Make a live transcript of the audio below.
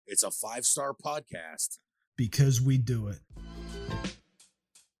It's a 5-star podcast. Because we do it.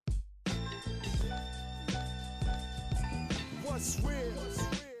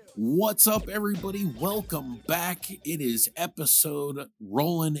 What's up, everybody? Welcome back. It is episode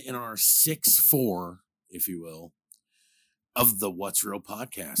rolling in our 6-4, if you will, of the What's Real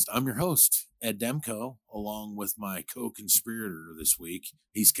podcast. I'm your host, Ed Demko, along with my co-conspirator this week.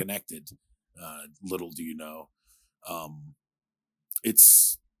 He's connected. Little do you know.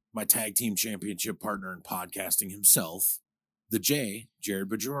 It's my tag team championship partner in podcasting himself, the J, Jared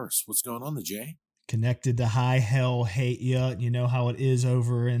Bajoris. What's going on, the J? Connected to high hell, hate ya. You know how it is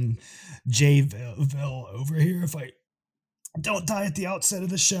over in Jayville over here. If I don't die at the outset of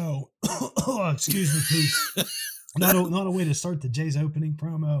the show, excuse me, please. Not a way to start the Jay's opening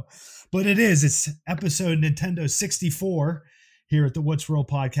promo, but it is. It's episode Nintendo 64 here at the What's Real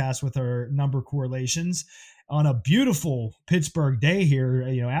podcast with our number correlations on a beautiful Pittsburgh day here.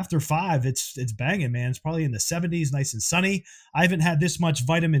 You know, after 5, it's banging, man. It's probably in the 70s, nice and sunny. I haven't had this much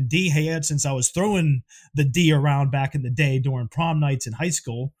vitamin D yet since I was throwing the D around back in the day during prom nights in high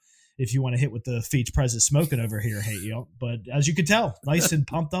school. If you want to hit with the Feach President smoking over here, hey, you know. But as you can tell, nice and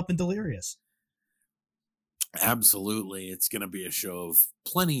pumped up and delirious. Absolutely. It's going to be a show of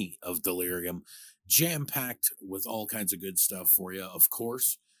plenty of delirium, jam-packed with all kinds of good stuff for you. Of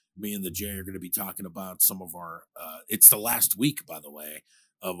course, me and the Jay are going to be talking about some of our, it's the last week, by the way,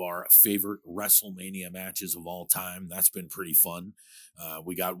 of our favorite WrestleMania matches of all time. That's been pretty fun.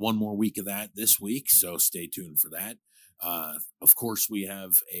 We got one more week of that this week, so stay tuned for that. Of course, we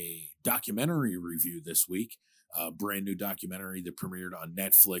have a documentary review this week. A brand new documentary that premiered on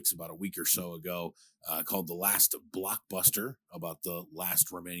Netflix about a week or so ago, called The Last Blockbuster, about the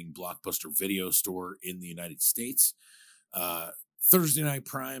last remaining Blockbuster video store in the United States. Thursday Night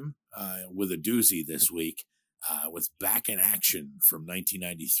Prime with a doozy this week, with Back in Action from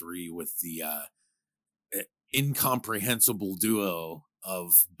 1993 with the incomprehensible duo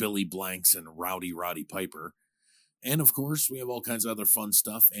of Billy Blanks and Rowdy Roddy Piper. And, of course, we have all kinds of other fun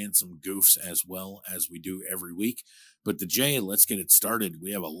stuff and some goofs as well, as we do every week. But the Jay, let's get it started.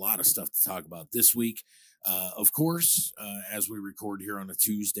 We have a lot of stuff to talk about this week. Of course, as we record here on a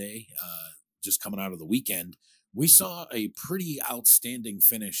Tuesday, just coming out of the weekend, we saw a pretty outstanding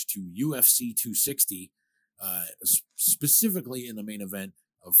finish to UFC 260, specifically in the main event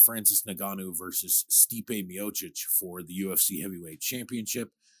of Francis Ngannou versus Stipe Miocic for the UFC Heavyweight Championship.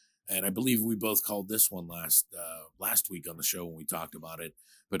 And I believe we both called this one last week on the show when we talked about it.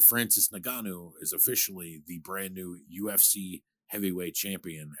 But Francis Ngannou is officially the brand new UFC heavyweight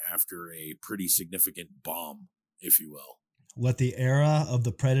champion after a pretty significant bomb, if you will. Let the era of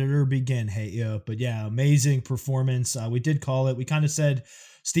the Predator begin, hey, yeah. But yeah, amazing performance. We did call it. We kind of said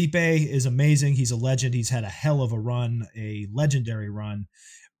Stipe is amazing. He's a legend. He's had a hell of a run, a legendary run.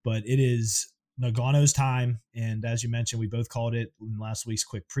 But it is Ngannou's time, and as you mentioned, we both called it in last week's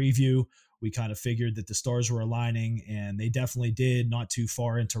quick preview. We kind of figured that the stars were aligning, and they definitely did. Not too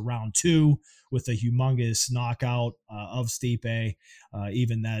far into round 2 with a humongous knockout of Stipe.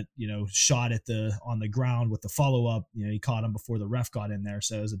 Even that, shot on the ground with the follow up. He caught him before the ref got in there,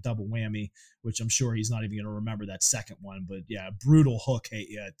 so it was a double whammy, which I'm sure he's not even going to remember that second one. But yeah, brutal hook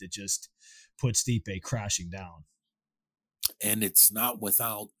that just put Stipe crashing down. And it's not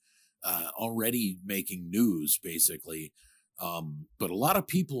without already making news, basically. But a lot of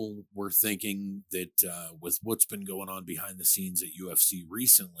people were thinking that with what's been going on behind the scenes at UFC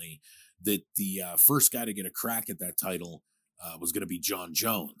recently, that the first guy to get a crack at that title was going to be John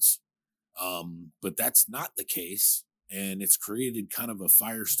Jones. But that's not the case. And it's created kind of a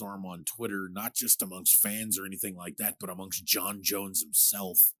firestorm on Twitter, not just amongst fans or anything like that, but amongst John Jones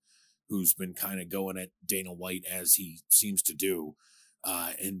himself, who's been kind of going at Dana White as he seems to do.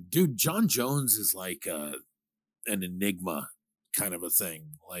 And dude, John Jones is like an enigma kind of a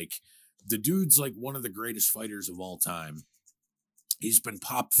thing. Like, the dude's like one of the greatest fighters of all time. He's been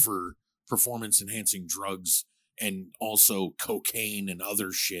popped for performance enhancing drugs and also cocaine and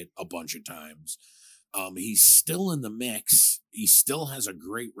other shit a bunch of times. He's still in the mix. He still has a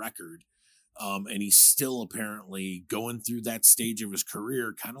great record. And he's still apparently going through that stage of his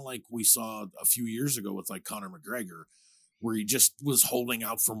career, kind of like we saw a few years ago with like Conor McGregor, where he just was holding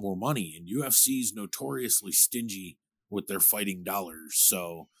out for more money. And UFC is notoriously stingy with their fighting dollars.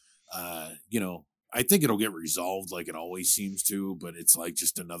 So, I think it'll get resolved like it always seems to, but it's like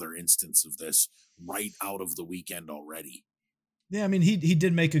just another instance of this right out of the weekend already. Yeah, I mean, he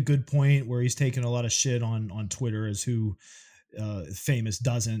did make a good point where he's taking a lot of shit on Twitter as who famous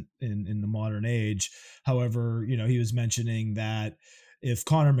doesn't in the modern age. However, he was mentioning that if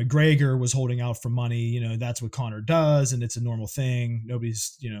Conor McGregor was holding out for money, that's what Conor does, and it's a normal thing.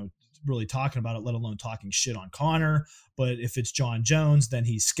 Nobody's, really talking about it, let alone talking shit on Conor. But if it's John Jones, then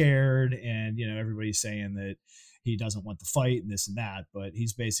he's scared, and everybody's saying that he doesn't want the fight and this and that. But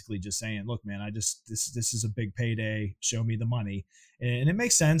he's basically just saying, look, man, this is a big payday. Show me the money. And it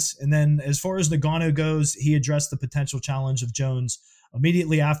makes sense. And then as far as Nagano goes, he addressed the potential challenge of Jones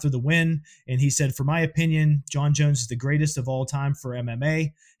immediately after the win. And he said, for my opinion, John Jones is the greatest of all time for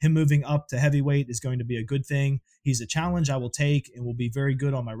MMA. Him moving up to heavyweight is going to be a good thing. He's a challenge I will take and will be very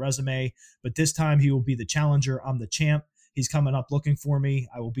good on my resume. But this time he will be the challenger. I'm the champ. He's coming up looking for me.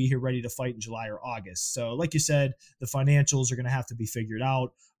 I will be here ready to fight in July or August. So like you said, the financials are going to have to be figured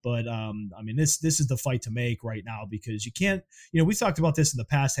out. But this is the fight to make right now, because you can't, we talked about this in the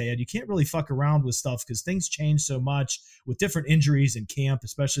past, hey Ed, you can't really fuck around with stuff because things change so much with different injuries in camp,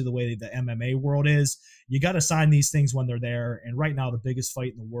 especially the way the MMA world is. You got to sign these things when they're there. And right now, the biggest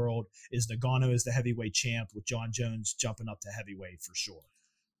fight in the world is Nagano as the heavyweight champ, with John Jones jumping up to heavyweight for sure.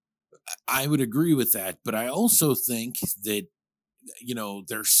 I would agree with that, but I also think that,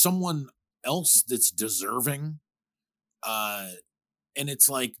 there's someone else that's deserving. And it's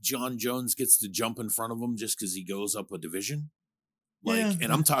like John Jones gets to jump in front of him just because he goes up a division.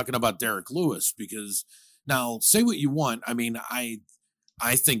 And I'm talking about Derek Lewis, because now, say what you want. I mean, I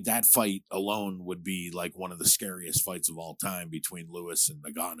think that fight alone would be like one of the scariest fights of all time between Lewis and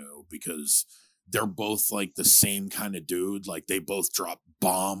Nagano, because they're both like the same kind of dude. Like, they both drop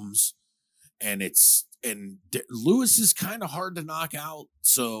bombs, and Lewis is kind of hard to knock out.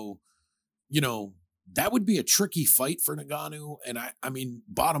 So, that would be a tricky fight for Nagano. And I mean,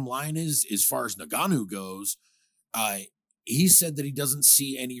 bottom line is, as far as Nagano goes, he said that he doesn't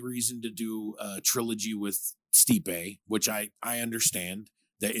see any reason to do a trilogy with Stipe, which I understand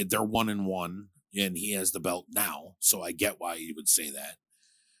that they're 1-1 and he has the belt now. So I get why he would say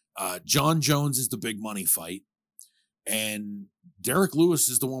that. John Jones is the big money fight, and Derek Lewis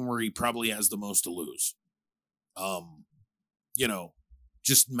is the one where he probably has the most to lose.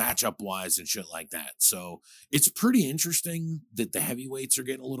 Just matchup wise and shit like that. So it's pretty interesting that the heavyweights are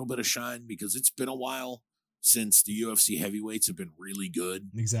getting a little bit of shine, because it's been a while since the UFC heavyweights have been really good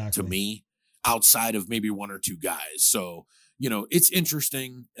to me, outside of maybe one or two guys. So, it's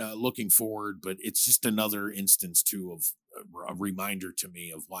interesting looking forward, but it's just another instance too of a reminder to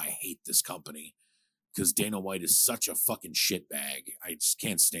me of why I hate this company, because Dana White is such a fucking shitbag. I just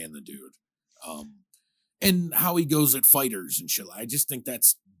can't stand the dude. And how he goes at fighters and shit. I just think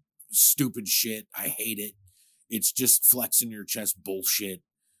that's stupid shit. I hate it. It's just flexing your chest bullshit.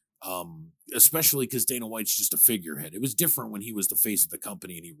 Especially because Dana White's just a figurehead. It was different when he was the face of the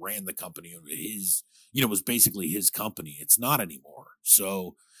company and he ran the company. It was basically his company. It's not anymore.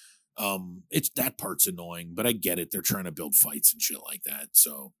 So it's that part's annoying, but I get it. They're trying to build fights and shit like that.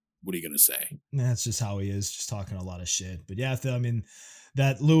 So what are you going to say? That's just how he is, just talking a lot of shit. But yeah,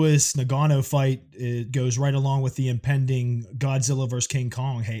 that Lewis Nagano fight, it goes right along with the impending Godzilla versus King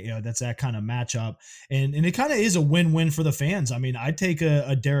Kong. Hey, that's that kind of matchup. And it kind of is a win-win for the fans. I mean, I'd take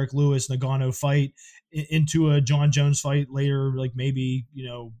a Derek Lewis Nagano fight into a John Jones fight later, like maybe,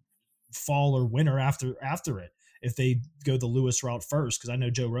 fall or winter after it, if they go the Lewis route first. Because I know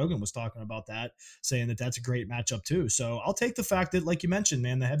Joe Rogan was talking about that, saying that that's a great matchup too. So I'll take the fact that, like you mentioned,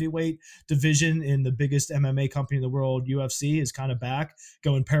 man, the heavyweight division in the biggest MMA company in the world, UFC, is kind of back,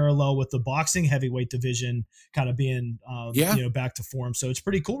 going parallel with the boxing heavyweight division kind of being, back to form. So it's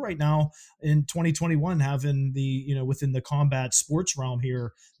pretty cool right now in 2021, having the, within the combat sports realm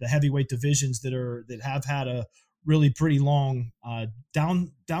here, the heavyweight divisions that have had a really pretty long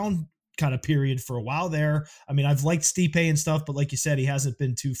down kind of period for a while there. I mean, I've liked Stipe and stuff, but like you said, he hasn't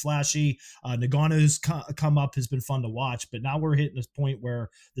been too flashy. Nagano's come up has been fun to watch, but now we're hitting this point where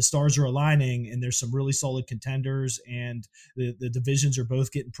the stars are aligning and there's some really solid contenders, and the divisions are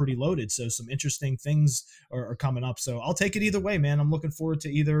both getting pretty loaded. So some interesting things are coming up. So I'll take it either way, man. I'm looking forward to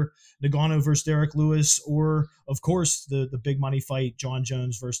either Nagano versus Derek Lewis, or of course the big money fight, John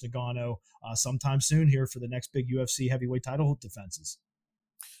Jones versus Nagano, sometime soon here for the next big UFC heavyweight title defenses.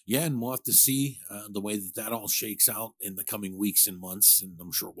 Yeah, and we'll have to see the way that all shakes out in the coming weeks and months, and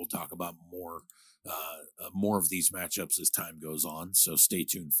I'm sure we'll talk about more of these matchups as time goes on. So stay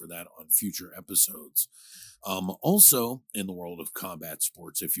tuned for that on future episodes. Also, in the world of combat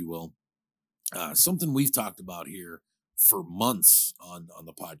sports, if you will, something we've talked about here for months on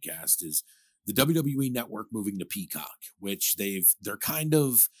the podcast is the WWE network moving to Peacock, which they're kind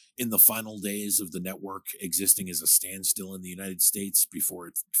of in the final days of the network existing as a standstill in the United States before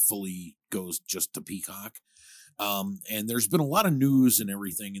it fully goes just to Peacock. And there's been a lot of news and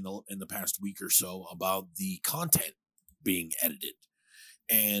everything in the past week or so about the content being edited.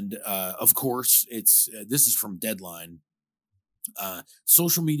 And of course, it's this is from Deadline.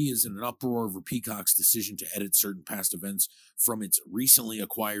 Social media is in an uproar over Peacock's decision to edit certain past events from its recently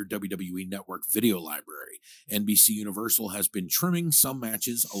acquired WWE Network video library. NBC Universal has been trimming some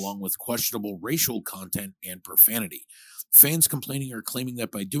matches along with questionable racial content and profanity. Fans complaining are claiming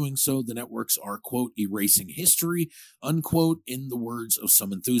that by doing so, the networks are, quote, erasing history, unquote, in the words of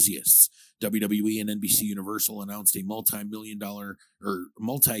some enthusiasts. WWE and NBC Universal announced a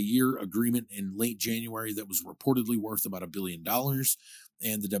multi-year agreement in late January that was reportedly worth about $1 billion.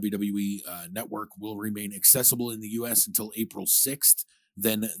 And the WWE network will remain accessible in the U.S. until April 6th,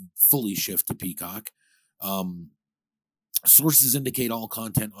 then fully shift to Peacock. Sources indicate all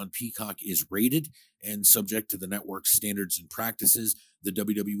content on Peacock is rated and subject to the network's standards and practices. The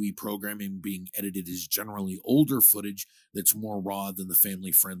WWE programming being edited is generally older footage that's more raw than the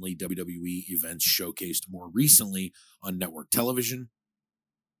family-friendly WWE events showcased more recently on network television.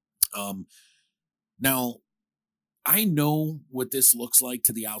 Now, I know what this looks like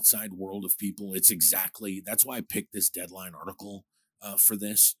to the outside world of people. That's why I picked this Deadline article for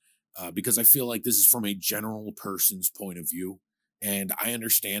this. Because I feel like this is from a general person's point of view, and I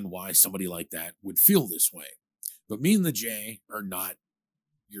understand why somebody like that would feel this way. But me and the J are not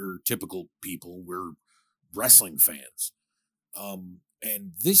your typical people. We're wrestling fans.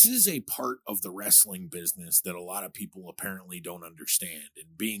 And this is a part of the wrestling business that a lot of people apparently don't understand.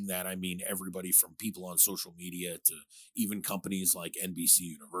 And being that, I mean everybody from people on social media to even companies like NBC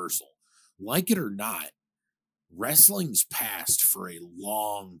Universal. Like it or not, wrestling's past for a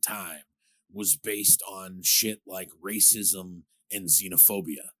long time was based on shit like racism and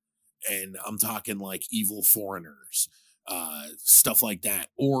xenophobia. And I'm talking like evil foreigners, stuff like that.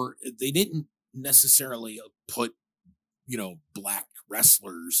 Or they didn't necessarily put, black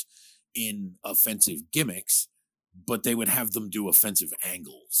wrestlers in offensive gimmicks, but they would have them do offensive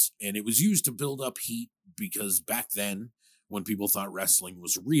angles. And it was used to build up heat because back then, when people thought wrestling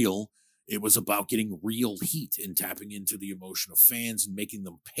was real, it was about getting real heat and tapping into the emotion of fans and making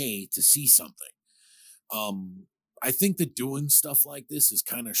them pay to see something. I think that doing stuff like this is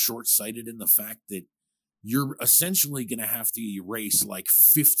kind of short-sighted in the fact that you're essentially going to have to erase like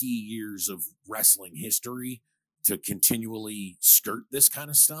 50 years of wrestling history to continually skirt this kind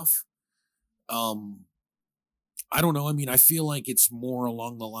of stuff. I don't know. I mean, I feel like it's more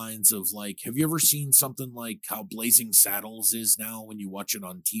along the lines of like, have you ever seen something like how Blazing Saddles is now when you watch it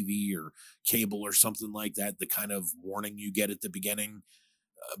on TV or cable or something like that? The kind of warning you get at the beginning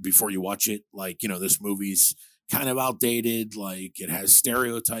before you watch it, like, this movie's kind of outdated, like it has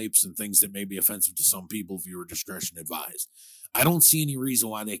stereotypes and things that may be offensive to some people, viewer discretion advised. I don't see any reason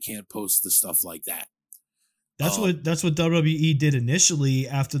why they can't post the stuff like that. That's what WWE did initially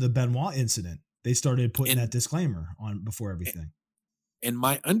after the Benoit incident. They started putting that disclaimer on before everything. And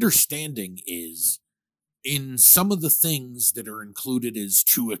my understanding is in some of the things that are included as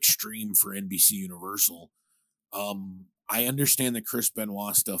too extreme for NBC Universal, I understand that Chris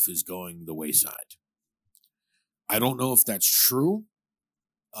Benoit stuff is going the wayside. I don't know if that's true,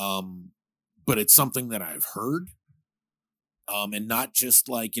 but it's something that I've heard. And not just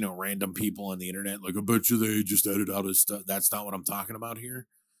like, random people on the internet, like, I bet you they just edit out his stuff. That's not what I'm talking about here.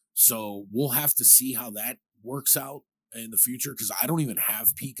 So we'll have to see how that works out in the future, because I don't even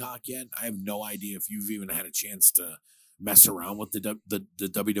have Peacock yet. I have no idea if you've even had a chance to mess around with the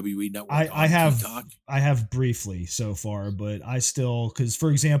WWE network. I have Peacock. I have briefly so far, but I still, because for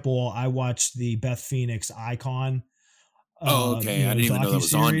example, I watched the Beth Phoenix Icon. Okay, I didn't even know that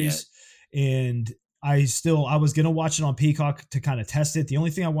was on yet. And I was gonna watch it on Peacock to kind of test it. The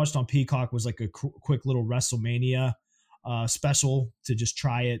only thing I watched on Peacock was like a quick little WrestleMania special to just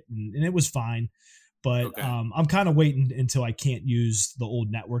try it, and it was fine. But okay. I'm kind of waiting until I can't use the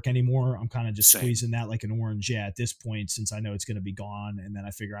old network anymore. I'm kind of just squeezing that like an orange at this point, since I know it's going to be gone. And then I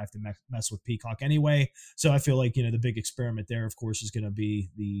figure I have to mess with Peacock anyway. So I feel like, the big experiment there, of course, is going to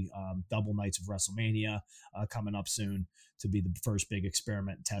be the double nights of WrestleMania coming up soon, to be the first big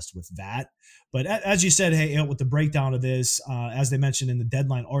experiment test with that. But as you said, hey, with the breakdown of this, as they mentioned in the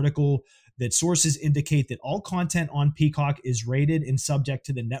Deadline article, that sources indicate that all content on Peacock is rated and subject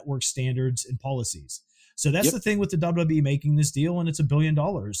to the network standards and policies. So that's the thing with the WWE making this deal, and it's $1 billion.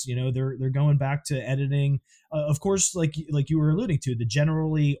 They're going back to editing, of course, like you were alluding to, the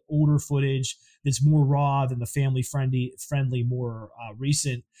generally older footage that's more raw than the family friendly, more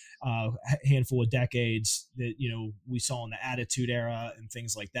recent handful of decades that we saw in the Attitude Era and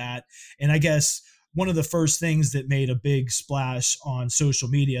things like that. And I guess one of the first things that made a big splash on social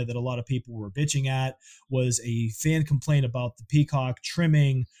media that a lot of people were bitching at was a fan complaint about the Peacock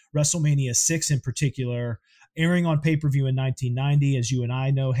trimming WrestleMania 6 in particular Airing on pay-per-view in 1990, as you and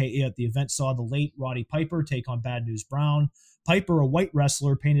I know, hey, the event saw the late Roddy Piper take on Bad News Brown. Piper, a white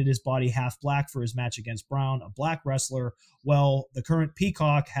wrestler, painted his body half black for his match against Brown, a black wrestler. Well, the current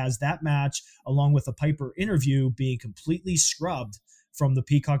Peacock has that match along with a Piper interview being completely scrubbed from the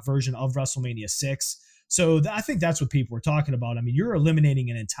Peacock version of WrestleMania 6. So I think that's what people were talking about. I mean, you're eliminating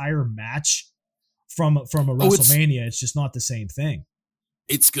an entire match from a WrestleMania. It's just not the same thing.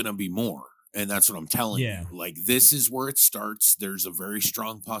 It's going to be more. And that's what I'm telling Yeah. you. Like, this is where it starts. There's a very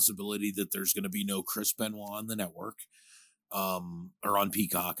strong possibility that there's going to be no Chris Benoit on the network, or on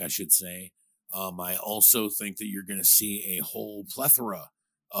Peacock, I should say. I also think that you're going to see a whole plethora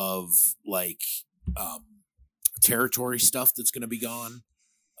of like territory stuff that's going to be gone.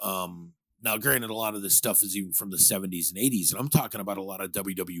 Now, granted, a lot of this stuff is even from the 70s and 80s, and I'm talking about a lot of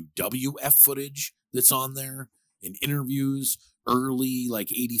WWF footage that's on there and interviews. Early,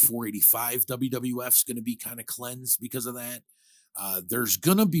 like 84, 85 WWF's going to be kind of cleansed because of that. There's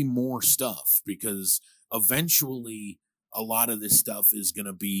going to be more stuff because eventually a lot of this stuff is going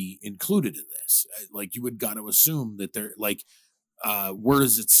to be included in this. Like, you would got to assume that they're like, where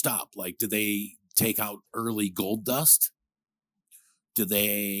does it stop? Like, do they take out early Gold Dust? Do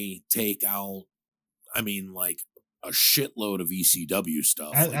they take out, I mean, like, a shitload of ECW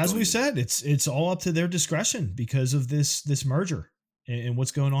stuff? As we said, it's all up to their discretion because of this merger and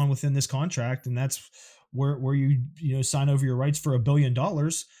what's going on within this contract. And that's where you sign over your rights for $1 billion.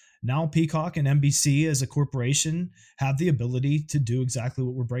 Now Peacock and NBC as a corporation have the ability to do exactly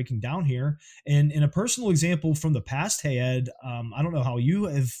what we're breaking down here. And in a personal example from the past, hey Ed, I don't know how you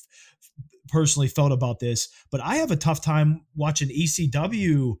have personally felt about this, but I have a tough time watching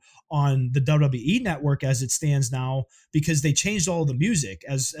ECW on the WWE network as it stands now because they changed all the music.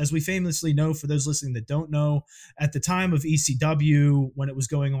 As we famously know, for those listening that don't know, at the time of ECW, when it was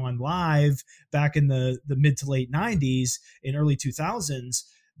going on live back in the mid to late 90s and early 2000s,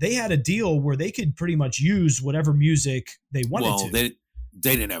 they had a deal where they could pretty much use whatever music they wanted to.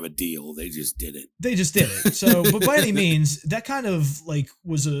 They didn't have a deal. They just did it. They just did it. So, but by any means, that kind of like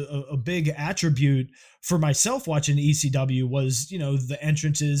was a big attribute for myself watching ECW was, the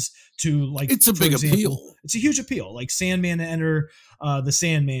entrances to like, it's a big appeal. It's a huge appeal. Like Sandman to enter the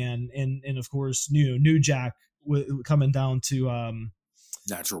Sandman and of course, New Jack coming down to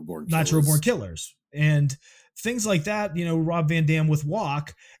Natural Born Killers. And things like that, Rob Van Dam with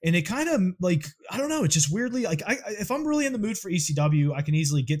Walk. And it kind of like, I don't know, it's just weirdly like if I'm really in the mood for ECW, I can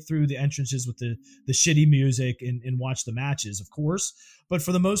easily get through the entrances with the shitty music and watch the matches, of course. But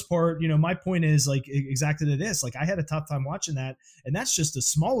for the most part, my point is like exactly to this. Like I had a tough time watching that. And that's just a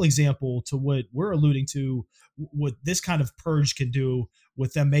small example to what we're alluding to, what this kind of purge can do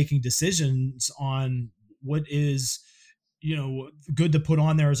with them making decisions on what is, good to put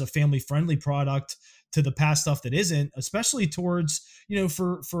on there as a family friendly product to the past stuff that isn't, especially towards,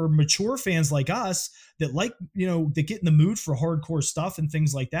 for mature fans like us that like, that get in the mood for hardcore stuff and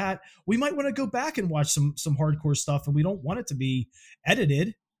things like that. We might want to go back and watch some hardcore stuff, and we don't want it to be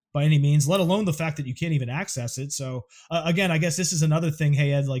edited by any means, let alone the fact that you can't even access it. So again, I guess this is another thing,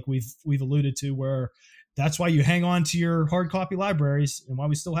 hey Ed, like we've alluded to, where that's why you hang on to your hard copy libraries and why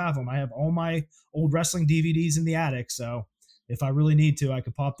we still have them. I have all my old wrestling DVDs in the attic. So if I really need to, I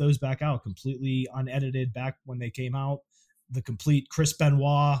could pop those back out completely unedited back when they came out. The complete Chris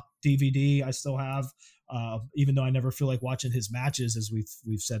Benoit DVD I still have, even though I never feel like watching his matches, as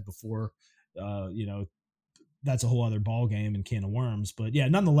we've said before. That's a whole other ball game and can of worms. But yeah,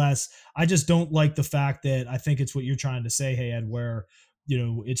 nonetheless, I just don't like the fact that I think it's what you're trying to say, hey Ed, where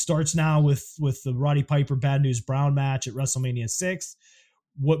it starts now with the Roddy Piper Bad News Brown match at WrestleMania 6.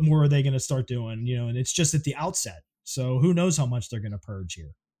 What more are they going to start doing? And it's just at the outset. So who knows how much they're going to purge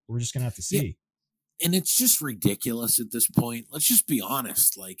here? We're just going to have to see. Yeah. And it's just ridiculous at this point. Let's just be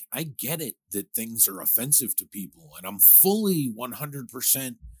honest. Like, I get it that things are offensive to people, and I'm fully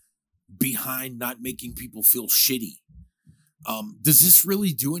 100% behind not making people feel shitty. Does this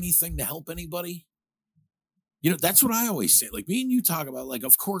really do anything to help anybody? That's what I always say. Like, me and you talk about, like,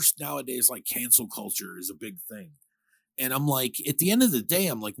 of course, nowadays, like, cancel culture is a big thing. And I'm like, at the end of the day,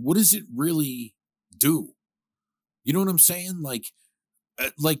 I'm like, what does it really do? You know what I'm saying? Like,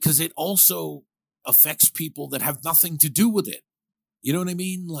 because it also affects people that have nothing to do with it. You know what I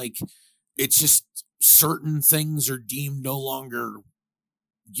mean? Like, it's just certain things are deemed no longer,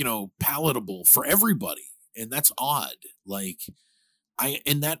 palatable for everybody. And that's odd. Like,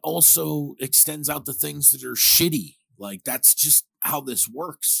 and that also extends out to things that are shitty. Like, that's just how this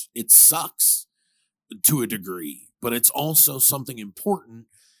works. It sucks to a degree, but it's also something important.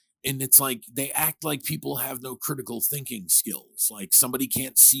 And it's like they act like people have no critical thinking skills. Like somebody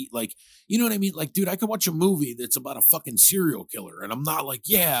can't see, like, you know what I mean? Like, dude, I could watch a movie that's about a fucking serial killer and I'm not like,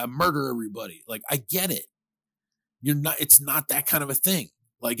 yeah, murder everybody. Like, I get it. It's not that kind of a thing.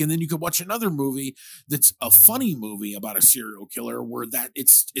 Like, and then you could watch another movie that's a funny movie about a serial killer where that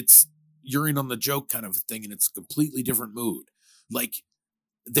it's you're in on the joke kind of a thing and it's a completely different mood. Like,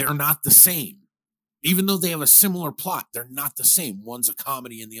 they're not the same. Even though they have a similar plot, they're not the same. One's a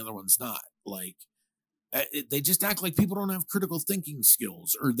comedy and the other one's not. Like, they just act like people don't have critical thinking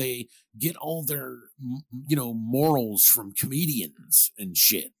skills, or they get all their, morals from comedians and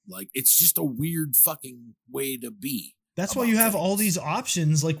shit. Like, it's just a weird fucking way to be. That's why you have all these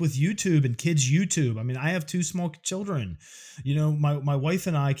options, like with YouTube and kids YouTube. I mean, I have 2 small children. My wife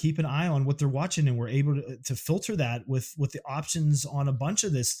and I keep an eye on what they're watching, and we're able to filter that with the options on a bunch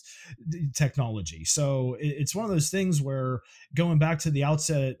of this technology. So it's one of those things where, going back to the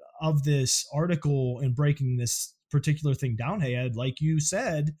outset of this article and breaking this particular thing down, hey Ed, like you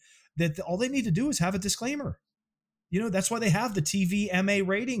said, that all they need to do is have a disclaimer. That's why they have the TVMA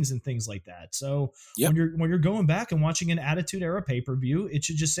ratings and things like that. So yep. when you're going back and watching an Attitude Era pay-per-view, it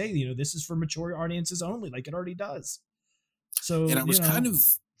should just say, this is for mature audiences only, like it already does. So, and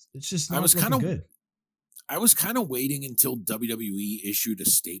it's just not looking good. I was kind of waiting until WWE issued a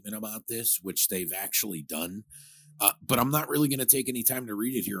statement about this, which they've actually done. But I'm not really going to take any time to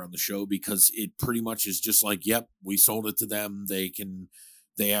read it here on the show, because it pretty much is just like, yep, we sold it to them.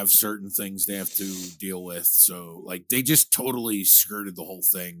 They have certain things they have to deal with. So, like, they just totally skirted the whole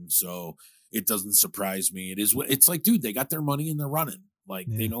thing. So it doesn't surprise me. It's like, dude, they got their money and they're running. Like,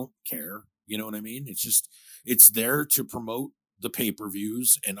 They don't care. You know what I mean? It's there to promote the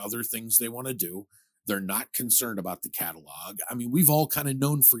pay-per-views and other things they want to do. They're not concerned about the catalog. I mean, we've all kind of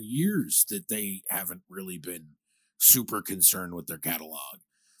known for years that they haven't really been super concerned with their catalog.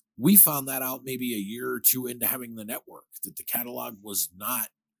 We found that out maybe a year or two into having the network, that the catalog was not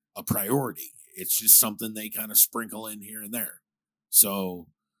a priority. It's just something they kind of sprinkle in here and there. So,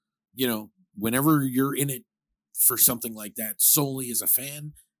 whenever you're in it for something like that solely as a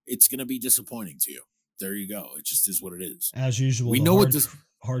fan, it's going to be disappointing to you. There you go. It just is what it is. As usual, we know what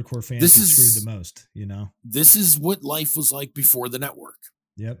hardcore fans screwed the most, This is what life was like before the network.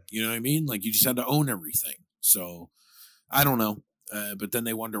 Yep. You know what I mean? Like, you just had to own everything. So, I don't know. But then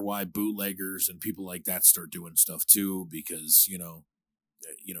they wonder why bootleggers and people like that start doing stuff too, because,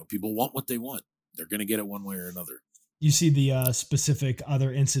 people want what they want. They're going to get it one way or another. You see the specific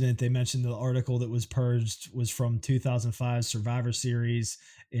other incident they mentioned, the article that was purged was from 2005 Survivor Series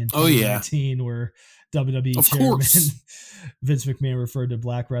in 2019, where WWE chairman Vince McMahon referred to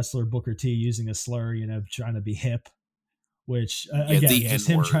Black wrestler Booker T using a slur, trying to be hip. Which again, just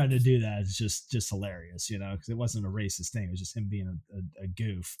him trying to do that is just hilarious, because it wasn't a racist thing; it was just him being a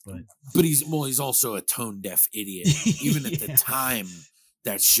goof. But he's also a tone deaf idiot. Even at the time,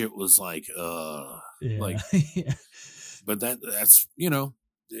 that shit was like, yeah. But that's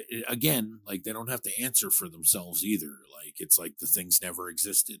again, like, they don't have to answer for themselves either. Like, it's like the things never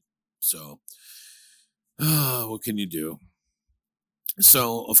existed. So, what can you do?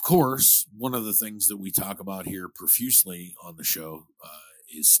 So, of course, one of the things that we talk about here profusely on the show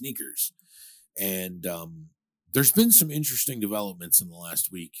is sneakers. And there's been some interesting developments in the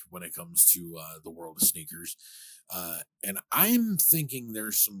last week when it comes to the world of sneakers. And I'm thinking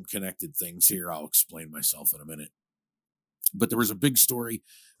there's some connected things here. I'll explain myself in a minute. But there was a big story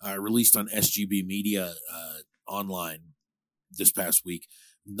released on SGB Media online this past week.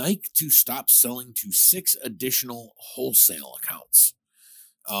 Nike to stop selling to 6 additional wholesale accounts.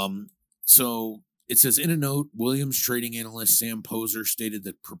 So it says, in a note, Williams trading analyst Sam Poser stated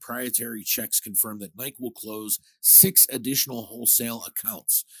that proprietary checks confirmed that Nike will close 6 additional wholesale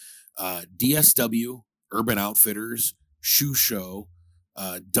accounts. DSW, Urban Outfitters, Shoe Show,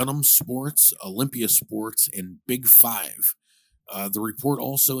 Dunham Sports, Olympia Sports, and Big Five. The report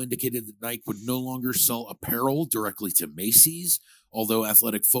also indicated that Nike would no longer sell apparel directly to Macy's, although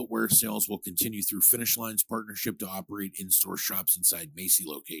athletic footwear sales will continue through Finish Line's partnership to operate in-store shops inside Macy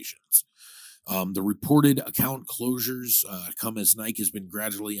locations. The reported account closures come as Nike has been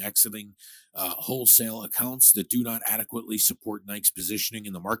gradually exiting wholesale accounts that do not adequately support Nike's positioning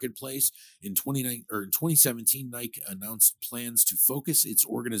in the marketplace. In 2017, Nike announced plans to focus its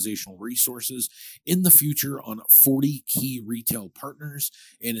organizational resources in the future on 40 key retail partners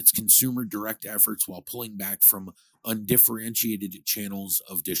and its consumer direct efforts while pulling back from undifferentiated channels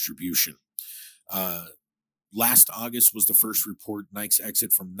of distribution. Last August was the first report Nike's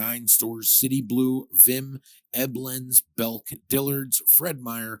exit from 9 stores: City Blue, Vim, Eblens, Belk, Dillard's, Fred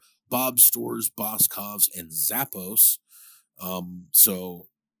Meyer, Bob's Stores, Boscov's, and Zappos. So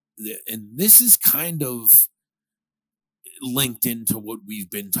and this is kind of linked into what we've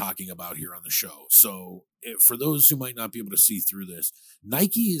been talking about here on the show. So for those who might not be able to see through this,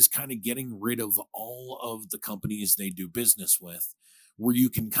 Nike is kind of getting rid of all of the companies they do business with where you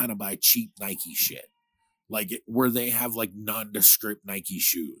can kind of buy cheap Nike shit, like where they have like nondescript Nike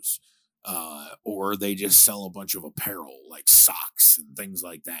shoes, or they just sell a bunch of apparel like socks and things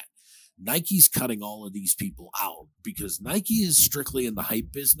like that. Nike's cutting all of these people out because Nike is strictly in the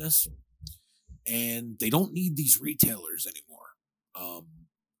hype business and they don't need these retailers anymore.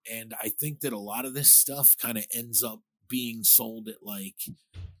 And I think that a lot of this stuff kind of ends up being sold at like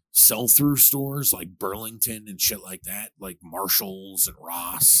sell-through stores like Burlington and shit like that, like Marshalls and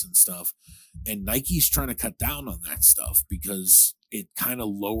Ross and stuff. And Nike's trying to cut down on that stuff because it kind of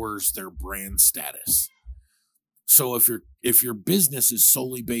lowers their brand status. So if your business is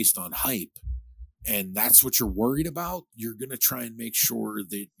solely based on hype, and that's what you're worried about, you're going to try and make sure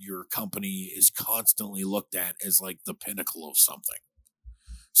that your company is constantly looked at as like the pinnacle of something.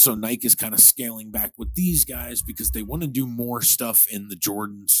 So Nike is kind of scaling back with these guys because they want to do more stuff in the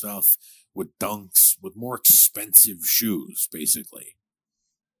Jordan stuff with dunks, with more expensive shoes, basically.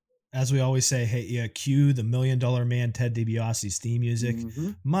 As we always say, hey, yeah, cue the $1 Million Man Ted DiBiase's theme music. Mm-hmm.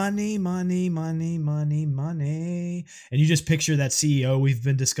 Money, money, money, money, money. And you just picture that CEO we've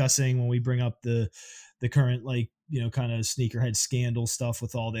been discussing when we bring up the current, like, you know, kind of sneakerhead scandal stuff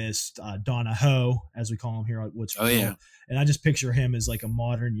with all this, Donna Ho, as we call him here at What's Real. Yeah. And I just picture him as like a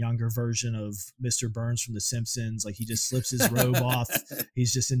modern, younger version of Mr. Burns from The Simpsons. Like he just slips his robe off.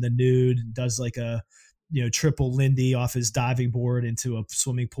 He's just in the nude, does like a, you know, triple Lindy off his diving board into a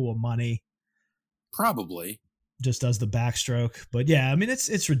swimming pool of money. Probably just does the backstroke. But yeah, I mean,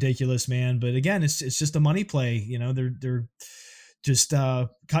 it's ridiculous, man. But again, it's just a money play. You know, they're just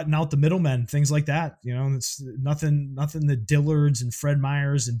cutting out the middlemen, things like that. You know, it's nothing that Dillard's and Fred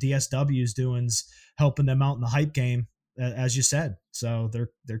Meyers and DSW's doing's helping them out in the hype game, as you said. So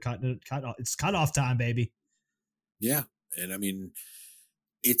they're cutting it. It's cut off time, baby. Yeah, and I mean,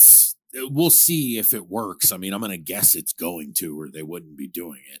 we'll see if it works. I mean, I'm going to guess it's going to, or they wouldn't be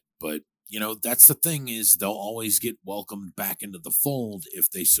doing it. But, you know, that's the thing is they'll always get welcomed back into the fold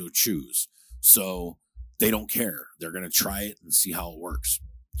if they so choose. So they don't care. They're going to try it and see how it works.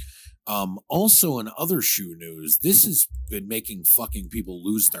 Also, in other shoe news, this has been making fucking people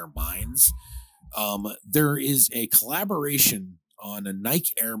lose their minds. There is a collaboration on a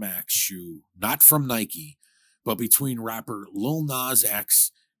Nike Air Max shoe, not from Nike, but between rapper Lil Nas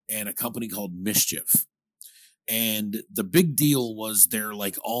X and a company called Mischief. And the big deal was they're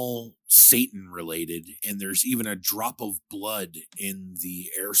like all Satan related, and there's even a drop of blood in the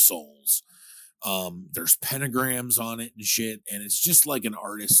air soles. There's pentagrams on it and shit, and it's just like an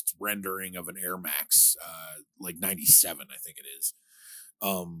artist's rendering of an Air Max, like 97, I think it is.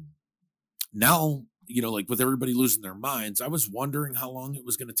 Now, you know, like with everybody losing their minds, I was wondering how long it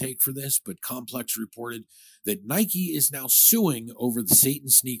was going to take for this, but Complex reported that Nike is now suing over the Satan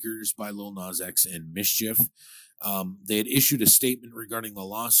sneakers by Lil Nas X and Mischief. They had issued a statement regarding the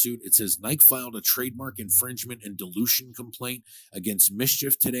lawsuit. It says Nike filed a trademark infringement and dilution complaint against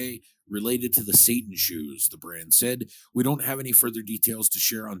Mischief today related to the Satan shoes, the brand said. We don't have any further details to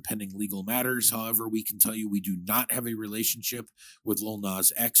share on pending legal matters. However, we can tell you we do not have a relationship with Lil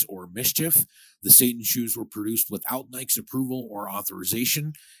Nas X or Mischief. The Satan shoes were produced without Nike's approval or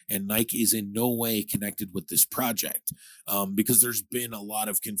authorization, and Nike is in no way connected with this project, because there's been a lot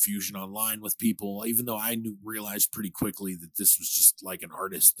of confusion online with people, even though I realized pretty quickly that this was just like an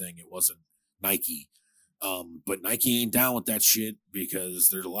artist thing. It wasn't Nike. But Nike ain't down with that shit because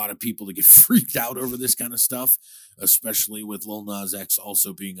there's a lot of people that get freaked out over this kind of stuff, especially with Lil Nas X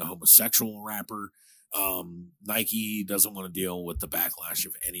also being a homosexual rapper. Nike doesn't want to deal with the backlash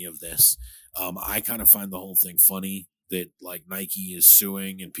of any of this. I kind of find the whole thing funny that like Nike is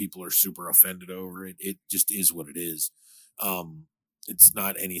suing and people are super offended over it. It just is what it is. It's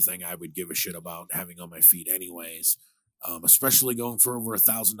not anything I would give a shit about having on my feet anyways. Especially going for over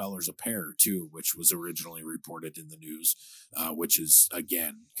 $1,000 a pair too, which was originally reported in the news, which is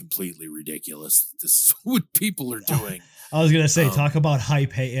again completely ridiculous. This is what people are doing. I was gonna say, talk about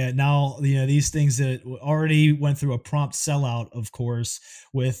hype. Hey, now you know these things that already went through a prompt sellout, of course,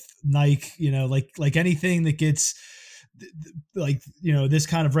 with Nike. You know, like anything that gets like, you know, this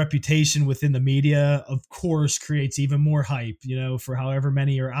kind of reputation within the media, of course, creates even more hype, you know, for however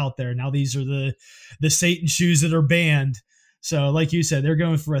many are out there. Now these are the Satan shoes that are banned. So like you said, they're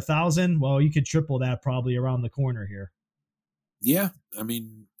going for 1,000. Well, you could triple that probably around the corner here. Yeah. I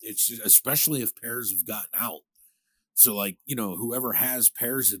mean, it's just, especially if pairs have gotten out. So like, you know, whoever has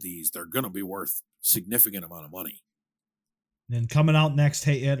pairs of these, they're going to be worth significant amount of money. And coming out next,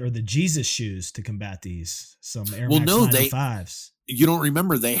 hey Ed, are the Jesus shoes to combat these. Some Air Well, Max no, 95s. you don't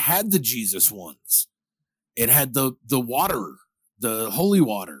remember, they had the Jesus ones. It had the water, the holy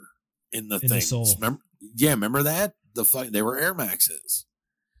water in the In the things. sole. Remember that? They were Air Maxes.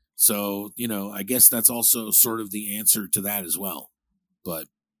 So, I guess that's also sort of the answer to that as well. But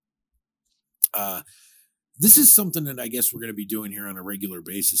this is something that I guess we're going to be doing here on a regular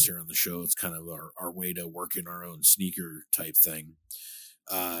basis here on the show. It's kind of our way to work in our own sneaker type thing.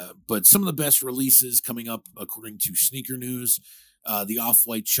 But some of the best releases coming up, according to Sneaker News, the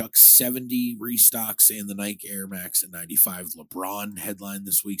Off-White Chuck 70 restocks and the Nike Air Max at 95 LeBron headline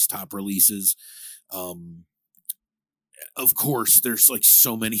this week's top releases. Of course, there's like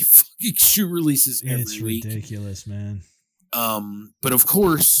so many fucking shoe releases every week. It's ridiculous, man. But of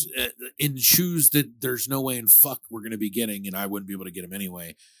course, in shoes that there's no way in fuck we're going to be getting, and I wouldn't be able to get them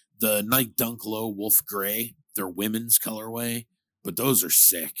anyway, the Nike Dunk Low Wolf Gray, they're women's colorway, but those are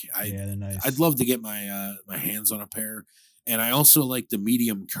sick. They're nice. I'd love to get my my hands on a pair. And I also like the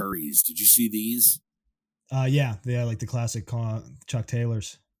medium Curries. Did you see these? Yeah, like the classic Chuck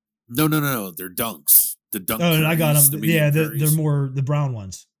Taylors. No. They're Dunks. The Dunk. Oh, Curries, I got them. Yeah, they're more the brown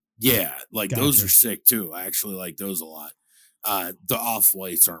ones. Yeah, like Gotcha. Those are sick too. I actually like those a lot. The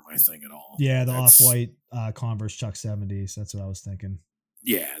off-whites aren't my thing at all. Yeah, the off-white Converse Chuck 70s. That's what I was thinking.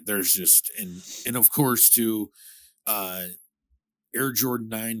 Yeah, there's just and of course too, Air Jordan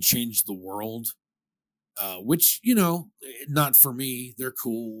 9 changed the world. Which, not for me. They're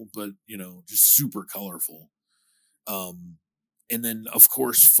cool, but just super colorful. And then of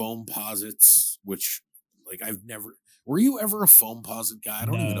course foam posits, which like were you ever a foam posit guy? I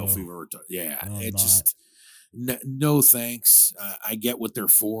don't even know if we've ever done. Yeah, No, it just no thanks. I get what they're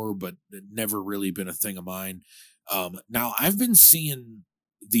for, but it never really been a thing of mine. Now I've been seeing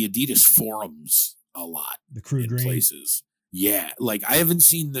the Adidas forums a lot. The Crew Green places. Yeah, like I haven't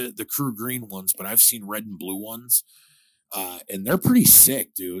seen the Crew Green ones, but I've seen red and blue ones. And they're pretty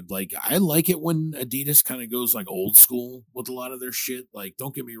sick, dude. Like I like it when Adidas kind of goes like old school with a lot of their shit. Like,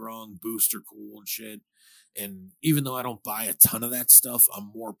 don't get me wrong, Boost are cool and shit. And even though I don't buy a ton of that stuff, I'm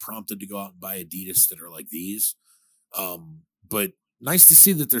more prompted to go out and buy Adidas that are like these. But nice to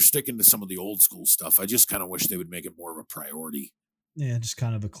see that they're sticking to some of the old school stuff. I just kind of wish they would make it more of a priority. Yeah, just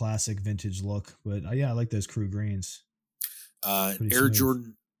kind of a classic vintage look. But I like those Crew Greens. Air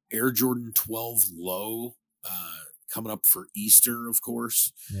Jordan 12 Low coming up for Easter, of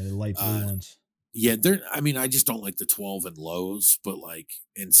course. Yeah, the light blue ones. Yeah, I just don't like the 12 and lows, but like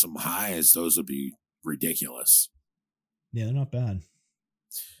in some highs, those would be ridiculous. Yeah, they're not bad.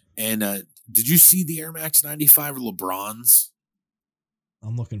 And did you see the Air Max 95 LeBrons?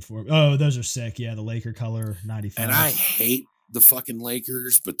 I'm looking for. Oh, those are sick. Yeah, the Laker color 95. And I hate the fucking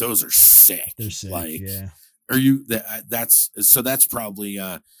Lakers, but those are sick. They're sick. Like, yeah. Are you that's probably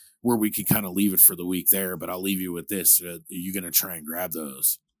where we could kind of leave it for the week there, but I'll leave you with this. Are you going to try and grab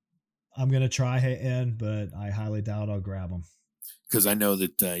those? I'm going to try, Ed, but I highly doubt I'll grab them. Because I know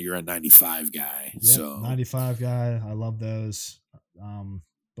that you're a 95 guy. Yep, so 95 guy. I love those.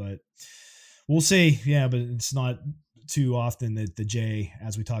 But we'll see. Yeah, but it's not too often that the J,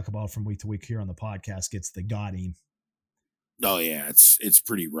 as we talk about from week to week here on the podcast, gets the got him. Oh, yeah, it's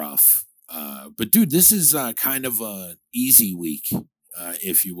pretty rough. But, dude, this is kind of a easy week.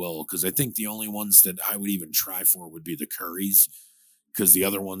 If you will, because I think the only ones that I would even try for would be the Curries, because the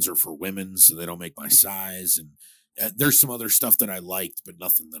other ones are for women, so they don't make my size. And there's some other stuff that I liked, but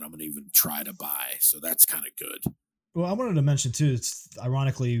nothing that I'm going to even try to buy. So that's kind of good. Well, I wanted to mention, too, it's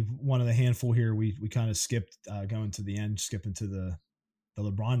ironically one of the handful here we kind of skipped going to the end, skipping to the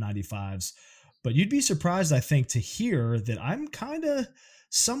LeBron 95s. But you'd be surprised, I think, to hear that I'm kind of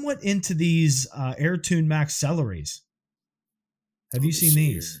somewhat into these Airtune Max celeries. Have you seen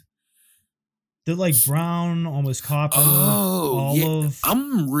these? Here. They're like brown, almost copper, olive. Yeah.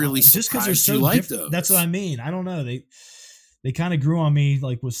 I'm really surprised just because they're so like those. That's what I mean. I don't know. They kind of grew on me.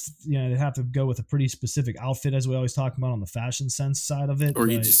 Like they have to go with a pretty specific outfit, as we always talk about on the fashion sense side of it. Or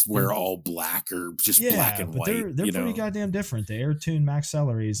you just wear all black or just black and white. They're pretty goddamn different. The Airtune Max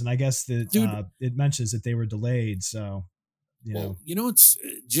celeries, and I guess that it mentions that they were delayed. So it's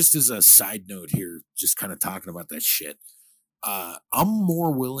just as a side note here, just kind of talking about that shit. I'm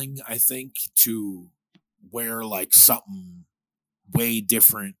more willing, I think, to wear like something way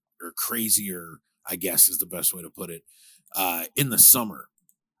different or crazier, I guess is the best way to put it, in the summer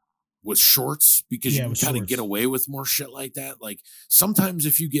with shorts, because you can kind of get away with more shit like that. Like sometimes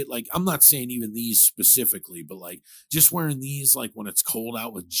if you get like, I'm not saying even these specifically, but like just wearing these, like when it's cold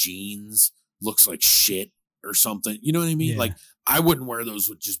out with jeans looks like shit or something. You know what I mean? Yeah. Like I wouldn't wear those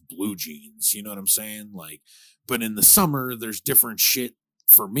with just blue jeans. You know what I'm saying? Like, But in the summer, there's different shit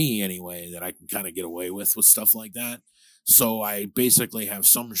for me anyway that I can kind of get away with stuff like that. So I basically have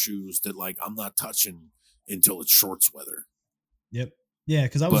some shoes that like I'm not touching until it's shorts weather. Yep. Yeah,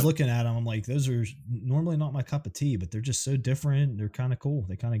 because I was But looking at them. I'm like, those are normally not my cup of tea, but they're just so different. They're kind of cool.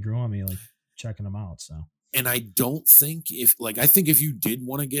 They kind of grew on me, like checking them out. So, and I don't think if like I think if you did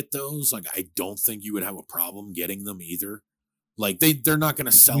want to get those, like I don't think you would have a problem getting them either. Like they're not going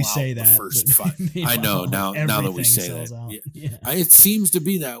to sell we out say the that, first but five. I know now that we everything say sells that, out. yeah. Yeah. It seems to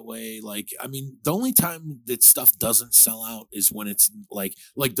be that way. Like I mean, the only time that stuff doesn't sell out is when it's like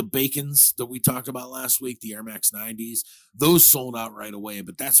the Bacons that we talked about last week, the Air Max 90s. Those sold out right away,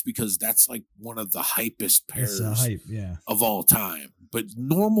 but that's because that's like one of the hypest It's pairs hype. Yeah. of all time. But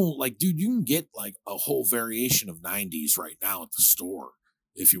normal, like, dude, you can get like a whole variation of 90s right now at the store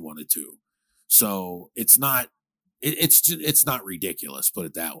if you wanted to. So it's not, it's not ridiculous, put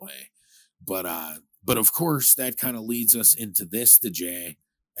it that way. But of course, that kind of leads us into this, the Jay.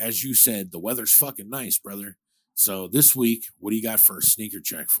 As you said, the weather's fucking nice, brother. So this week, what do you got for a sneaker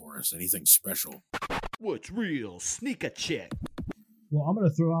check for us? Anything special? What's real? Sneaker check. Well, I'm going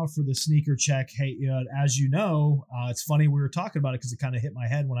to throw out for the sneaker check. Hey, as you know, it's funny we were talking about it because it kind of hit my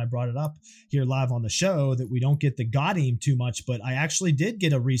head when I brought it up here live on the show that we don't get the Godim too much, but I actually did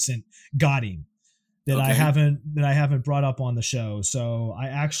get a recent Godim that I haven't brought up on the show. So I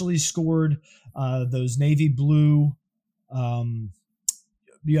actually scored those navy blue.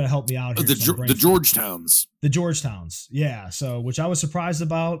 You got to help me out here. The Georgetowns. The Georgetowns. Yeah. So, which I was surprised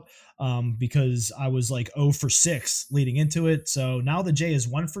about because I was like 0 for 6 leading into it. So now the J is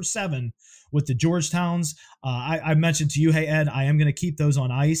 1 for 7 with the Georgetowns. I mentioned to you, hey, Ed, I am going to keep those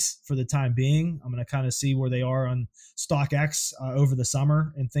on ice for the time being. I'm going to kind of see where they are on StockX over the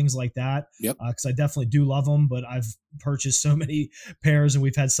summer and things like that. Yep. Because I definitely do love them, but I've purchased so many pairs and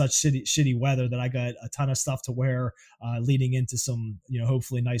we've had such shitty weather that I got a ton of stuff to wear leading into some,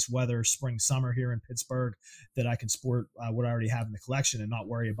 hopefully nice weather, spring, summer here in Pittsburgh that I can sport what I already have in the collection and not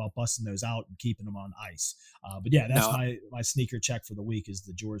worry about busting those out and keeping them on ice. But yeah, that's my sneaker check for the week is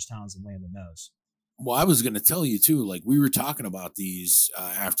the Georgetowns and Landon Knows. Well, I was going to tell you too, like we were talking about these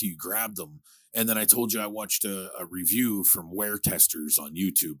after you grabbed them. And then I told you I watched a review from Wear Testers on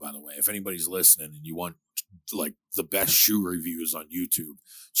YouTube, by the way. If anybody's listening and you want like the best shoe reviews on YouTube,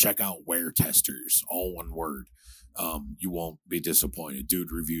 check out Wear Testers, all one word. You won't be disappointed.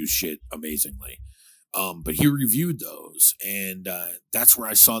 Dude reviews shit amazingly. But he reviewed those, and that's where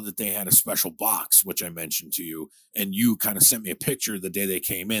I saw that they had a special box, which I mentioned to you, and you kind of sent me a picture the day they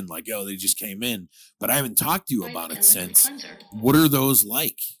came in, like, oh, they just came in, but I haven't talked to you about it since. What are those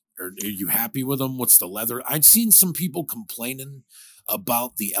like? Are you happy with them? What's the leather? I'd seen some people complaining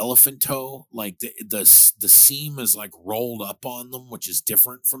about the elephant toe, like the seam is like rolled up on them, which is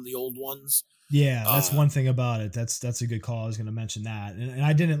different from the old ones. Yeah, that's one thing about it. That's a good call. I was going to mention that, and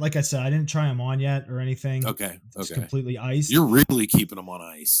I didn't, like I said, I didn't try them on yet or anything. Okay, it's completely iced. You're really keeping them on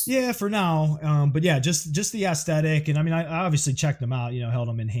ice. Yeah, for now. But yeah, just the aesthetic, and I mean, I obviously checked them out. Held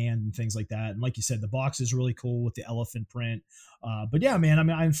them in hand and things like that. And like you said, the box is really cool with the elephant print. But yeah, man. I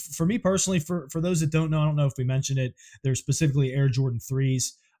mean, for me personally, for those that don't know, I don't know if we mentioned it. They're specifically Air Jordan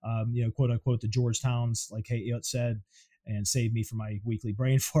 3s. Quote unquote the Georgetowns, like Hayot said, and save me from my weekly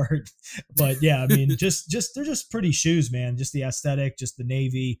brain fart. But yeah, I mean, just they're just pretty shoes, man. Just the aesthetic, just the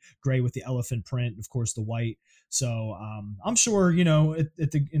navy gray with the elephant print, of course, the white. So I'm sure,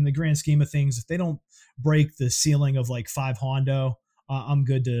 in the grand scheme of things, if they don't break the ceiling of like 5 Hondo, I'm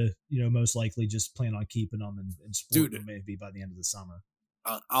good to, most likely just plan on keeping them and sporting them maybe by the end of the summer.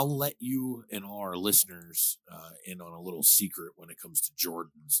 I'll let you and all our listeners in on a little secret when it comes to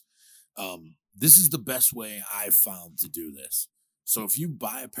Jordans. This is the best way I've found to do this. So if you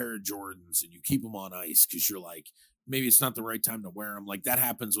buy a pair of Jordans and you keep them on ice because you're like, maybe it's not the right time to wear them. Like that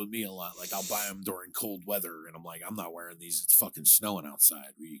happens with me a lot. Like I'll buy them during cold weather and I'm like, I'm not wearing these. It's fucking snowing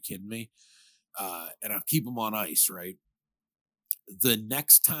outside. Are you kidding me? And I'll keep them on ice, right? The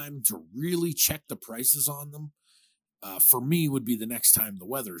next time to really check the prices on them, for me would be the next time the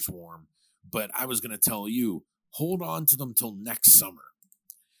weather's warm. But I was going to tell you, hold on to them till next summer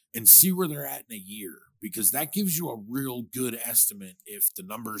and see where they're at in a year, because that gives you a real good estimate if the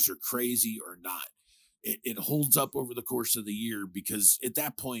numbers are crazy or not. It holds up over the course of the year because at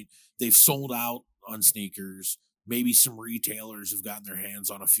that point they've sold out on sneakers. Maybe some retailers have gotten their hands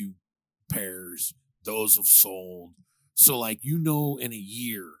on a few pairs. Those have sold. So like, in a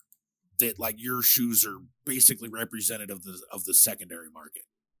year that like your shoes are basically representative of the secondary market.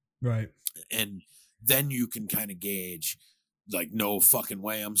 Right. And then you can kind of gauge like, no fucking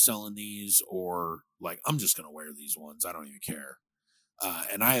way I'm selling these, or like, I'm just going to wear these ones. I don't even care.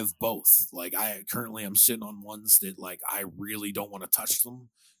 And I have both. Like I'm sitting on ones that like I really don't want to touch them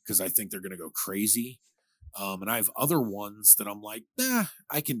because I think they're gonna go crazy. And I have other ones that I'm like, nah,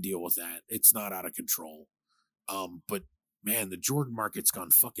 I can deal with that. It's not out of control. But man, the Jordan market's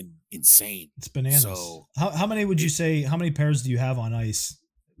gone fucking insane. It's bananas. So how many would you say? How many pairs do you have on ice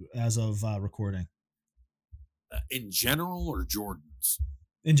as of recording? In general or Jordans?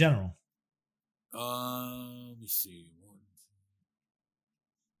 In general. Let me see.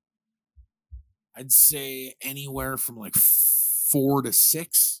 I'd say anywhere from like 4 to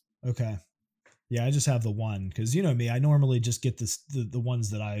 6. Okay. Yeah, I just have the one because you know me. I normally just get the ones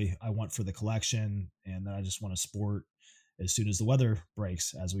that I want for the collection, and then I just want to sport as soon as the weather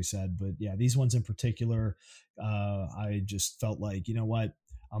breaks, as we said. But yeah, these ones in particular, I just felt like, you know what,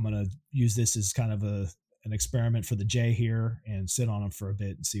 I'm gonna use this as kind of an experiment for the J here and sit on them for a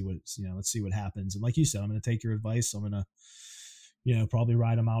bit and see what, you know, let's see what happens. And like you said, I'm gonna take your advice. I'm gonna, you know, probably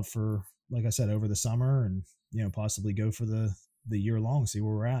ride them out for, like I said, over the summer, and you know, possibly go for the year long, see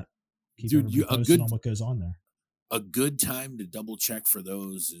where we're at. Keep everybody posted on what goes on there. A good time to double check for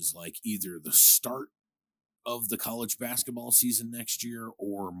those is like either the start of the college basketball season next year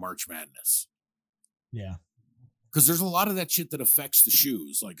or March Madness. Yeah. Because there's a lot of that shit that affects the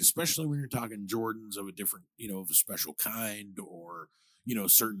shoes, like especially when you're talking Jordans of a different, you know, of a special kind, or, you know,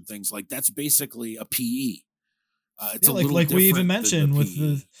 certain things like that's basically a PE. It's yeah, a little like we even mentioned with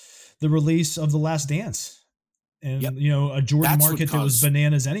PE. the release of The Last Dance. And, Yep. you know, a Jordan That's market that was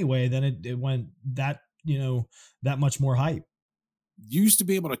bananas anyway, then it went that, you know, that much more hype. Used to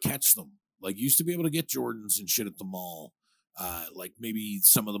be able to catch them, like used to be able to get Jordans and shit at the mall. Like maybe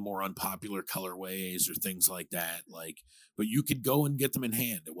some of the more unpopular colorways or things like that. Like, but you could go and get them in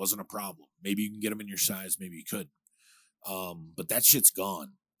hand. It wasn't a problem. Maybe you can get them in your size. Maybe you could. But that shit's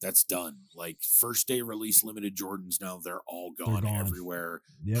gone. That's done. Like first day release limited Jordans now, they're all gone, everywhere.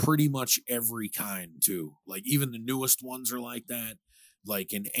 Yep. Pretty much every kind too. Like even the newest ones are like that.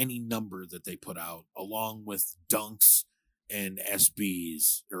 Like in any number that they put out, along with dunks and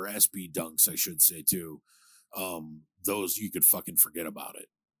SBs or SB dunks, I should say too. Those you could fucking forget about it.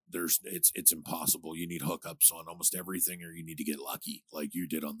 It's impossible. You need hookups on almost everything, or you need to get lucky like you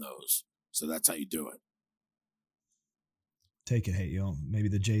did on those. So that's how you do it. Take it, hey, yo. Maybe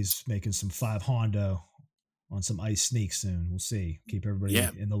the Jays making some 5 Hondo on some ice sneaks soon. We'll see. Keep everybody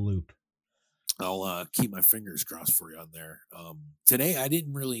in the loop. I'll keep my fingers crossed for you on there. Today, I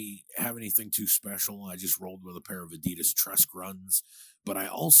didn't really have anything too special. I just rolled with a pair of Adidas Trust Runs, but I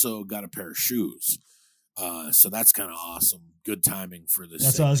also got a pair of shoes. So that's kind of awesome. Good timing for this.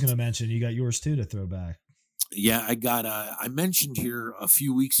 That's what I was going to mention. You got yours too to throw back. Yeah, I got, I mentioned here a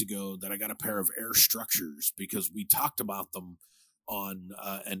few weeks ago that I got a pair of Air Structures because we talked about them on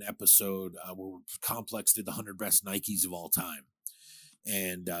an episode where Complex did the 100 best Nikes of all time.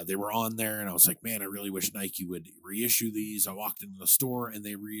 And they were on there, and I was like, man, I really wish Nike would reissue these. I walked into the store, and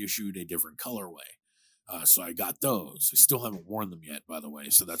they reissued a different colorway. So I got those. I still haven't worn them yet, by the way.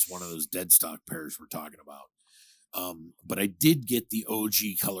 So that's one of those dead stock pairs we're talking about. But I did get the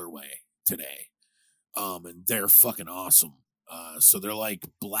OG colorway today. And they're fucking awesome. So they're like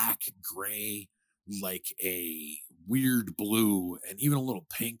black, gray, like a weird blue, and even a little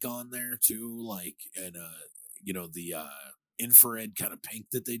pink on there too. Like, and you know, the infrared kind of pink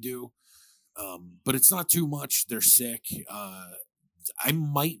that they do. But it's not too much. They're sick. I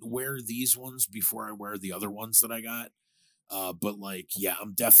might wear these ones before I wear the other ones that I got. But like, yeah,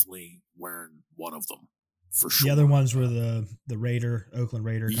 I'm definitely wearing one of them. For sure. The other ones were the Raider, Oakland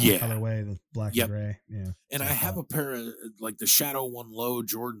Raider kind of colorway, the black and gray. Yeah. And I have a pair of like the Shadow One Low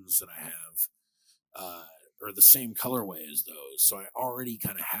Jordans that I have, or the same colorway as those. So I already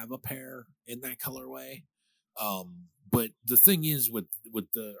kind of have a pair in that colorway. But the thing is with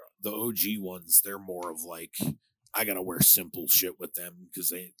the OG ones, they're more of like, I gotta wear simple shit with them because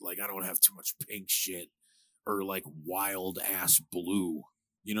they like, I don't have too much pink shit or like wild ass blue.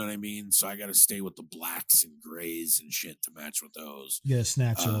 You know what I mean? So I got to stay with the blacks and grays and shit to match with those. You got to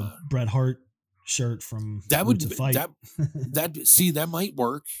snatch a Bret Hart shirt from that would fight. That might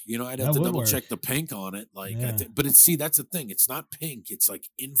work. You know, I'd have to double check the pink on it. Like, yeah. But that's the thing. It's not pink. It's like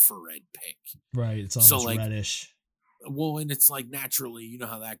infrared pink. Right. It's almost like, reddish. Well, and it's like naturally, you know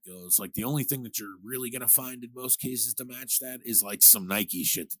how that goes. Like the only thing that you're really going to find in most cases to match that is like some Nike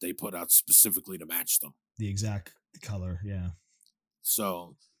shit that they put out specifically to match them. The exact color. Yeah.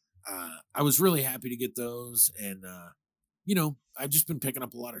 So I was really happy to get those. And, you know, I've just been picking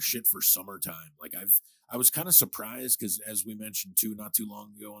up a lot of shit for summertime. Like I was kind of surprised because as we mentioned too, not too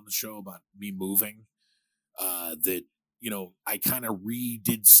long ago on the show about me moving, that, you know, I kind of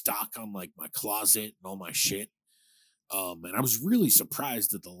redid stock on like my closet and all my shit. And I was really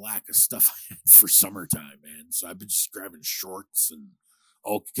surprised at the lack of stuff I had for summertime, man. So I've been just grabbing shorts and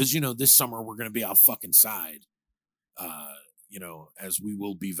because this summer we're gonna be outside, uh, as we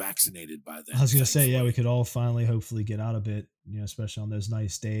will be vaccinated by then. I was gonna say, yeah, we Thankfully. could all finally, hopefully, get out a bit, especially on those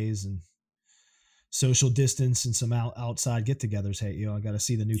nice days and social distance and some outside get-togethers. Hey, I got to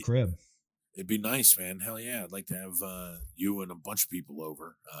see the new crib. It'd be nice, man. Hell yeah, I'd like to have you and a bunch of people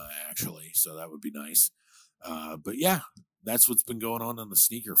over, actually. So that would be nice. But yeah, that's what's been going on the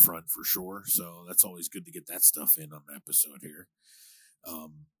sneaker front for sure. So that's always good to get that stuff in on an episode here.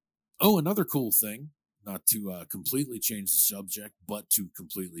 Another cool thing, not to completely change the subject, but to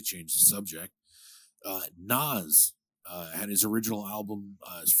completely change the subject. Nas had his original album,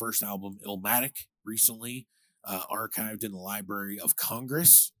 his first album, Illmatic, recently archived in the Library of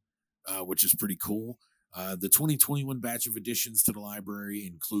Congress, which is pretty cool. The 2021 batch of additions to the library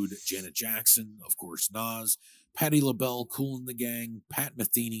include Janet Jackson, of course, Nas, Patti LaBelle, Kool and the Gang, Pat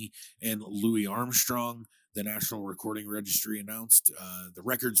Metheny, and Louis Armstrong. The National Recording Registry announced the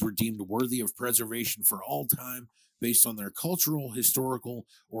records were deemed worthy of preservation for all time based on their cultural, historical,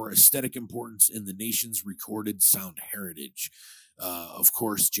 or aesthetic importance in the nation's recorded sound heritage. Of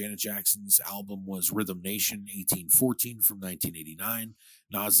course, Janet Jackson's album was Rhythm Nation 1814 from 1989,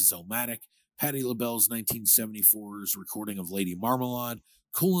 Nas's Illmatic, Patti LaBelle's 1974's recording of Lady Marmalade,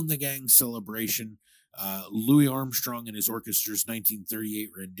 Kool and the Gang Celebration, Louis Armstrong and his orchestra's 1938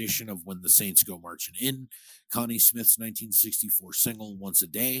 rendition of When the Saints Go Marching In, Connie Smith's 1964 single Once a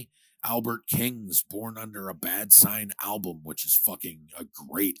Day, Albert King's Born Under a Bad Sign album, which is fucking a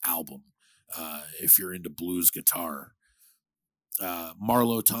great album if you're into blues guitar.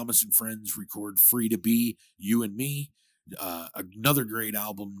 Marlo Thomas and Friends record Free to Be, You and Me, another great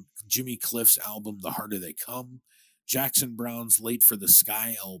album, Jimmy Cliff's album, The Harder They Come, Jackson Brown's Late for the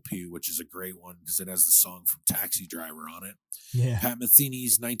Sky LP, which is a great one because it has the song from Taxi Driver on it. Yeah. Pat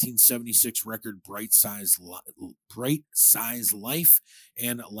Metheny's 1976 record, Bright Size Life,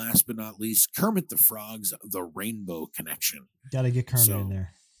 and last but not least, Kermit the Frog's The Rainbow Connection. Got to get Kermit in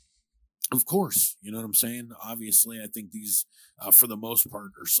there. Of course, you know what I'm saying? Obviously, I think these, for the most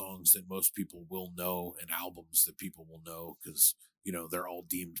part, are songs that most people will know and albums that people will know because, they're all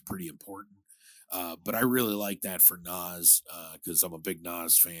deemed pretty important. But I really like that for Nas because I'm a big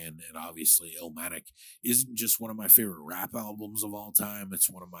Nas fan. And obviously, Illmatic isn't just one of my favorite rap albums of all time. It's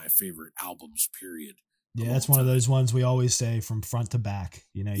one of my favorite albums, period. Yeah, that's one of those ones we always say from front to back.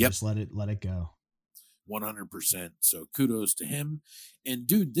 You just let it go. 100%. So kudos to him. And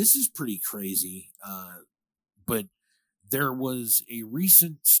dude, this is pretty crazy. But there was a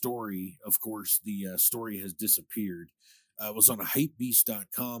recent story. Of course, the story has disappeared. It was on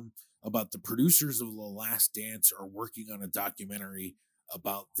hypebeast.com about the producers of The Last Dance are working on a documentary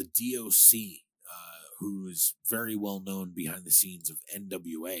about the DOC, who is very well known behind the scenes of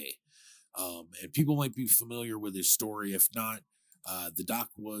NWA. And people might be familiar with his story. If not, the doc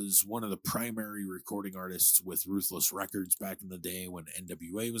was one of the primary recording artists with Ruthless Records back in the day when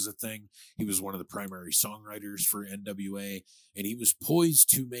NWA was a thing. He was one of the primary songwriters for NWA, and he was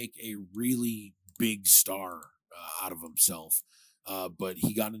poised to make a really big star out of himself. But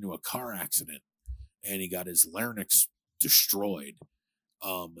he got into a car accident and he got his larynx destroyed.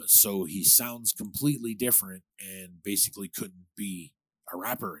 So he sounds completely different and basically couldn't be a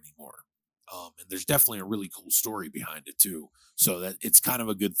rapper anymore. And there's definitely a really cool story behind it too. So that it's kind of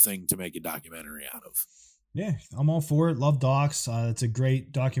a good thing to make a documentary out of. Yeah, I'm all for it. Love docs. It's a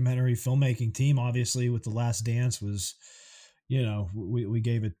great documentary filmmaking team. Obviously, with The Last Dance was, we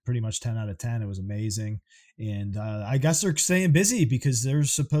gave it pretty much 10 out of 10. It was amazing. And I guess they're staying busy because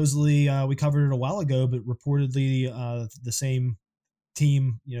there's supposedly, we covered it a while ago, but reportedly the same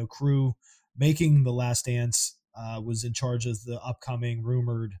team, crew making The Last Dance was in charge of the upcoming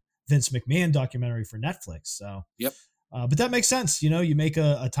rumored Vince McMahon documentary for Netflix. So, yep. But that makes sense. You make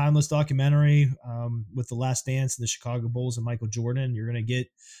a timeless documentary with The Last Dance and the Chicago Bulls and Michael Jordan, you're going to get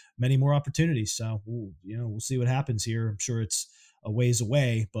many more opportunities. So, we'll see what happens here. I'm sure it's a ways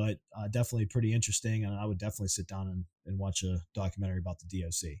away, but definitely pretty interesting. And I would definitely sit down and watch a documentary about the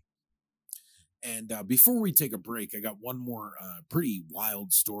DOC. And before we take a break, I got one more pretty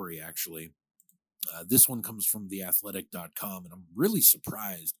wild story, actually. This one comes from theathletic.com, and I'm really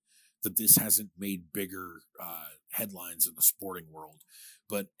surprised that this hasn't made bigger headlines in the sporting world.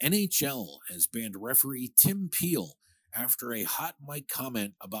 But NHL has banned referee Tim Peel after a hot mic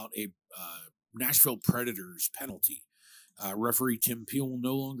comment about a Nashville Predators penalty. Referee Tim Peel will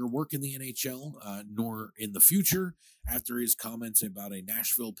no longer work in the NHL, nor in the future, after his comments about a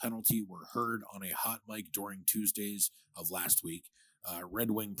Nashville penalty were heard on a hot mic during Tuesdays of last week.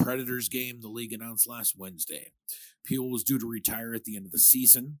 Red Wing Predators game, the league announced last Wednesday. Peel was due to retire at the end of the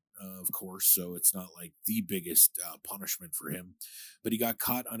season, of course, so it's not like the biggest punishment for him. But he got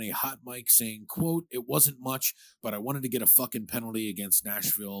caught on a hot mic saying, quote, "It wasn't much, but I wanted to get a fucking penalty against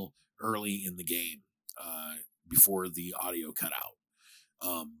Nashville early in the game before the audio cut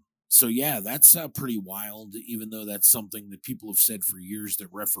out." So yeah, that's pretty wild, even though that's something that people have said for years that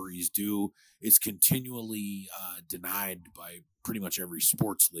referees do. It's continually denied by pretty much every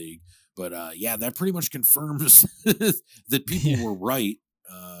sports league. But yeah, that pretty much confirms that people were right.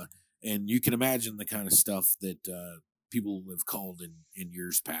 And you can imagine the kind of stuff that people have called in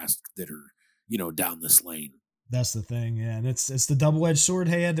years past that are, down this lane. That's the thing, yeah, and it's the double-edged sword,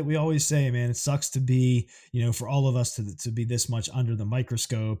 Hayed, that we always say, man. It sucks to be, for all of us to be this much under the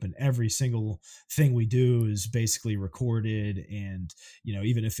microscope, and every single thing we do is basically recorded, and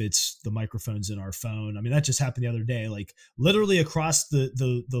even if it's the microphones in our phone. I mean, that just happened the other day, like literally across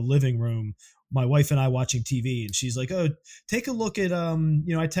the living room. My wife and I watching TV, and she's like, "Oh, take a look at I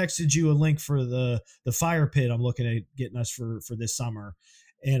texted you a link for the fire pit I'm looking at getting us for this summer,"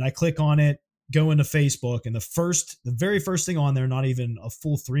 and I click on it, go into Facebook, and the very first thing on there, not even a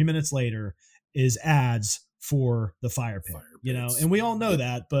full 3 minutes later, is ads for the fire pit. And we all know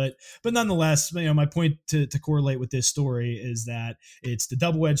that, but nonetheless, my point to correlate with this story is that it's the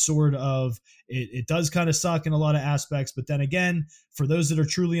double-edged sword of it does kind of suck in a lot of aspects, but then again, for those that are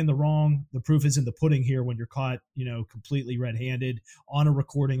truly in the wrong, the proof is in the pudding here when you're caught, completely red-handed on a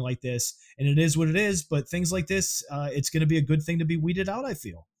recording like this, and it is what it is. But things like this, it's going to be a good thing to be weeded out, I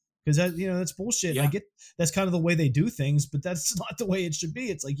feel. Because that's bullshit. Yeah. I get that's kind of the way they do things, but that's not the way it should be.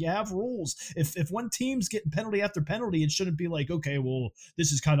 It's like you have rules. If one team's getting penalty after penalty, it shouldn't be like, okay, well,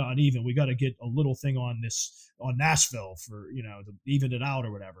 this is kind of uneven. We got to get a little thing on Nashville for to even it out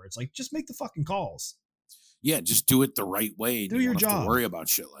or whatever. It's like, just make the fucking calls. Yeah, just do it the right way. Do your job. Have to worry about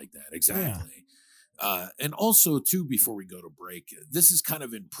shit like that. Exactly. Yeah. And also, too, before we go to break, this is kind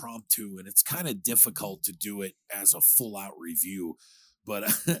of impromptu, and it's kind of difficult to do it as a full-out review. But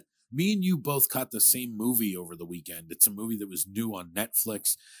me and you both caught the same movie over the weekend. It's a movie that was new on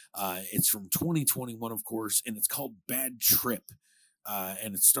Netflix. It's from 2021, of course, and it's called Bad Trip.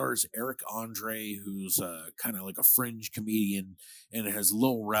 And it stars Eric Andre, who's kind of like a fringe comedian, and it has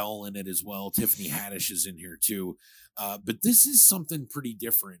Lil Rel in it as well. Tiffany Haddish is in here too. But this is something pretty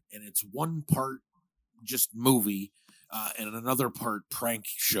different, and it's one part just movie and another part prank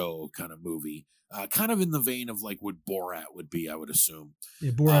show kind of movie. Kind of in the vein of like what Borat would be, I would assume.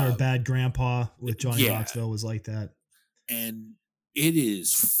 Yeah, Borat or Bad Grandpa with Johnny Knoxville was like that. And it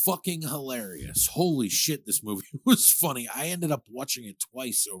is fucking hilarious. Holy shit, this movie was funny. I ended up watching it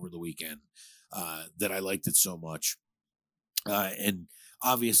twice over the weekend that I liked it so much. And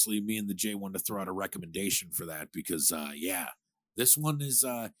obviously me and the Jay wanted to throw out a recommendation for that because, this one is,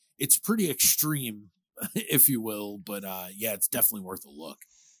 it's pretty extreme, if you will. But it's definitely worth a look.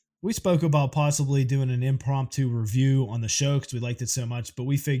 We spoke about possibly doing an impromptu review on the show because we liked it so much, but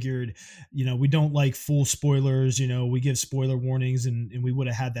we figured, we don't like full spoilers. We give spoiler warnings and we would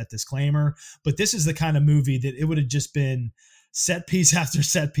have had that disclaimer. But this is the kind of movie that it would have just been set piece after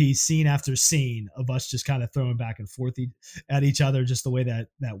set piece, scene after scene of us just kind of throwing back and forth at each other, just the way that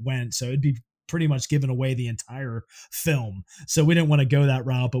went. So it'd be pretty much giving away the entire film. So we didn't want to go that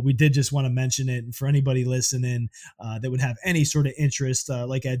route, but we did just want to mention it. And for anybody listening that would have any sort of interest,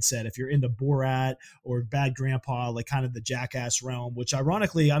 like Ed said, if you're into Borat or Bad Grandpa, like kind of the Jackass realm, which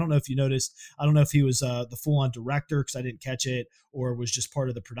ironically, I don't know if you noticed, I don't know if he was the full-on director because I didn't catch it, or was just part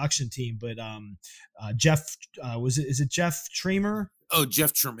of the production team. But Jeff, is it Jeff Tremer? Oh,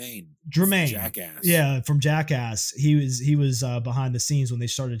 Jeff Tremaine. Jackass. Yeah, from Jackass. He was behind the scenes when they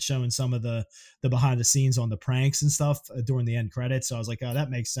started showing some of the behind the scenes on the pranks and stuff during the end credits. So I was like, oh, that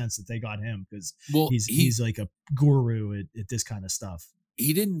makes sense that they got him because he's like a guru at this kind of stuff.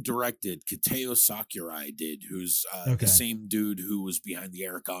 He didn't direct it. Kateo Sakurai did, who's the same dude who was behind the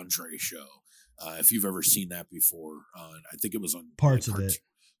Eric Andre show. If you've ever seen that before, I think it was on parts of it.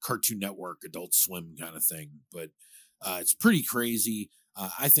 Cartoon Network, Adult Swim kind of thing. But it's pretty crazy.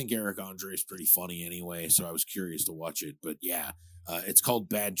 I think Eric Andre is pretty funny anyway, so I was curious to watch it. But it's called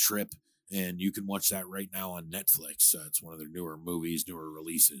Bad Trip, and you can watch that right now on Netflix. It's one of their newer movies, newer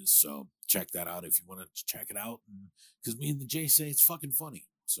releases. So check that out if you want to check it out. Because me and the Jay say it's fucking funny.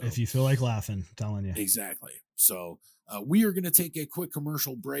 So if you feel like laughing, I'm telling you. Exactly. So we are going to take a quick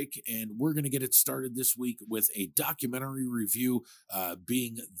commercial break, and we're going to get it started this week with a documentary review,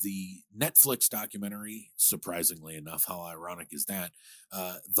 being the Netflix documentary, surprisingly enough. How ironic is that?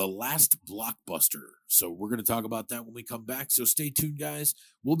 The Last Blockbuster. So we're going to talk about that when we come back. So stay tuned, guys.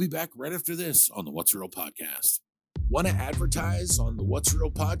 We'll be back right after this on the What's Real podcast. Want to advertise on the What's Real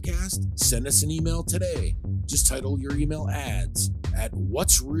podcast? Send us an email today. Just title your email ads at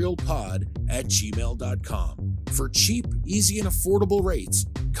whatsrealpod@gmail.com. For cheap, easy, and affordable rates,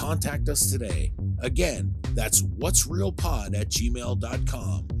 contact us today. Again, that's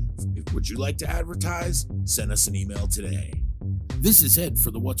whatsrealpod@gmail.com. Would you like to advertise? Send us an email today. This is Ed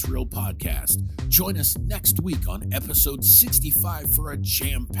for the What's Real podcast. Join us next week on episode 65 for a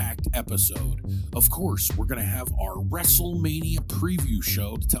jam-packed episode. Of course, we're going to have our WrestleMania preview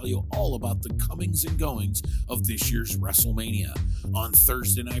show to tell you all about the comings and goings of this year's WrestleMania. On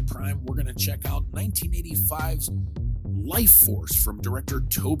Thursday Night Prime, we're going to check out 1985's Life Force from director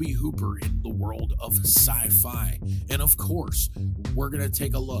Tobe Hooper in the world of sci-fi. And of course, we're going to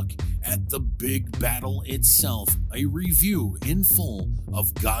take a look at the big battle itself, a review in full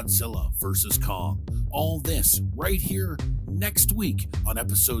of Godzilla vs. Kong. All this right here next week on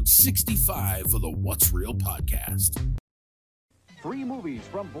episode 65 of the What's Real podcast. Free movies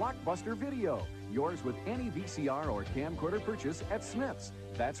from Blockbuster Video. Yours with any VCR or camcorder purchase at Smith's.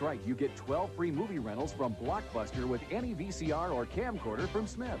 That's right, you get 12 free movie rentals from Blockbuster with any VCR or camcorder from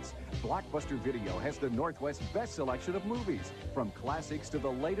Smith's. Blockbuster Video has the Northwest's best selection of movies, from classics to the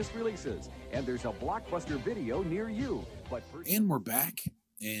latest releases. And there's a Blockbuster Video near you. And we're back,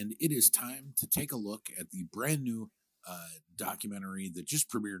 and it is time to take a look at the brand new documentary that just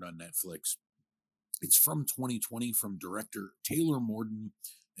premiered on Netflix. It's from 2020 from director Taylor Morden,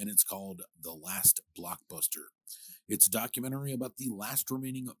 and it's called The Last Blockbuster. It's a documentary about the last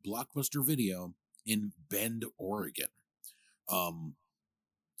remaining Blockbuster Video in Bend, Oregon.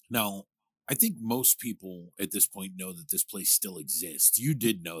 Now, I think most people at this point know that this place still exists. You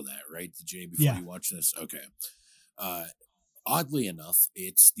did know that, right, Jay, before you watched this? Okay. Oddly enough,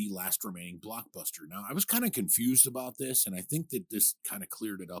 it's the last remaining Blockbuster. Now, I was kind of confused about this, and I think that this kind of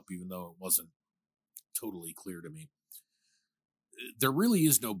cleared it up, even though it wasn't totally clear to me. There really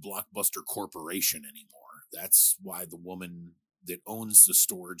is no Blockbuster Corporation anymore. That's why the woman that owns the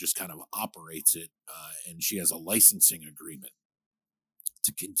store just kind of operates it, and she has a licensing agreement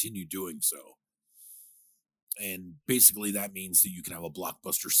to continue doing so. And basically that means that you can have a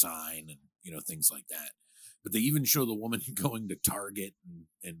Blockbuster sign and, things like that. But they even show the woman going to Target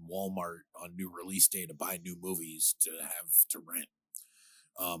and Walmart on new release day to buy new movies to have to rent.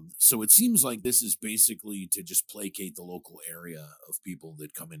 So it seems like this is basically to just placate the local area of people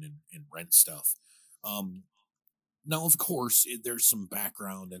that come in and rent stuff. Now, of course, there's some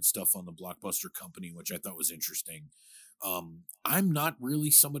background and stuff on the Blockbuster company, which I thought was interesting. I'm not really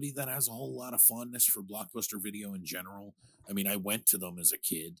somebody that has a whole lot of fondness for Blockbuster Video in general. I mean, I went to them as a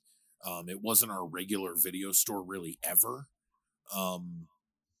kid. It wasn't our regular video store really ever. But,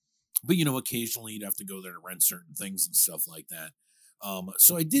 occasionally you'd have to go there to rent certain things and stuff like that.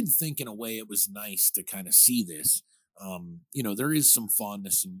 So I did think in a way it was nice to kind of see this. There is some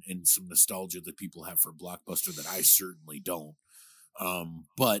fondness and some nostalgia that people have for Blockbuster that I certainly don't.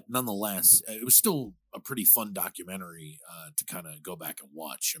 But nonetheless, it was still a pretty fun documentary to kind of go back and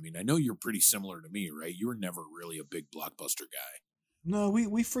watch. I mean, I know you're pretty similar to me, right? You were never really a big Blockbuster guy. No,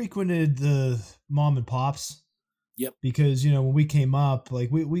 we frequented the mom and pops. Yep. Because, when we came up,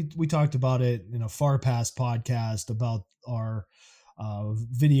 like we talked about it in a far past podcast about our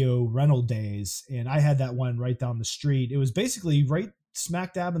video rental days, and I had that one right down the street. It was basically right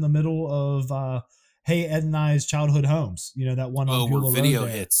smack dab in the middle of Hey Ed and I's childhood homes. That one on where Beulah Video Road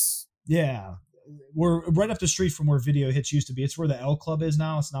there. Hits. Yeah, we're right up the street from where Video Hits used to be. It's where the Elk Club is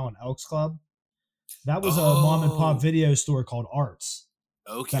now. It's now an Elks Club. That was a mom and pop video store called Arts.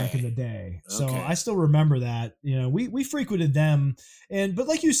 Back in the day. So I still remember that. We frequented them, but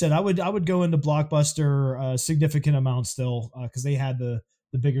like you said, I would go into Blockbuster a significant amount still, because they had the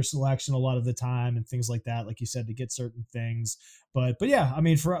bigger selection a lot of the time and things like that, like you said, to get certain things. But yeah, I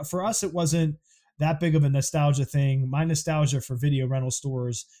mean, for us, it wasn't that big of a nostalgia thing. My nostalgia for video rental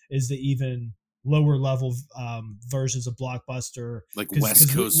stores is the even lower level versions of Blockbuster, like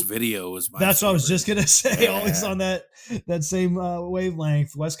West Coast Video is my that's favorite. What I was just gonna say. Yeah. Always on that same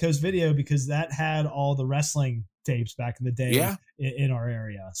wavelength, West Coast Video, because that had all the wrestling tapes back in the day in our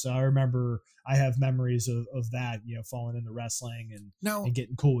area. So I remember I have memories of that, falling into wrestling and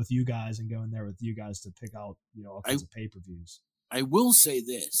getting cool with you guys and going there with you guys to pick out all kinds of pay-per-views. I will say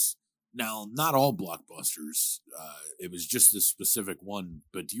this. Now, not all Blockbusters. It was just this specific one.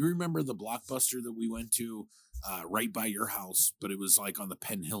 But do you remember the Blockbuster that we went to right by your house? But it was like on the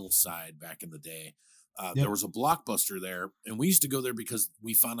Penn Hill side back in the day. There was a Blockbuster there. And we used to go there because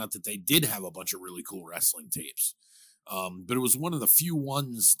we found out that they did have a bunch of really cool wrestling tapes. But it was one of the few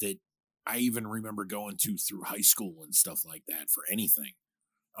ones that I even remember going to through high school and stuff like that for anything.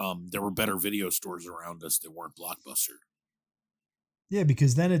 there were better video stores around us that weren't Blockbuster. Yeah,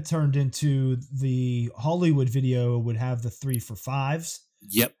 because then it turned into the Hollywood Video would have the 3 for $5s.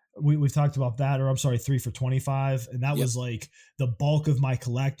 Yep. We've talked about that, or I'm sorry, 3 for $25. And that Yep. was like the bulk of my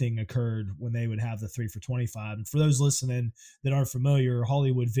collecting occurred when they would have the 3 for $25. And for those listening that aren't familiar,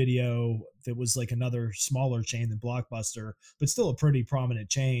 Hollywood Video, that was like another smaller chain than Blockbuster, but still a pretty prominent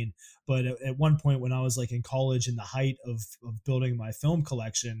chain. But at one point when I was like in college, in the height of building my film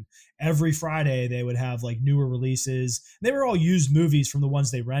collection, every Friday they would have like newer releases. They were all used movies from the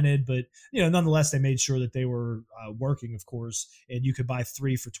ones they rented, but nonetheless, they made sure that they were working, of course, and you could buy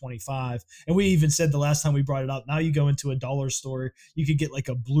 3 for $25. And we even said the last time we brought it up, now you go into a dollar store, you could get like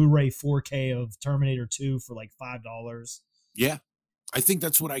a Blu-ray 4K of Terminator 2 for like $5. Yeah. I think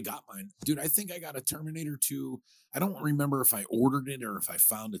that's what I got mine. Dude, I think I got a Terminator 2. I don't remember if I ordered it or if I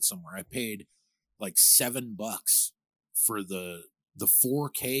found it somewhere. I paid like $7 for the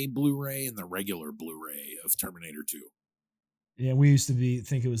 4K Blu-ray and the regular Blu-ray of Terminator 2. Yeah, we used to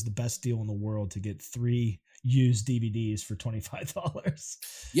think it was the best deal in the world to get 3 used DVDs for $25.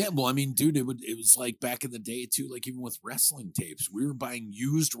 Yeah, well, I mean, dude, it was like back in the day too, like even with wrestling tapes. We were buying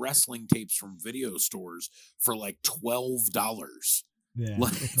used wrestling tapes from video stores for like $12. Yeah,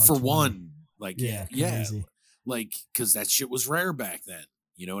 like, for 20. One. Like, yeah, crazy. like, because that shit was rare back then.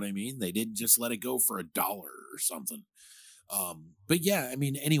 You know what I mean? They didn't just let it go for $1 or something. But yeah, I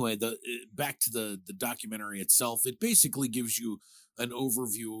mean, anyway, back to the documentary itself, it basically gives you an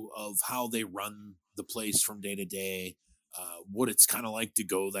overview of how they run the place from day to day, what it's kind of like to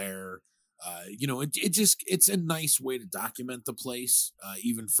go there. It's a nice way to document the place,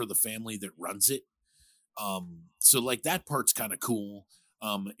 even for the family that runs it. So like that part's kind of cool.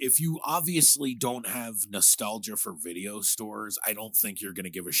 If you obviously don't have nostalgia for video stores, I don't think you're going to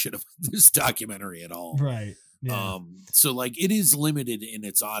give a shit about this documentary at all. Right. Yeah. So like it is limited in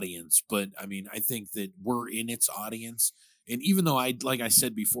its audience, but I mean, I think that we're in its audience. And even though like I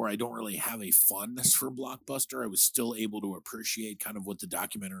said before, I don't really have a fondness for Blockbuster, I was still able to appreciate kind of what the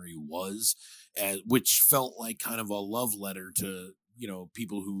documentary was, which felt like kind of a love letter to,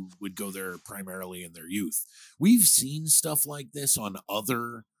 people who would go there primarily in their youth. We've seen stuff like this on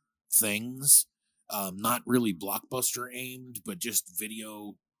other things, not really Blockbuster aimed, but just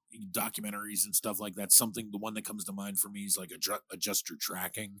video documentaries and stuff like that. The one that comes to mind for me is like adjuster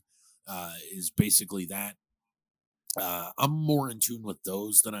tracking, is basically that. I'm more in tune with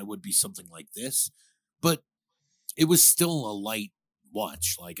those than I would be something like this, but it was still a light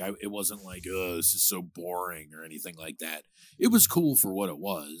watch. Like it wasn't like, oh, this is so boring or anything like that. It was cool for what it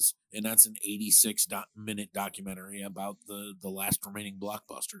was, and that's an 86-minute documentary about the last remaining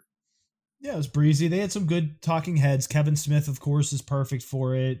Blockbuster. Yeah, it was breezy. They had some good talking heads. Kevin Smith, of course, is perfect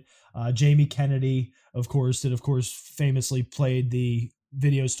for it. Jamie Kennedy, of course, famously played the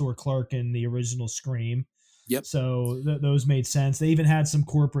video store clerk in the original Scream. Yep. So those made sense. They even had some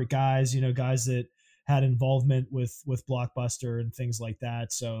corporate guys, guys that had involvement with Blockbuster and things like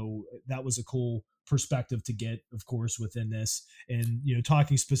that. So that was a cool perspective to get, of course, within this. And,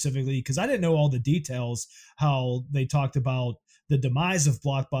 talking specifically, because I didn't know all the details, how they talked about the demise of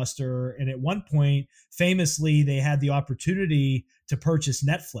Blockbuster. And at one point, famously, they had the opportunity to purchase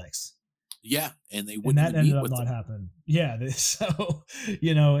Netflix. Yeah, and they wouldn't. And that ended up not happening. Yeah, so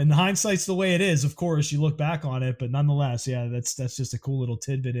and hindsight's the way it is. Of course, you look back on it, but nonetheless, yeah, that's just a cool little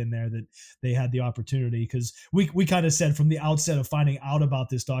tidbit in there that they had the opportunity, because we kind of said from the outset of finding out about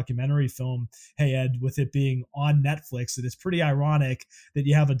this documentary film, hey Ed, with it being on Netflix, that it's pretty ironic that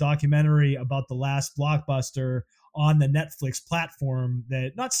you have a documentary about the last Blockbuster on the Netflix platform,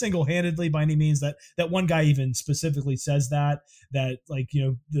 that not single-handedly by any means, that one guy even specifically says that like,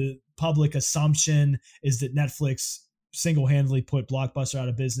 the public assumption is that Netflix single-handedly put Blockbuster out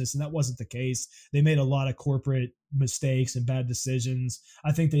of business, and that wasn't the case. They made a lot of corporate mistakes and bad decisions.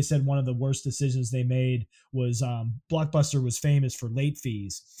 I think they said one of the worst decisions they made was Blockbuster was famous for late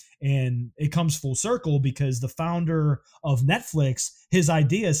fees. And it comes full circle because the founder of Netflix, his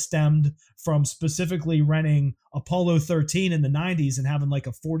idea stemmed from specifically renting Apollo 13 in the 90s and having like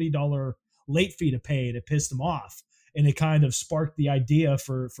a $40 late fee to pay. And it pissed him off. And it kind of sparked the idea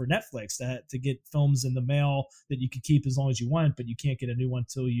for Netflix to get films in the mail that you could keep as long as you want, but you can't get a new one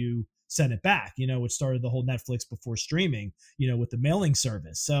until you send it back, which started the whole Netflix before streaming, with the mailing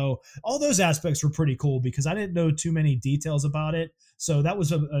service. So all those aspects were pretty cool because I didn't know too many details about it. So that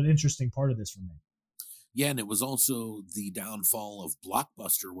was an interesting part of this for me. Yeah, and it was also the downfall of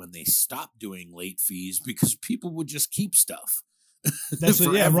Blockbuster when they stopped doing late fees because people would just keep stuff. That's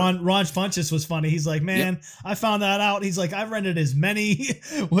what, yeah. Ron Funches was funny. He's like, man, yep. I found that out. He's like, I rented as many,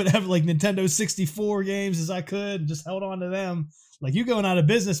 whatever, like Nintendo 64 games as I could and just held on to them. Like, you going out of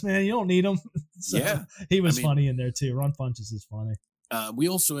business, man. You don't need them. So Yeah. he was funny in there too. Ron Funches is funny. We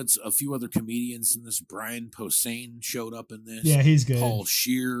also had a few other comedians in this. Brian Posehn showed up in this. Yeah, he's good. Paul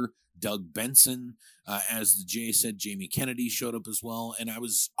Scheer, Doug Benson, as the Jay said, Jamie Kennedy showed up as well. And I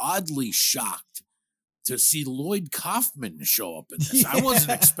was oddly shocked to see Lloyd Kaufman show up in this. I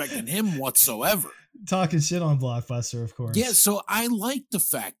wasn't expecting him whatsoever. Talking shit on Blockbuster, of course. Yeah, so I like the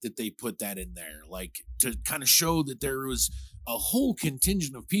fact that they put that in there, like to kind of show that there was a whole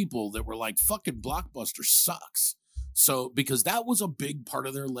contingent of people that were like, fucking Blockbuster sucks. So, because that was a big part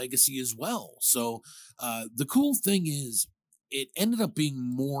of their legacy as well. So, the cool thing is it ended up being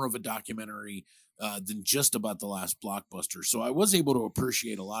more of a documentary than just about the last Blockbuster. So I was able to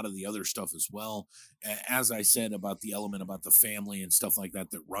appreciate a lot of the other stuff as well. As I said, about the element about the family and stuff like that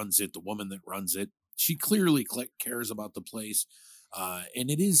runs it, the woman that runs it. She clearly cares about the place. And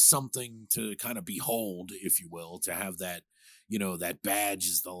it is something to kind of behold, if you will, to have that, that badge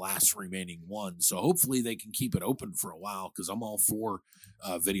is the last remaining one. So hopefully they can keep it open for a while, because I'm all for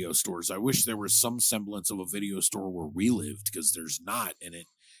video stores. I wish there was some semblance of a video store where we lived, because there's not. And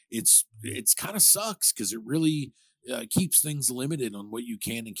it's kind of sucks, because it really keeps things limited on what you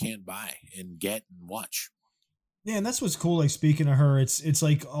can and can't buy and get and watch. Yeah, and that's what's cool. Like, speaking of her, it's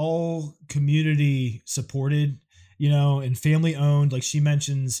like all community supported, and family owned. Like, she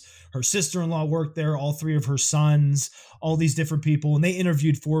mentions her sister-in-law worked there, all three of her sons, all these different people. And they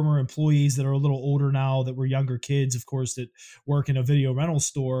interviewed former employees that are a little older now, that were younger kids, of course, that work in a video rental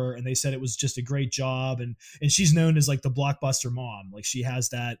store. And they said it was just a great job. And she's known as like the Blockbuster mom. Like, she has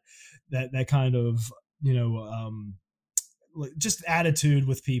that kind of, like, just attitude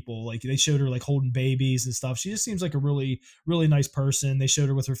with people. Like, they showed her like holding babies and stuff. She just seems like a really, really nice person. They showed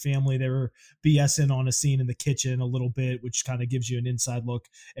her with her family. They were BSing on a scene in the kitchen a little bit, which kind of gives you an inside look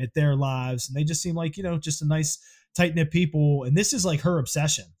at their lives. And they just seem like, just a nice, tight-knit people. And this is like her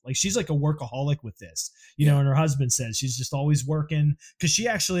obsession. Like, she's like a workaholic with this, and her husband says she's just always working, because she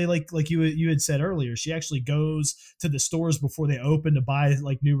actually, like you had said earlier, she actually goes to the stores before they open to buy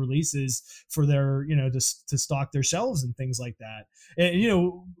like new releases for their, to stock their shelves and things like that.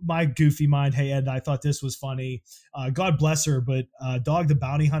 And, my goofy mind, hey Ed, I thought this was funny. God bless her, but Dog the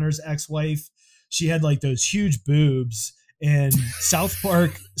Bounty Hunter's ex-wife, she had like those huge boobs, and South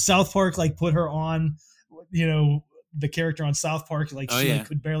Park like put her on, the character on South Park, like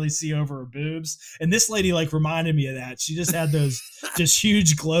could barely see over her boobs. And this lady like reminded me of that. She just had those just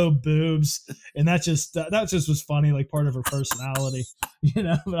huge globe boobs. And that just was funny, like part of her personality, but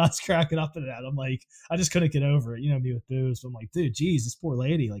I was cracking up at that. I'm like, I just couldn't get over it, me with boobs. But I'm like, dude, geez, this poor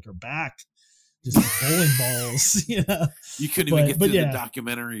lady, like her back, just like bowling balls, You couldn't even get through the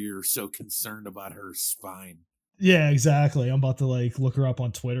documentary. You're so concerned about her spine. Yeah, exactly. I'm about to like look her up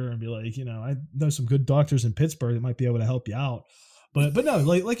on Twitter and be like, I know some good doctors in Pittsburgh that might be able to help you out. But no,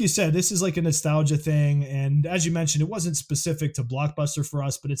 like you said, this is like a nostalgia thing. And as you mentioned, it wasn't specific to Blockbuster for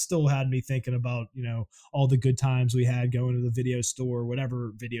us, but it still had me thinking about, all the good times we had going to the video store,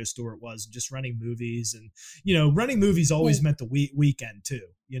 whatever video store it was, just renting movies. And, renting movies always meant the weekend too,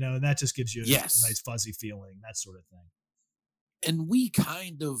 and that just gives you a nice fuzzy feeling, that sort of thing. And we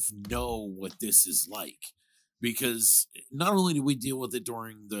kind of know what this is like, because not only did we deal with it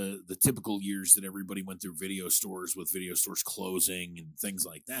during the typical years that everybody went through video stores, with video stores closing and things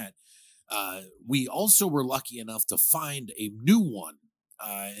like that, we also were lucky enough to find a new one.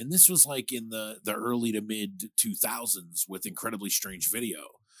 And this was like in the early to mid 2000s with Incredibly Strange Video.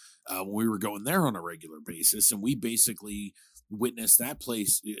 When we were going there on a regular basis, and we basically witnessed that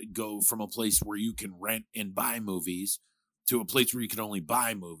place go from a place where you can rent and buy movies to a place where you can only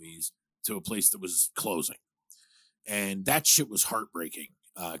buy movies to a place that was closing. And that shit was heartbreaking,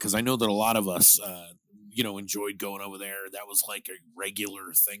 because I know that a lot of us, enjoyed going over there. That was like a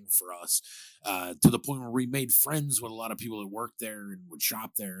regular thing for us, to the point where we made friends with a lot of people that worked there and would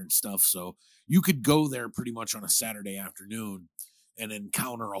shop there and stuff. So you could go there pretty much on a Saturday afternoon and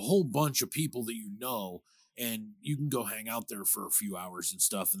encounter a whole bunch of people that and you can go hang out there for a few hours and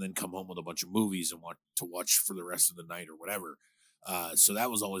stuff, and then come home with a bunch of movies and watch for the rest of the night or whatever. So that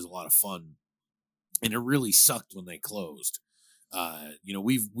was always a lot of fun. And it really sucked when they closed.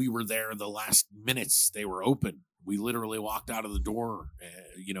 We were there the last minutes they were open. We literally walked out of the door,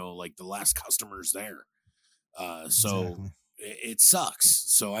 like the last customers there. So exactly. It sucks.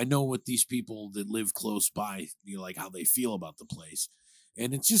 So I know what these people that live close by, like how they feel about the place.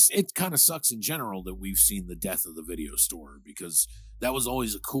 And it kind of sucks in general that we've seen the death of the video store, because that was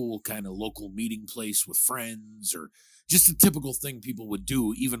always a cool kind of local meeting place with friends, or just a typical thing people would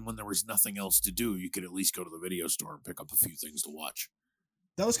do. Even when there was nothing else to do, you could at least go to the video store and pick up a few things to watch.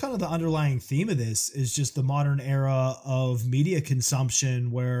 that was kind of the underlying theme of this, is just the modern era of media consumption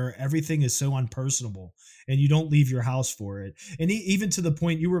where everything is so unpersonable and you don't leave your house for it. And even to the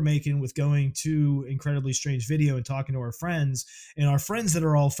point you were making with going to Incredibly Strange Video and talking to our friends, and our friends that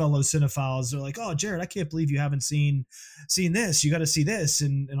are all fellow cinephiles, they're like, oh, Jared, I can't believe you haven't seen this. You got to see this.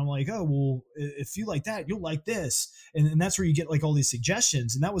 And I'm like, oh, well, if you like that, you'll like this. And that's where you get like all these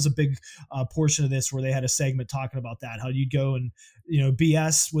suggestions. And that was a big portion of this, where they had a segment talking about that, how you'd go and,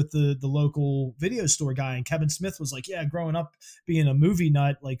 BS with the local video store guy. And Kevin Smith was like, yeah, growing up being a movie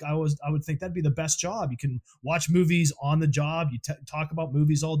nut, like I would think that'd be the best job. You can watch movies on the job. You talk about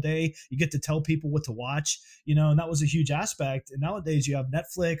movies all day. You get to tell people what to watch, and that was a huge aspect. And nowadays you have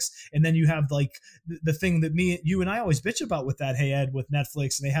Netflix, and then you have like the thing that you and I always bitch about with that, hey Ed, with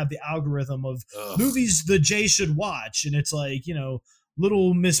Netflix, and they have the algorithm of movies the Jay should watch. And it's like,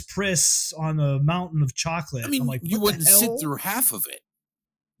 Little Miss Priss on a mountain of chocolate. I mean, I'm like, you wouldn't sit through half of it.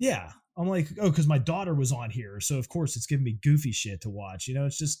 Yeah. I'm like, oh, because my daughter was on here, so of course it's giving me goofy shit to watch.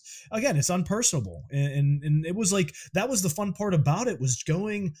 It's just, again, it's unpersonable, and it was like, that was the fun part about it, was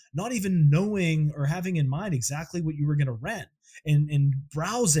going, not even knowing or having in mind exactly what you were going to rent, and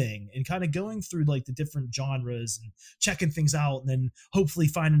browsing and kind of going through like the different genres and checking things out, and then hopefully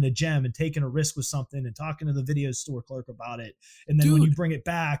finding a gem and taking a risk with something and talking to the video store clerk about it. And then when you bring it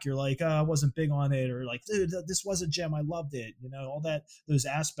back, you're like, oh, I wasn't big on it, or like, dude, this was a gem, I loved it. All those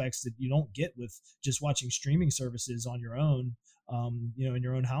aspects that you don't get with just watching streaming services on your own, in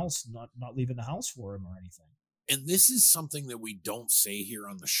your own house, not leaving the house for them or anything. And this is something that we don't say here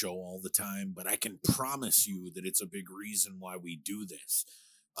on the show all the time, but I can promise you that it's a big reason why we do this.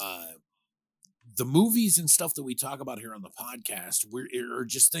 The movies and stuff that we talk about here on the podcast are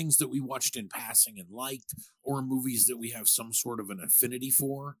just things that we watched in passing and liked, or movies that we have some sort of an affinity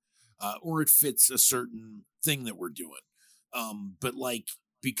for, or it fits a certain thing that we're doing. But like,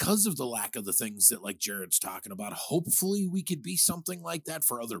 because of the lack of the things that like Jared's talking about, hopefully we could be something like that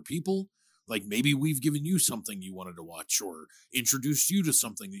for other people. Like maybe we've given you something you wanted to watch, or introduced you to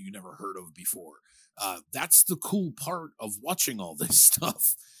something that you never heard of before. That's the cool part of watching all this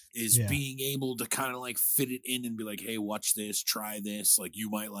stuff, is being able to kind of like fit it in and be like, hey, watch this, try this. Like, you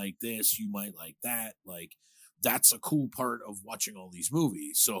might like this, you might like that. Like, that's a cool part of watching all these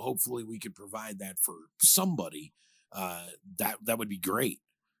movies. So hopefully we could provide that for somebody. That would be great.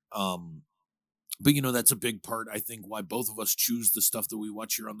 But that's a big part, I think, why both of us choose the stuff that we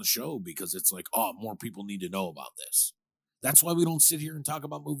watch here on the show, because it's like, oh, more people need to know about this. That's why we don't sit here and talk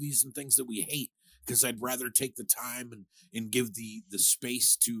about movies and things that we hate, because I'd rather take the time and give the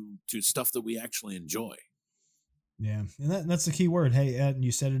space to stuff that we actually enjoy. Yeah, and that's the key word. Hey, Ed,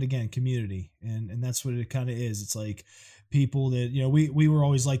 you said it again, community, and that's what it kind of is. It's like people that we were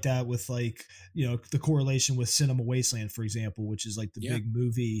always like that with, like, the correlation with Cinema Wasteland, for example, which is like the big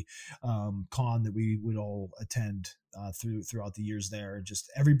movie con that we would all attend throughout the years there, and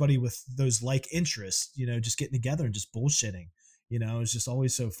just everybody with those like interests, just getting together and just bullshitting. It's just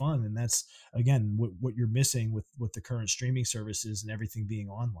always so fun, and that's again what you're missing with the current streaming services and everything being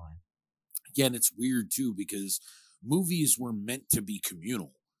online. Again, it's weird too, because movies were meant to be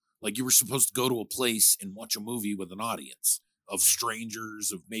communal. Like, you were supposed to go to a place and watch a movie with an audience of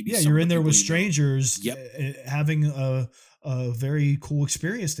strangers, of maybe you're in there with strangers, having a very cool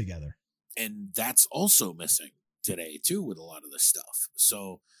experience together. And that's also missing today too with a lot of this stuff.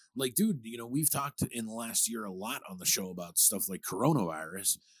 So, like, dude, we've talked in the last year a lot on the show about stuff like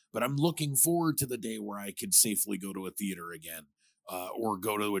coronavirus, but I'm looking forward to the day where I could safely go to a theater again. Or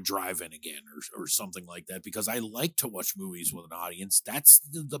go to a drive-in again, or something like that, because I like to watch movies with an audience. That's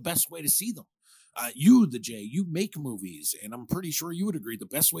the best way to see them. You make movies, and I'm pretty sure you would agree the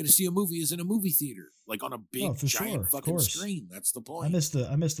best way to see a movie is in a movie theater, like on a big giant fucking screen. That's the point.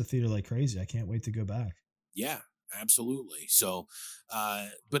 I miss the theater like crazy. I can't wait to go back. Yeah, absolutely. So,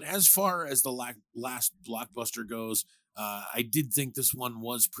 but as far as the last Blockbuster goes, I did think this one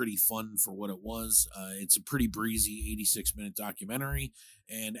was pretty fun for what it was. It's a pretty breezy 86-minute documentary.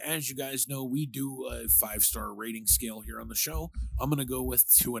 And as you guys know, we do a 5-star rating scale here on the show. I'm going to go with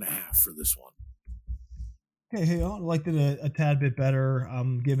 2.5 for this one. Hey, I liked it a tad bit better.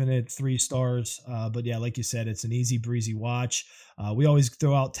 I'm giving it 3 stars. But yeah, like you said, it's an easy breezy watch. We always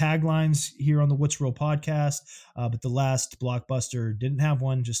throw out taglines here on the What's Real podcast. But the last Blockbuster didn't have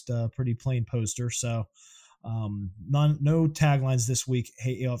one, just a pretty plain poster. So, no taglines this week.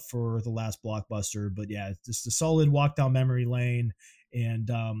 Hey, up for the last Blockbuster, but yeah, just a solid walk down memory lane,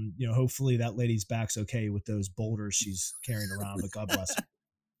 and hopefully that lady's back's okay with those boulders she's carrying around, but God bless her.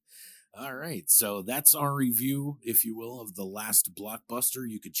 All right. So that's our review, if you will, of the last Blockbuster.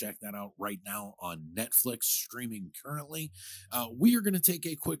 You can check that out right now on Netflix, streaming currently. We are going to take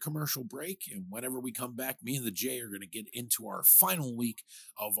a quick commercial break. And whenever we come back, me and the Jay are going to get into our final week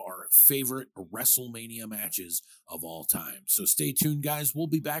of our favorite WrestleMania matches of all time. So stay tuned, guys. We'll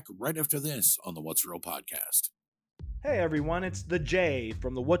be back right after this on the What's Real podcast. Hey everyone, it's the Jay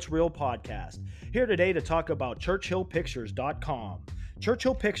from the What's Real podcast, here today to talk about ChurchillPictures.com.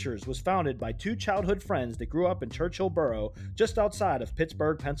 Churchill Pictures was founded by two childhood friends that grew up in Churchill Borough, just outside of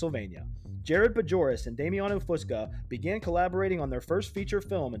Pittsburgh, Pennsylvania. Jared Bajoris and Damiano Fusca began collaborating on their first feature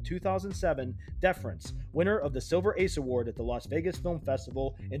film in 2007, Deference, winner of the Silver Ace Award at the Las Vegas Film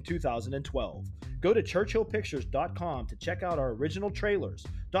Festival in 2012. Go to ChurchillPictures.com to check out our original trailers,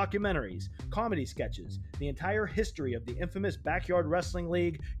 documentaries, comedy sketches, the entire history of the infamous Backyard Wrestling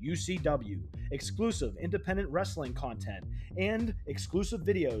League, UCW, exclusive independent wrestling content, and exclusive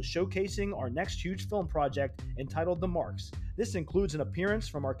videos showcasing our next huge film project entitled The Marks. This includes an appearance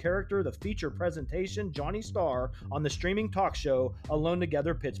from our character, the feature presentation Johnny Starr, on the streaming talk show Alone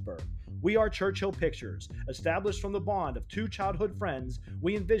Together Pittsburgh. We are Churchill Pictures. Established from the bond of two childhood friends,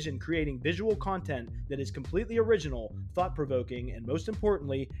 we envision creating visual content that is completely original, thought-provoking, and most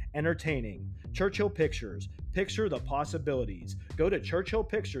importantly, entertaining. Churchill Pictures. Picture the possibilities. Go to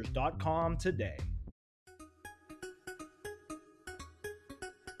ChurchillPictures.com today.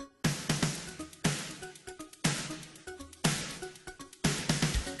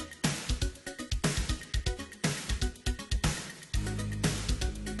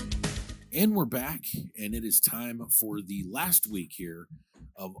 And we're back, and it is time for the last week here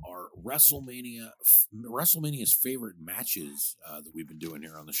of our WrestleMania's favorite matches that we've been doing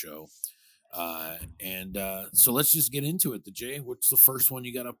here on the show. So let's just get into it. Jay, what's the first one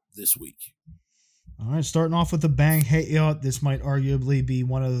you got up this week? All right, starting off with a bang. Hey, this might arguably be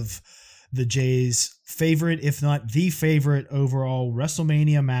one of the Jay's favorite, if not the favorite overall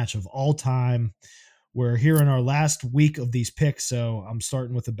WrestleMania match of all time. We're here in our last week of these picks, so I'm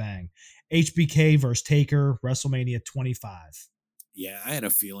starting with a bang. HBK versus Taker, WrestleMania 25. Yeah, I had a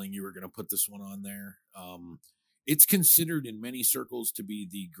feeling you were going to put this one on there. It's considered in many circles to be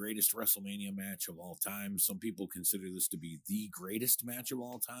the greatest WrestleMania match of all time. Some people consider this to be the greatest match of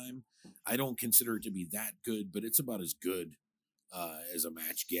all time. I don't consider it to be that good, but it's about as good as a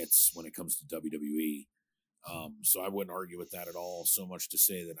match gets when it comes to WWE. So I wouldn't argue with that at all. So much to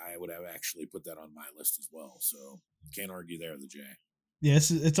say that I would have actually put that on my list as well. So can't argue there, the Jay. Yeah,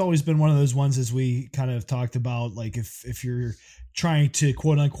 it's always been one of those ones, as we kind of talked about, like if you're trying to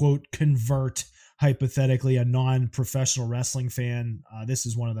quote unquote convert hypothetically a non-professional wrestling fan, this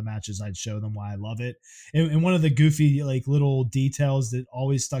is one of the matches I'd show them why I love it. And one of the goofy like little details that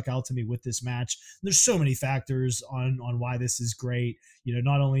always stuck out to me with this match, there's so many factors on why this is great. You know,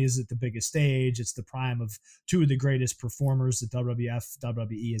 not only is it the biggest stage, it's the prime of two of the greatest performers that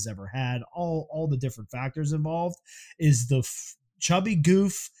WWE has ever had. All the different factors involved is the chubby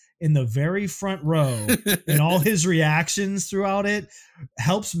goof in the very front row and all his reactions throughout it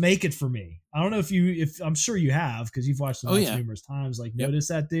helps make it for me. I don't know if I'm sure you have, because you've watched the match numerous times. Like, notice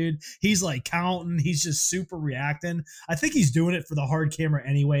that dude. He's like counting. He's just super reacting. I think he's doing it for the hard camera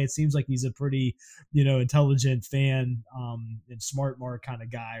anyway. It seems like he's a pretty, intelligent fan and smart mark kind of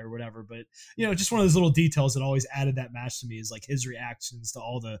guy or whatever. But, just one of those little details that always added that match to me is like his reactions to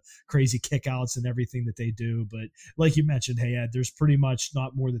all the crazy kickouts and everything that they do. But like you mentioned, hey, Ed, there's pretty much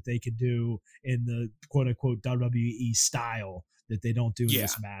not more that they can do in the quote unquote WWE style that they don't do in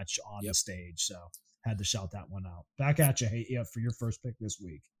this match on the stage. So had to shout that one out. Back at you, hey, for your first pick this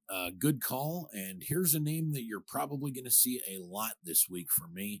week. Good call. And here's a name that you're probably going to see a lot this week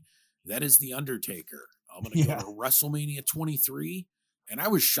from me. That is The Undertaker. I'm going to go to WrestleMania 23. And I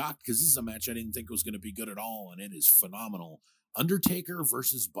was shocked because this is a match I didn't think was going to be good at all. And it is phenomenal. Undertaker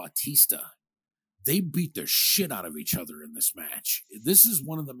versus Batista. They beat the shit out of each other in this match. This is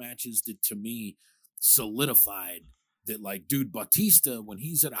one of the matches that to me solidified that, like, dude, Batista, when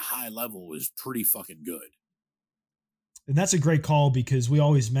he's at a high level, is pretty fucking good. And that's a great call, because we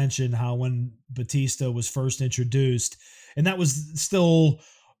always mention how when Batista was first introduced, and that was still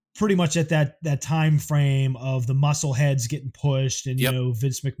pretty much at that time frame of the muscle heads getting pushed and,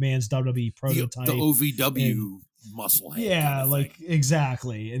 Vince McMahon's WWE prototype. The OVW muscle head. Yeah, like,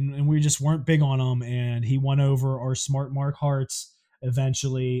 exactly. And we just weren't big on him, and he won over our smart Mark Harts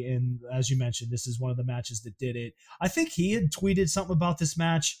eventually. And as you mentioned, this is one of the matches that did it. I think he had tweeted something about this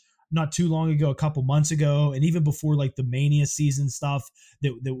match not too long ago, a couple months ago, and even before like the Mania season stuff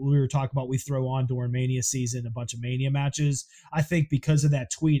that we were talking about, we throw on during Mania season, a bunch of Mania matches. I think because of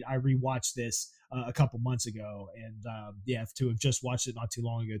that tweet, I rewatched this a couple months ago, and to have just watched it not too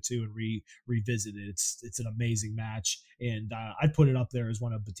long ago too, and revisit it, it's an amazing match, and I'd put it up there as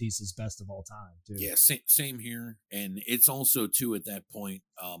one of Batista's best of all time too. Yeah, same here, and it's also too at that point.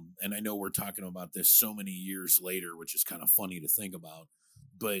 And I know we're talking about this so many years later, which is kind of funny to think about,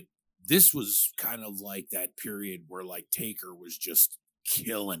 but this was kind of like that period where like Taker was just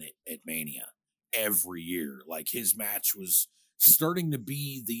killing it at Mania every year. Like his match was starting to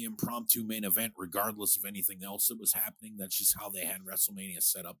be the impromptu main event, regardless of anything else that was happening. That's just how they had WrestleMania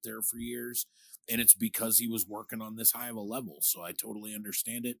set up there for years. And it's because he was working on this high of a level. So I totally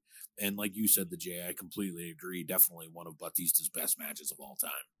understand it. And like you said, the Jay, I completely agree. Definitely one of Batista's best matches of all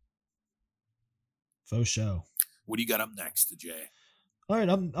time. Faux show. What do you got up next, the Jay? All right,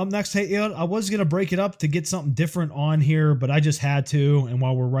 I'm next. Hey, I was going to break it up to get something different on here, but I just had to. And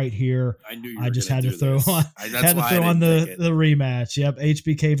while we're right here, I just had to throw on, the rematch. Yep,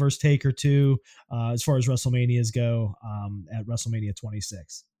 HBK versus Taker 2 as far as WrestleManias go at WrestleMania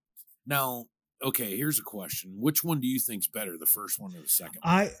 26. Now, okay, here's a question. Which one do you think's better, the first one or the second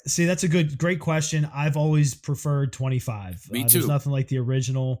one? I see. That's a great question. I've always preferred 25. Me too. There's nothing like the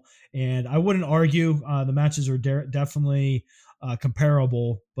original, and I wouldn't argue. The matches are definitely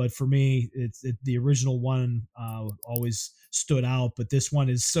comparable, but for me, the original one always stood out. But this one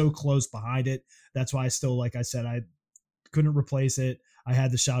is so close behind it. That's why I still, like I said, I couldn't replace it. I had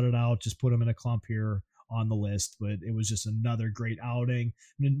to shout it out. Just put them in a clump here on the list, but it was just another great outing.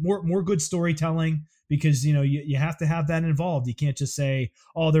 I mean, more good storytelling, because you have to have that involved. You can't just say,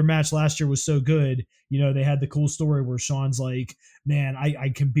 oh, their match last year was so good. They had the cool story where Shawn's like, man, I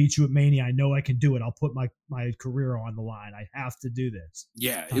can beat you at Mania. I know I can do it. I'll put my career on the line. I have to do this.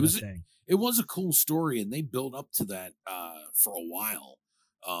 Yeah, it was a cool story, and they built up to that for a while.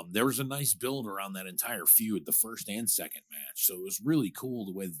 There was a nice build around that entire feud, the first and second match. So it was really cool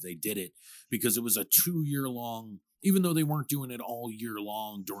the way that they did it, because it was a 2-year long, even though they weren't doing it all year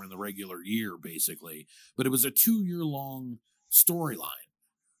long during the regular year, basically, but it was a 2-year long storyline.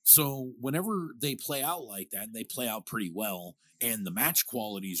 So whenever they play out like that, and they play out pretty well, and the match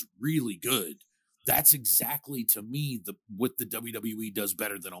quality is really good, that's exactly, to me, what the WWE does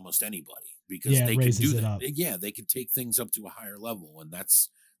better than almost anybody, because they can do that. Yeah, they can take things up to a higher level, and that's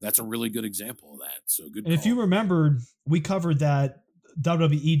a really good example of that. So good. And if you remembered, we covered that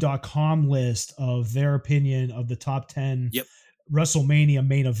WWE.com list of their opinion of the top 10 WrestleMania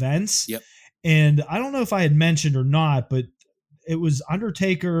main events. Yep. And I don't know if I had mentioned or not, but it was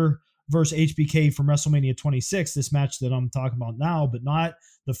Undertaker versus HBK from WrestleMania 26, this match that I'm talking about now, but not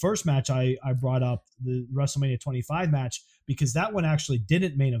the first match I brought up, the WrestleMania 25 match, because that one actually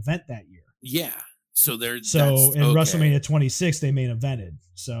didn't main event that year. Yeah. So WrestleMania 26, they main evented.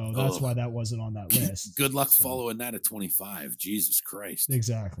 So that's why that wasn't on that list. Good luck following that at 25. Jesus Christ.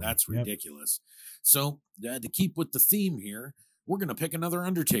 Exactly. That's ridiculous. Yep. So to keep with the theme here, we're going to pick another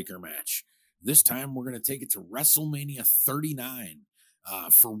Undertaker match. This time we're going to take it to WrestleMania 39.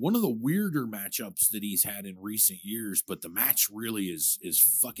 For one of the weirder matchups that he's had in recent years, but the match really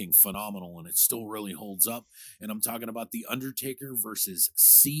is fucking phenomenal, and it still really holds up. And I'm talking about The Undertaker versus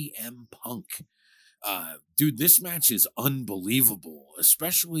CM Punk. Dude, this match is unbelievable,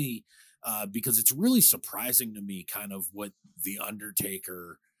 especially because it's really surprising to me kind of what The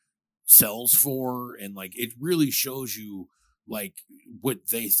Undertaker sells for, and like it really shows you like what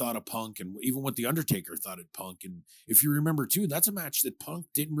they thought of Punk, and even what the Undertaker thought of Punk. And if you remember too, that's a match that Punk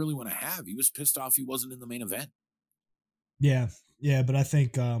didn't really want to have. He was pissed off he wasn't in the main event. Yeah, but I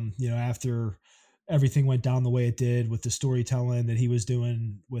think after everything went down the way it did with the storytelling that he was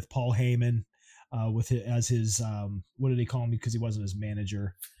doing with Paul Heyman, with it as his what did he call him, because he wasn't his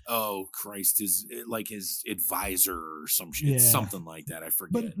manager? Oh Christ, his advisor or some shit, something like that. I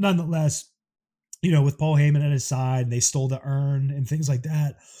forget. But nonetheless, with Paul Heyman at his side, they stole the urn and things like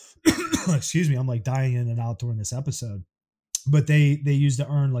that. Excuse me, I'm like dying in and out during this episode. But they used the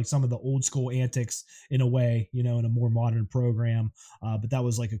urn like some of the old school antics in a way, in a more modern program. But that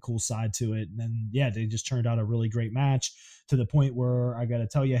was like a cool side to it. And then, they just turned out a really great match, to the point where I got to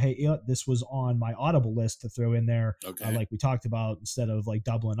tell you, hey, this was on my Audible list to throw in there, like we talked about, instead of like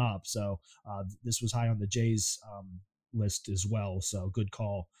doubling up. So this was high on the Jays list as well. So good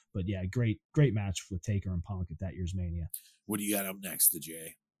call. But yeah, great match with Taker and Punk at that year's Mania. What do you got up next, the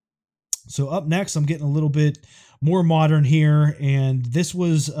Jay? So up next, I'm getting a little bit more modern here. And this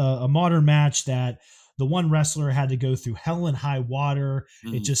was a modern match that the one wrestler had to go through hell and high water.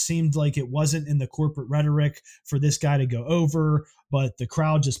 Mm-hmm. It just seemed like it wasn't in the corporate rhetoric for this guy to go over, but the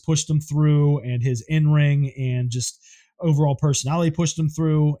crowd just pushed him through, and his in-ring and just overall personality pushed him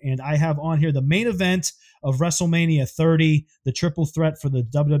through. And I have on here the main event of WrestleMania 30, the triple threat for the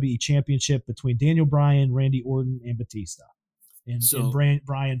WWE Championship between Daniel Bryan, Randy Orton, and Batista. And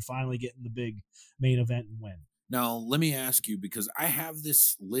Bryan finally getting the big main event and win. Now, let me ask you, because I have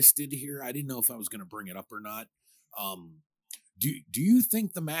this listed here. I didn't know if I was going to bring it up or not. Do you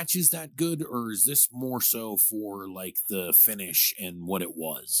think the match is that good, or is this more so for like the finish and what it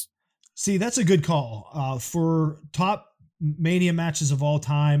was? See, that's a good call. For top Mania matches of all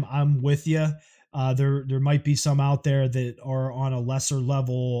time, I'm with you. There might be some out there that are on a lesser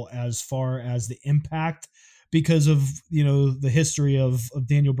level as far as the impact because of, the history of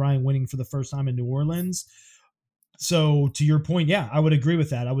Daniel Bryan winning for the first time in New Orleans. So to your point, yeah, I would agree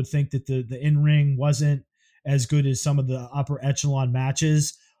with that. I would think that the in-ring wasn't as good as some of the upper echelon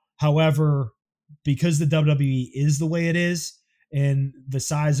matches. However, because the WWE is the way it is and the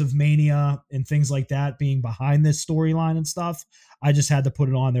size of Mania and things like that being behind this storyline and stuff, I just had to put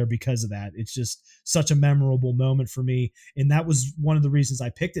it on there because of that. It's just such a memorable moment for me. And that was one of the reasons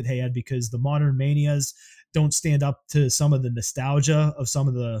I picked it, Hayed, because the modern Manias don't stand up to some of the nostalgia of some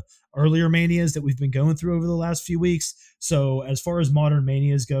of the earlier Manias that we've been going through over the last few weeks. So as far as modern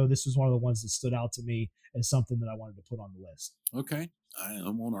Manias go, this was one of the ones that stood out to me as something that I wanted to put on the list. Okay. I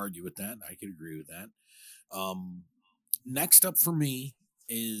won't argue with that. I could agree with that. Next up for me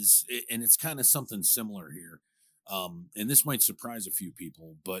is, and it's kind of something similar here. And this might surprise a few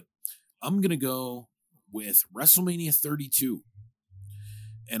people, but I'm going to go with WrestleMania 32.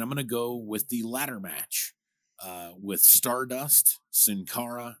 And I'm going to go with the ladder match with Stardust, Sin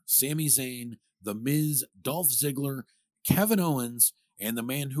Cara, Sami Zayn, The Miz, Dolph Ziggler, Kevin Owens, and the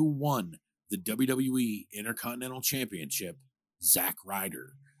man who won the WWE Intercontinental Championship, Zack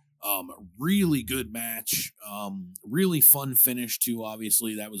Ryder. Really good match. Really fun finish too.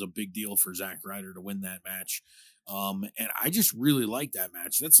 Obviously, that was a big deal for Zack Ryder to win that match. And I just really like that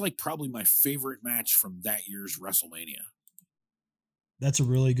match. That's like probably my favorite match from that year's WrestleMania. That's a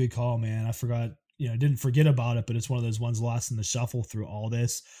really good call, man. I forgot, didn't forget about it, but it's one of those ones lost in the shuffle through all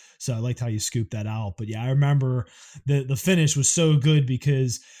this. So I liked how you scooped that out. But yeah, I remember the finish was so good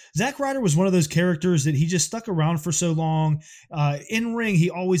because Zack Ryder was one of those characters that he just stuck around for so long. In ring, he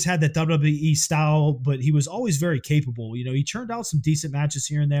always had that WWE style, but he was always very capable. He churned out some decent matches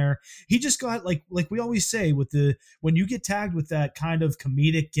here and there. He just got like we always say when you get tagged with that kind of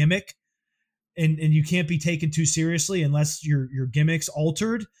comedic gimmick, and you can't be taken too seriously unless your gimmick's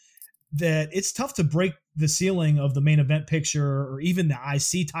altered, that it's tough to break the ceiling of the main event picture or even the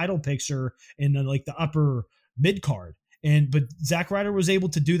IC title picture in like the upper mid card. But Zack Ryder was able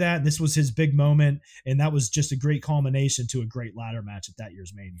to do that, and this was his big moment, and that was just a great culmination to a great ladder match at that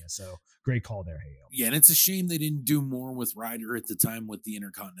year's Mania. So great call there, Hayo. Yeah, and it's a shame they didn't do more with Ryder at the time with the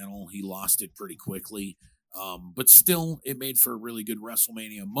Intercontinental. He lost it pretty quickly. But still, it made for a really good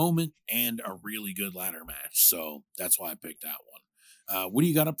WrestleMania moment and a really good ladder match. So that's why I picked that one. What do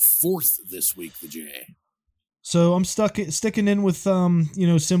you got up fourth this week, the J? So I'm sticking in with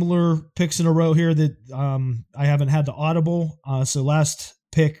similar picks in a row here that I haven't had to audible. So last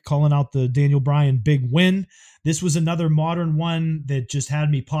pick, calling out the Daniel Bryan big win. This was another modern one that just had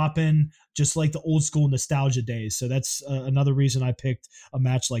me popping, just like the old school nostalgia days. So that's another reason I picked a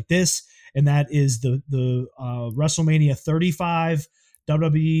match like this. And that is the WrestleMania 35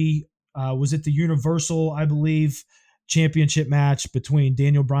 WWE, was it the Universal, I believe, championship match between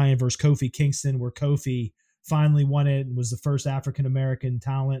Daniel Bryan versus Kofi Kingston, where Kofi finally won it and was the first African-American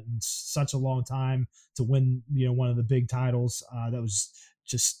talent in such a long time to win, one of the big titles. That was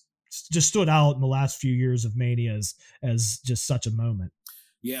just stood out in the last few years of Mania as just such a moment.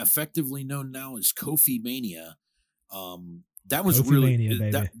 Yeah, effectively known now as Kofi Mania. That was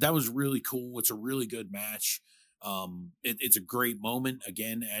that was really cool. It's a really good match. It's a great moment.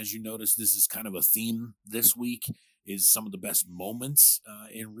 Again, as you notice, this is kind of a theme this week, is some of the best moments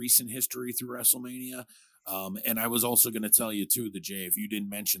in recent history through WrestleMania. And I was also going to tell you too, the Jay, if you didn't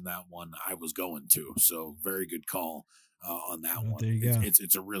mention that one, I was going to. So very good call on that one. There you go.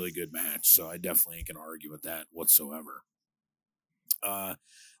 It's a really good match. So I definitely ain't going to argue with that whatsoever.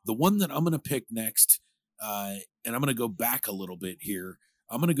 The one that I'm going to pick next, and I'm going to go back a little bit here.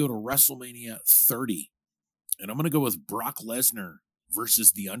 I'm going to go to WrestleMania 30, and I'm going to go with Brock Lesnar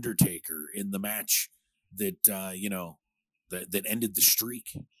versus The Undertaker in the match that, that ended the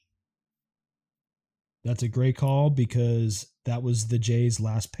streak. That's a great call because that was the Jay's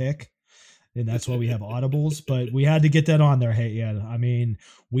last pick, and that's why we have audibles, but we had to get that on there. Hey, yeah. I mean,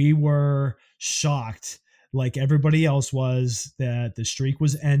 we were shocked like everybody else was that the streak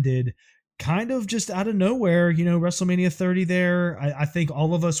was ended. kind of just out of nowhere, WrestleMania 30 there. I think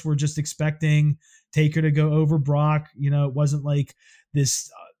all of us were just expecting Taker to go over Brock. It wasn't like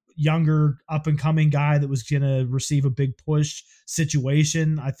this younger up and coming guy that was going to receive a big push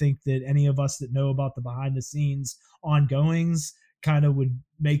situation. I think that any of us that know about the behind the scenes ongoings kind of would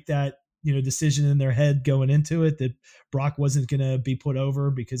make that decision in their head going into it, that Brock wasn't going to be put over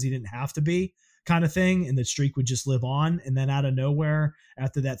because he didn't have to be, kind of thing, and the streak would just live on. And then out of nowhere,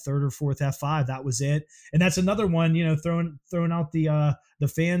 after that third or fourth F5, that was it. And that's another one, throwing out the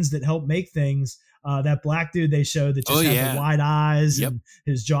fans that help make things. That black dude they showed that just had the wide eyes, yep, and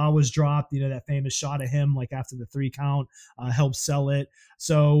his jaw was dropped, that famous shot of him like after the 3 count helped sell it.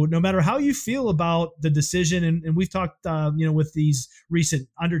 So no matter how you feel about the decision, and we've talked with these recent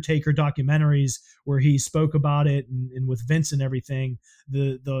Undertaker documentaries where he spoke about it, and with Vince and everything,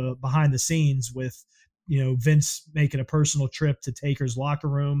 the behind the scenes with Vince making a personal trip to Taker's locker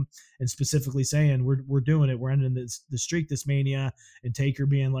room and specifically saying, we're doing it. We're ending the streak this Mania. And Taker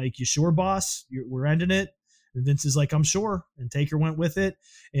being like, you sure, boss? We're ending it. And Vince is like, I'm sure. And Taker went with it.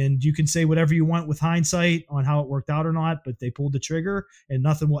 And you can say whatever you want with hindsight on how it worked out or not, but they pulled the trigger and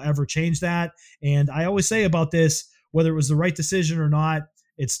nothing will ever change that. And I always say about this, whether it was the right decision or not,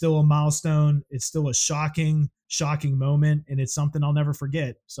 it's still a milestone. It's still a shocking moment. And it's something I'll never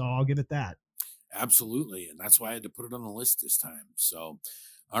forget. So I'll give it that. Absolutely. And that's why I had to put it on the list this time. So,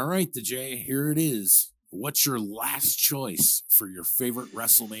 all right, the Jay, here it is. What's your last choice for your favorite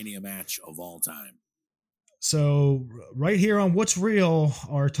WrestleMania match of all time? So right here on What's Real,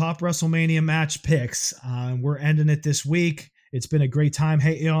 our top WrestleMania match picks. We're ending it this week. It's been a great time.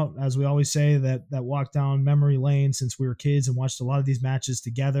 Hey, as we always say, that walk down memory lane since we were kids and watched a lot of these matches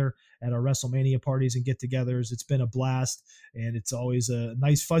together at our WrestleMania parties and get-togethers. It's been a blast, and it's always a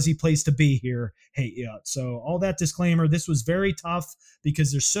nice fuzzy place to be here. Hey, so all that disclaimer, this was very tough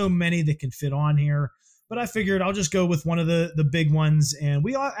because there's so many that can fit on here. But I figured I'll just go with one of the big ones. And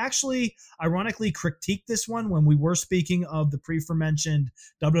we actually, ironically, critiqued this one when we were speaking of the pre-mentioned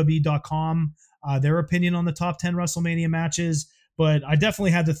WWE.com, their opinion on the top 10 WrestleMania matches. But I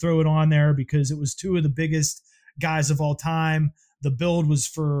definitely had to throw it on there because it was 2 of the biggest guys of all time. The build was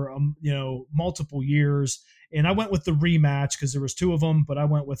for, multiple years. And I went with the rematch because there was 2 of them, but I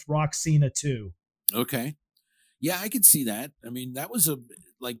went with Rock Cena 2. Okay. Yeah, I could see that. I mean, that was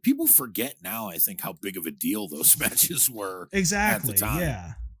people forget now, I think, how big of a deal those matches were. Exactly. At the time.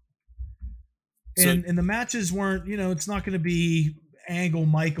 Yeah. So, and the matches weren't, it's not going to be Angle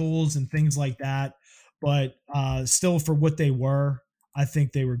Michaels and things like that, but still for what they were, I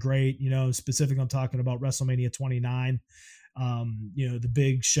think they were great. Specific, I'm talking about WrestleMania 29, the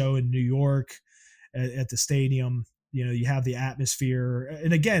big show in New York at the stadium. You have the atmosphere.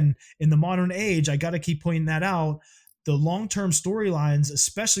 And again, in the modern age, I got to keep pointing that out. The long-term storylines,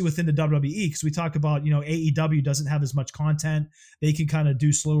 especially within the WWE, because we talk about, AEW doesn't have as much content. They can kind of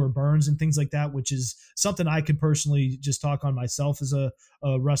do slower burns and things like that, which is something I can personally just talk on myself as a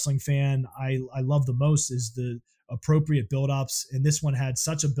wrestling fan. I love the most is the appropriate build-ups. And this one had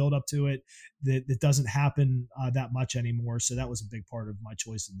such a build-up to it that doesn't happen that much anymore. So that was a big part of my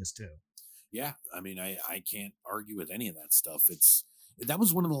choice in this too. Yeah, I mean, I can't argue with any of that stuff. That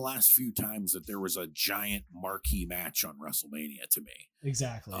was one of the last few times that there was a giant marquee match on WrestleMania to me.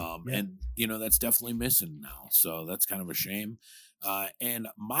 Exactly. And, that's definitely missing now. So that's kind of a shame. And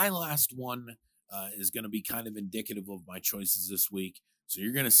my last one is going to be kind of indicative of my choices this week. So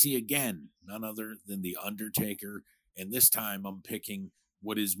you're going to see again, none other than The Undertaker. And this time I'm picking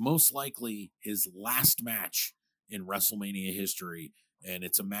what is most likely his last match in WrestleMania history. And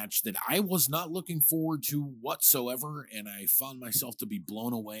it's a match that I was not looking forward to whatsoever. And I found myself to be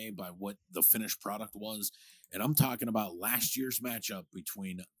blown away by what the finished product was. And I'm talking about last year's matchup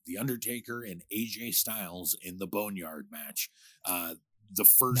between The Undertaker and AJ Styles in the Boneyard match. The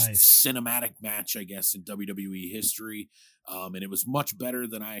first cinematic match, I guess, in WWE history. And it was much better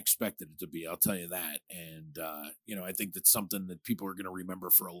than I expected it to be. I'll tell you that. And, I think that's something that people are going to remember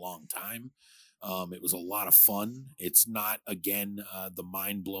for a long time. It was a lot of fun. It's not, again, the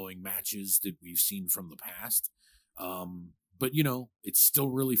mind-blowing matches that we've seen from the past. But, it's still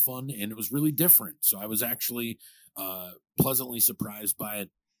really fun, and it was really different. So I was actually pleasantly surprised by it.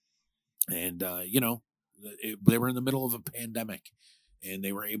 And, they were in the middle of a pandemic, and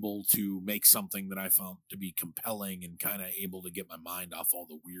they were able to make something that I found to be compelling and kind of able to get my mind off all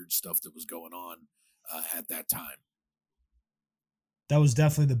the weird stuff that was going on at that time. That was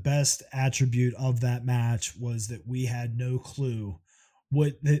definitely the best attribute of that match, was that we had no clue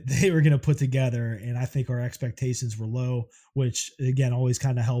what they were going to put together. And I think our expectations were low, which again, always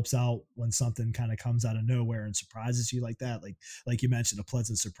kind of helps out when something kind of comes out of nowhere and surprises you like that. Like you mentioned, a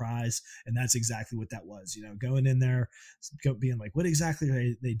pleasant surprise. And that's exactly what that was, going in there, being like, what exactly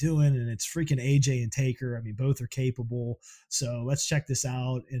are they doing? And it's freaking AJ and Taker. I mean, both are capable. So let's check this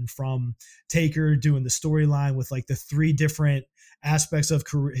out. And from Taker doing the storyline with like the 3 different aspects of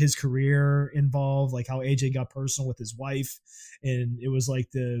his career involved, like how AJ got personal with his wife, and it was like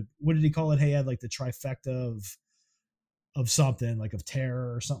what did he call it? He had like the trifecta of something, like of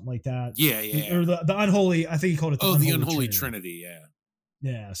terror or something like that. Yeah. Or the unholy. I think he called it the unholy Trinity. Yeah.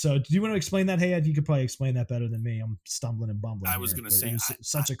 Yeah. So do you want to explain that? Hey, you could probably explain that better than me. I'm stumbling and bumbling. I was going to say,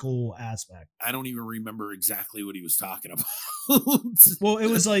 such a cool aspect. I don't even remember exactly what he was talking about. Well, it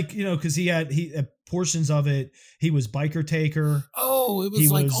was like, because he had portions of it. He was Biker Taker. Oh, it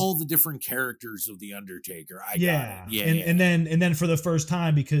was like all the different characters of the Undertaker. I got it. Yeah. And then for the first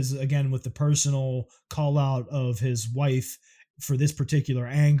time, because again, with the personal call out of his wife for this particular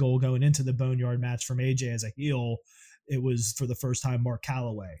angle going into the Boneyard match from AJ as a heel, it was for the first time Mark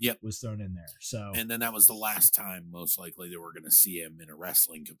Calloway was thrown in there. So, and then that was the last time most likely they were going to see him in a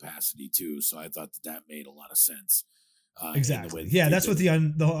wrestling capacity too. So I thought that made a lot of sense. Exactly. Yeah, that's what the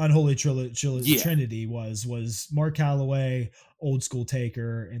unholy trinity was Mark Calloway, Old School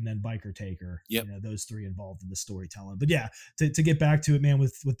Taker, and then Biker Taker. Yep. Those 3 involved in the storytelling. But yeah, to get back to it, man,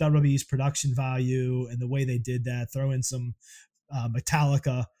 with WWE's production value and the way they did that, throw in some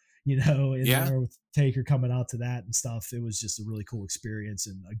Metallica, there with Taker coming out to that and stuff. It was just a really cool experience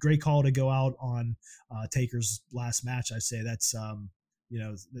and a great call to go out on Taker's last match. I'd say that's,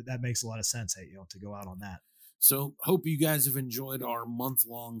 that makes a lot of sense, to go out on that. So hope you guys have enjoyed our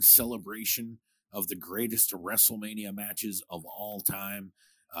month-long celebration of the greatest WrestleMania matches of all time.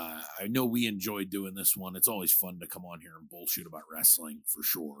 I know we enjoyed doing this one. It's always fun to come on here and bullshit about wrestling for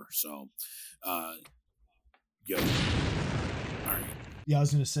sure. So, All right. Yeah, I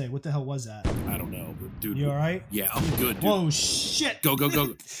was going to say, what the hell was that? I don't know, but dude. You all right? Yeah, I'm good, dude. Whoa, shit. Go.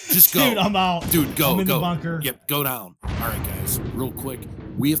 Just go. Dude, I'm out. Dude, go. I'm in the bunker. Yep, go down. All right, guys, real quick.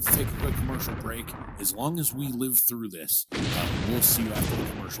 We have to take a quick commercial break. As long as we live through this, we'll see you after the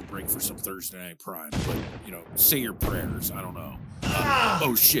commercial break for some Thursday Night Prime. But, say your prayers. I don't know.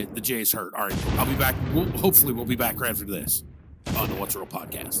 Oh, shit, the Jay's hurt. All right, I'll be back. Hopefully we'll be back right after this on the What's Real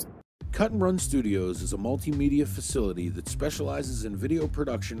podcast. Cut and Run Studios is a multimedia facility that specializes in video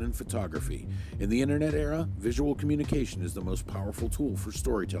production and photography. In the internet era, visual communication is the most powerful tool for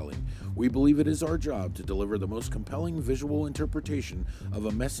storytelling. We believe it is our job to deliver the most compelling visual interpretation of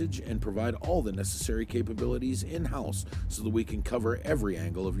a message and provide all the necessary capabilities in-house so that we can cover every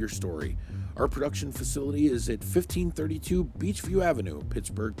angle of your story. Our production facility is at 1532 Beachview Avenue,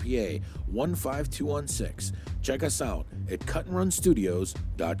 Pittsburgh, PA, 15216. Check us out at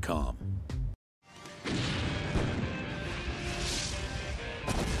cutandrunstudios.com.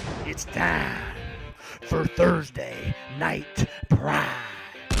 It's time for Thursday Night Prime.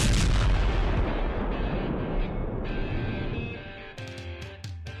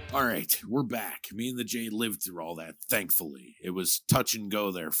 All right, we're back. Me and the Jay lived through all that, thankfully. It was touch and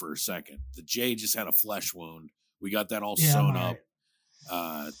go there for a second. The Jay just had a flesh wound. We got that all sewn up.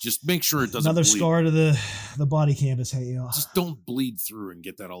 Just make sure it doesn't Another bleed. scar to the body canvas. Hey, just don't bleed through and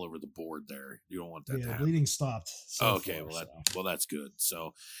get that all over the board there. You don't want that to happen. Bleeding stopped. Okay, well, that's good.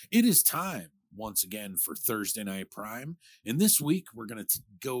 So it is time once again for Thursday Night Prime. And this week, we're going to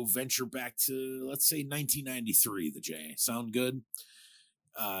go venture back to, let's say, 1993, the Jay. Sound good?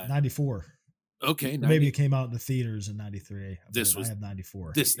 94. Okay. Maybe it came out in the theaters in 93. I had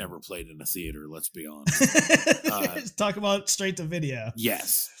 94. This never played in a theater, let's be honest. Talk about straight to video.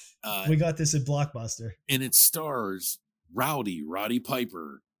 Yes. We got this at Blockbuster. And it stars Roddy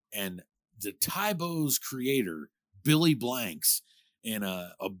Piper, and the Tybo's creator, Billy Blanks, in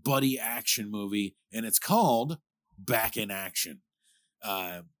a buddy action movie, and it's called Back in Action.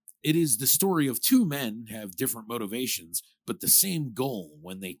 It is the story of 2 men who have different motivations, but the same goal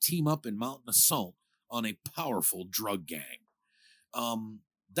when they team up and mount an assault on a powerful drug gang.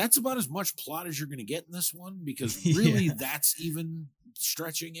 That's about as much plot as you're going to get in this one, because really that's even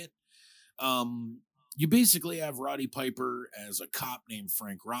stretching it. You basically have Roddy Piper as a cop named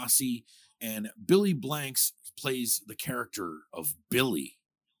Frank Rossi, and Billy Blanks plays the character of Billy.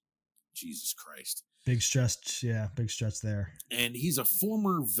 Jesus Christ. Big stretch there. And he's a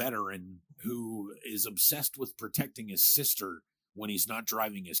former veteran who is obsessed with protecting his sister when he's not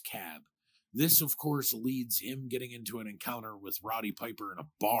driving his cab. This, of course, leads him getting into an encounter with Roddy Piper in a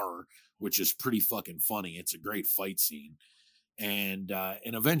bar, which is pretty fucking funny. It's a great fight scene. And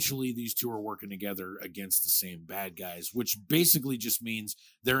eventually these two are working together against the same bad guys, which basically just means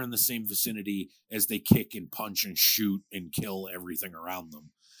they're in the same vicinity as they kick and punch and shoot and kill everything around them.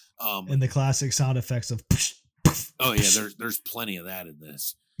 And the classic sound effects of oh yeah, there's plenty of that in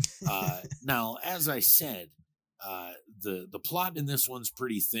this. Now, as I said, the plot in this one's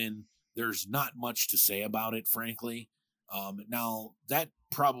pretty thin. There's not much to say about it, frankly. Now, that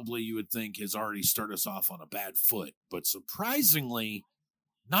probably you would think has already started us off on a bad foot, but surprisingly,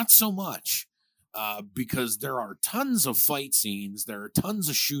 not so much, because there are tons of fight scenes, there are tons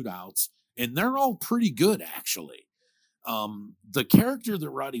of shootouts, and they're all pretty good, actually. The character that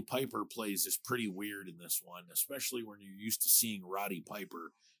Roddy Piper plays is pretty weird in this one, especially when you're used to seeing Roddy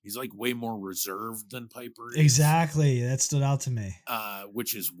Piper. He's like way more reserved than Piper is. Exactly. That stood out to me.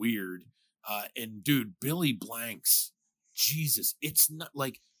 Which is weird. And dude, Billy Blanks, Jesus, it's not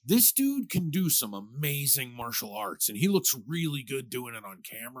like this dude can do some amazing martial arts and he looks really good doing it on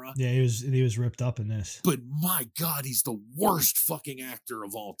camera. Yeah, he was ripped up in this. But my God, he's the worst fucking actor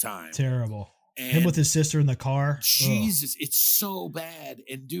of all time. Terrible. And him with his sister in the car. Jesus, it's so bad.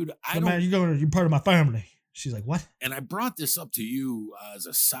 And dude, man, you're part of my family. She's like, what? And I brought this up to you as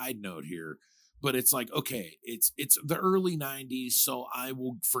a side note here, but it's like, okay, it's the early 90s, so I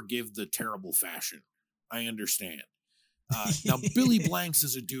will forgive the terrible fashion. I understand. Now, Billy Blanks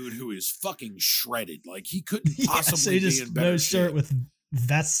is a dude who is fucking shredded. Like, he couldn't possibly be in better no shape. shirt with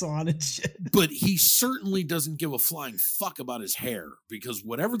vests on and shit. But he certainly doesn't give a flying fuck about his hair, because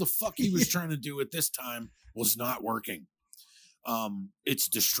whatever the fuck he was trying to do at this time was not working. It's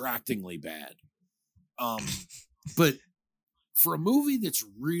distractingly bad. But for a movie that's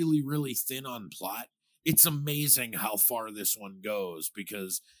really, really thin on plot, it's amazing how far this one goes,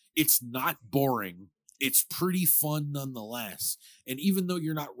 because it's not boring. It's pretty fun nonetheless. And even though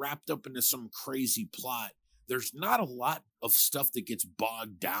you're not wrapped up into some crazy plot, there's not a lot of stuff that gets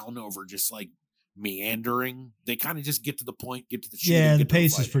bogged down over just like meandering. They kind of just get to the point, get to the shit. Yeah, the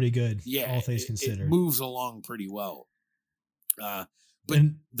pace is pretty good. Yeah, all things considered. It moves along pretty well. But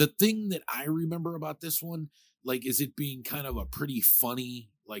the thing that I remember about this one, like, is it being kind of a pretty funny,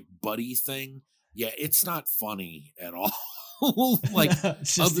 like, buddy thing? Yeah, it's not funny at all. Like,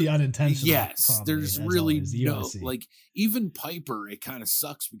 it's just the unintentional. Yes, comedy, there's really no, UIC. like, even Piper, it kind of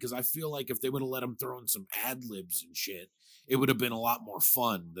sucks, because I feel like if they would have let him throw in some ad libs and shit, it would have been a lot more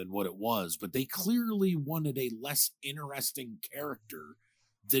fun than what it was. But they clearly wanted a less interesting character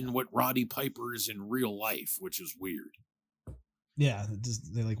than what Roddy Piper is in real life, which is weird. Yeah,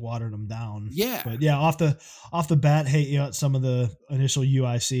 they like watered them down. Yeah, but yeah, off the bat, hey, some of the initial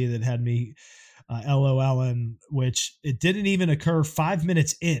UIC that had me LOLing, which it didn't even occur 5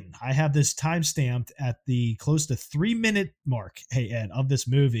 minutes in. I have this time stamped at the close to 3 minute mark, hey Ed, of this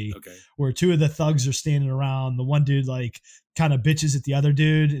movie, okay, where two of the thugs are standing around. The one dude like kind of bitches at the other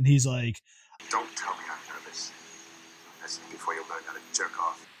dude, and he's like, "Don't tell me I'm nervous. Listen before you learn how to jerk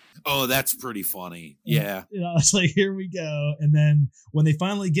off." Oh, that's pretty funny. Yeah. You know, it's like, here we go. And then when they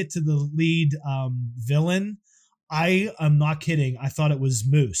finally get to the lead villain, I am not kidding. I thought it was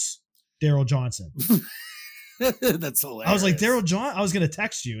Moose, Daryl Johnson. That's hilarious. I was like, I was going to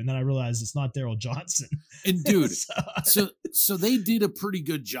text you, and then I realized it's not Daryl Johnson. And dude, so they did a pretty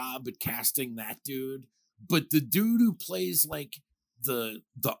good job at casting that dude, but the dude who plays like the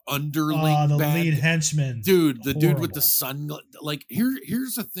underling, the lead henchman, dude, the dude with the sun, like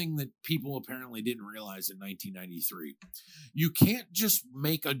here's a thing that people apparently didn't realize in 1993. You can't just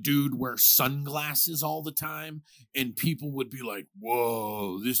make a dude wear sunglasses all the time and people would be like,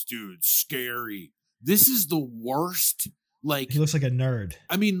 whoa, this dude's scary. This is the worst. Like, he looks like a nerd.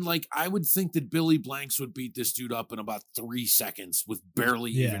 I mean, like, I would think that Billy Blanks would beat this dude up in about 3 seconds with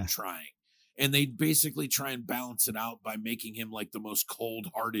barely even trying. And they basically try and balance it out by making him like the most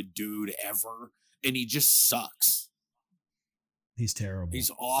cold-hearted dude ever. And he just sucks. He's terrible.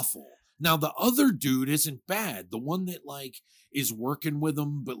 He's awful. Now, the other dude isn't bad. The one that like is working with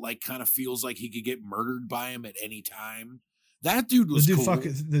him, but like kind of feels like he could get murdered by him at any time. That dude was cool.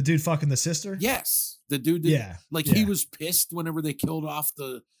 The dude fucking the sister? Yes. The dude that, he was pissed whenever they killed off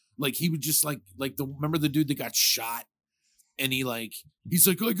he would just remember the dude that got shot? And he's like,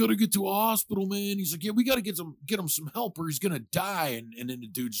 I gotta get to a hospital, man. He's like, yeah, we gotta get him some help or he's gonna die. And then the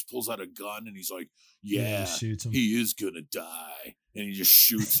dude just pulls out a gun and he's like, yeah, shoots him. He is gonna die. And he just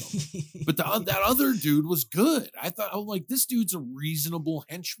shoots him. But that other dude was good. I thought, this dude's a reasonable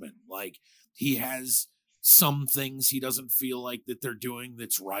henchman. Like, he has some things he doesn't feel like that they're doing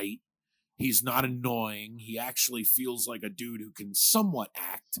that's right. He's not annoying. He actually feels like a dude who can somewhat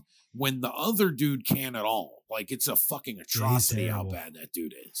act when the other dude can't at all. Like, it's a fucking atrocity how bad that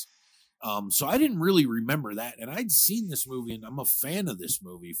dude is. So I didn't really remember that. And I'd seen this movie, and I'm a fan of this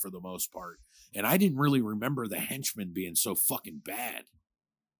movie for the most part. And I didn't really remember the henchman being so fucking bad.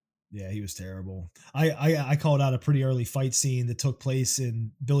 Yeah, he was terrible. I called out a pretty early fight scene that took place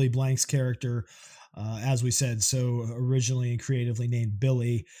in Billy Blank's character, as we said, so originally and creatively named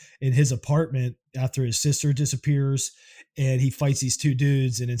Billy, in his apartment after his sister disappears, and he fights these two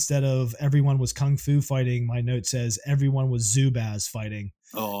dudes. And instead of everyone was kung fu fighting, my note says everyone was Zubaz fighting.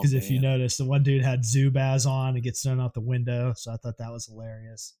 Oh, because if you notice, the one dude had Zubaz on and gets thrown out the window. So I thought that was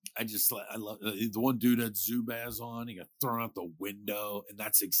hilarious. I love the one dude had Zubaz on. He got thrown out the window, and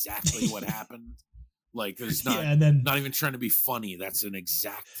that's exactly what happened. Like, it's not, and then, not even trying to be funny. That's an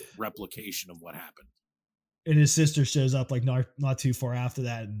exact replication of what happened. And his sister shows up like not too far after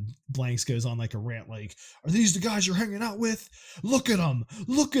that, and Blanks goes on like a rant, like, "Are these the guys you're hanging out with? Look at them,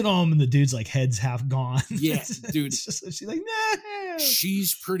 and the dude's like head's half gone. Yeah, dude. She's like, nah.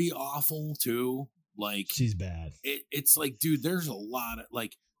 She's pretty awful too. Like, she's bad. It's like, dude, there's a lot of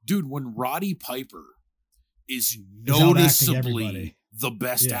like, dude, when Roddy Piper is noticeably the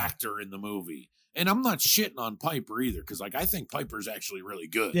best actor in the movie. And I'm not shitting on Piper either, because like I think Piper's actually really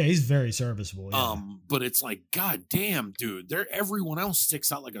good. Yeah, he's very serviceable. Yeah. But it's like, god damn, dude, everyone else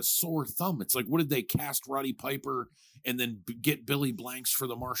sticks out like a sore thumb. It's like, what did they cast Roddy Piper and then get Billy Blanks for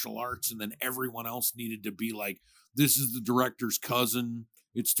the martial arts, and then everyone else needed to be like, this is the director's cousin,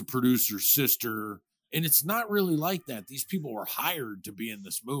 it's the producer's sister, and it's not really like that. These people were hired to be in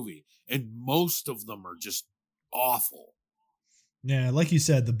this movie, and most of them are just awful. Yeah, like you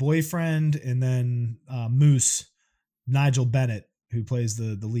said, the boyfriend, and then Moose, Nigel Bennett, who plays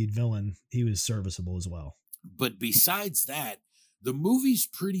the lead villain, he was serviceable as well. But besides that, the movie's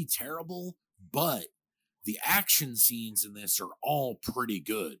pretty terrible, but the action scenes in this are all pretty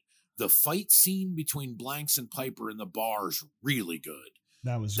good. The fight scene between Blanks and Piper in the bar is really good.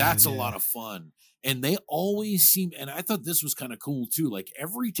 That's a lot of fun. And they always seem, and I thought this was kind of cool too, like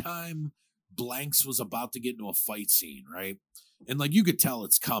every time Blanks was about to get into a fight scene, right? And like you could tell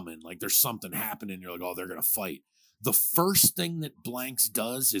it's coming, like there's something happening. You're like, oh, they're gonna fight. The first thing that Blanks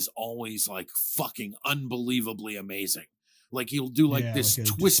does is always like fucking unbelievably amazing. Like he'll do like this like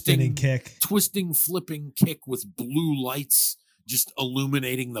twisting, flipping kick with blue lights just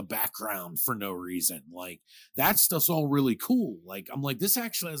illuminating the background for no reason. Like that stuff's all really cool. Like I'm like, this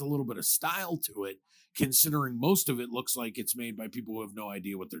actually has a little bit of style to it, considering most of it looks like it's made by people who have no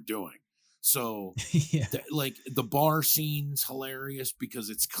idea what they're doing. So like the bar scene's hilarious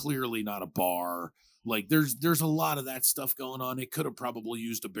because it's clearly not a bar. Like there's a lot of that stuff going on. It could have probably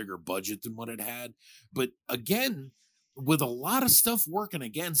used a bigger budget than what it had. But again, with a lot of stuff working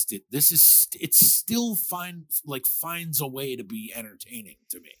against it, it's still finds a way to be entertaining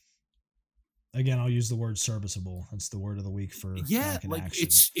to me. Again, I'll use the word serviceable. That's the word of the week for like action.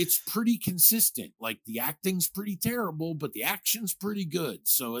 It's pretty consistent. Like the acting's pretty terrible, but the action's pretty good.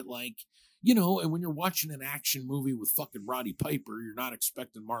 So it like, you know, and when you're watching an action movie with fucking Roddy Piper, you're not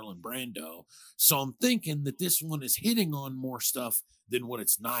expecting Marlon Brando. So I'm thinking that this one is hitting on more stuff than what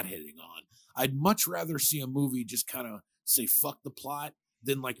it's not hitting on. I'd much rather see a movie just kind of say fuck the plot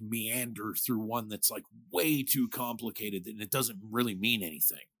than like meander through one that's like way too complicated and it doesn't really mean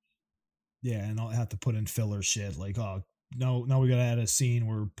anything. Yeah, and I'll have to put in filler shit like, oh, no, we got to add a scene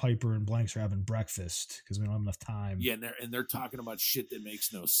where Piper and Blanks are having breakfast because we don't have enough time. Yeah, and they're talking about shit that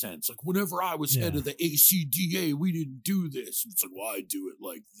makes no sense. Like, whenever I was head of the ACDA, we didn't do this. It's like, well, I do it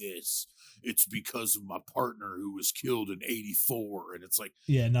like this. It's because of my partner who was killed in 1984. And it's like...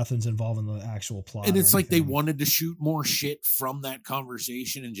 Yeah, nothing's involved in the actual plot. And it's like they wanted to shoot more shit from that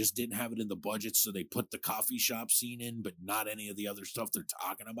conversation and just didn't have it in the budget, so they put the coffee shop scene in, but not any of the other stuff they're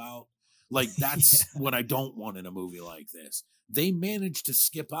talking about. Like, that's what I don't want in a movie like this. They managed to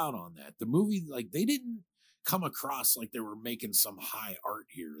skip out on that. The movie, like, they didn't come across like they were making some high art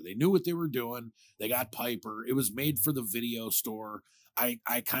here. They knew what they were doing. They got Piper. It was made for the video store. I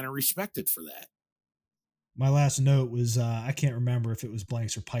kind of respect it for that. My last note was, I can't remember if it was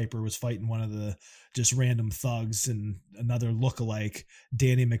Blanks or Piper was fighting one of the just random thugs, and another lookalike,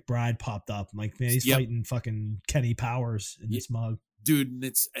 Danny McBride, popped up. I'm like, man, he's fighting fucking Kenny Powers in this mug. Dude,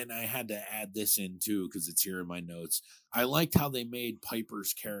 and I had to add this in too because it's here in my notes. I liked how they made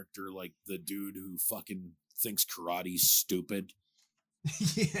Piper's character like the dude who fucking thinks karate's stupid.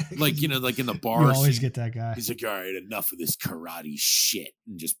 Like, you know, like in the bar. You always get that guy. He's like, all right, enough of this karate shit,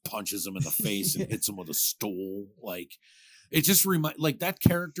 and just punches him in the face and hits him with a stool. Like, It just like that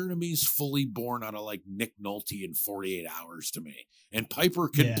character to me is fully born out of like Nick Nolte in 48 Hours to me. And Piper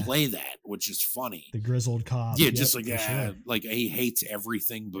can play that, which is funny. The grizzled cop. Yeah, just like, sure. Like he hates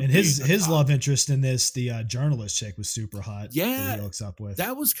everything. But and his love interest in this, the journalist chick, was super hot. Yeah. That he hooks up with.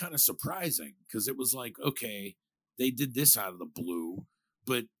 That was kind of surprising because it was like, okay, they did this out of the blue.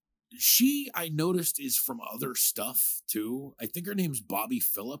 But I noticed, is from other stuff too. I think her name's Bobby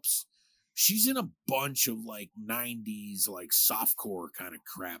Phillips. She's in a bunch of like 90s, like softcore kind of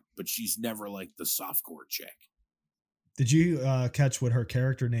crap, but she's never like the softcore chick. Did you catch what her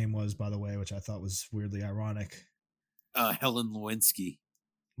character name was, by the way, which I thought was weirdly ironic? Helen Lewinsky.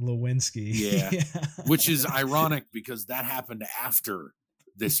 Yeah. Which is ironic because that happened after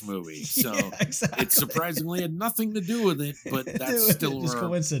this movie. So exactly. It surprisingly had nothing to do with it, but that's still just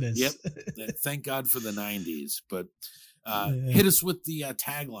coincidence. Yep. Thank God for the 90s. But hit us with the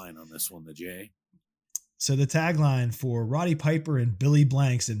tagline on this one, the Jay. So the tagline for Roddy Piper and Billy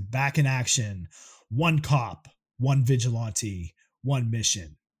Blanks in Back in Action: one cop, one vigilante, one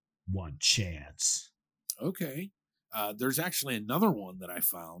mission, one chance. Okay. There's actually another one that I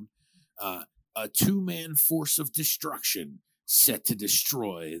found. A two-man force of destruction set to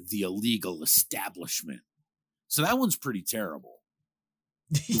destroy the illegal establishment. So that one's pretty terrible.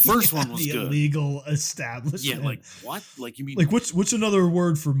 The first one was the good. Illegal establishment. Yeah, like what? Like you mean like what's another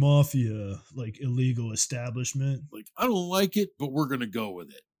word for mafia? Like illegal establishment. Like I don't like it, but we're gonna go with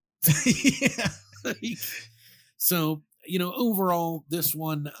it. Yeah. So overall, this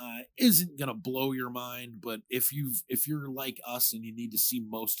one isn't gonna blow your mind, but if you're like us and you need to see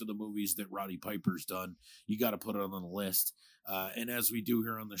most of the movies that Roddy Piper's done, you got to put it on the list. And as we do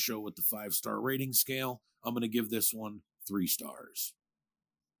here on the show with the 5-star rating scale, I'm gonna give this one 3 stars.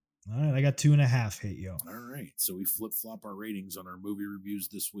 All right, I got 2.5. Hate yo. All right, so we flip-flop our ratings on our movie reviews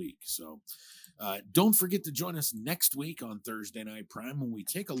this week. So don't forget to join us next week on Thursday Night Prime when we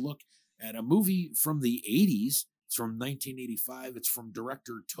take a look at a movie from the 80s. It's from 1985. It's from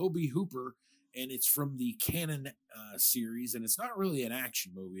director Tobe Hooper, and it's from the Canon series, and it's not really an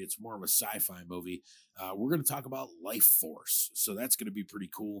action movie. It's more of a sci-fi movie. We're going to talk about Life Force, so that's going to be pretty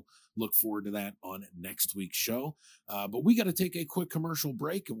cool. Look forward to that on next week's show. But we got to take a quick commercial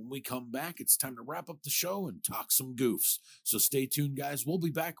break, and when we come back, it's time to wrap up the show and talk some goofs. So stay tuned, guys. We'll be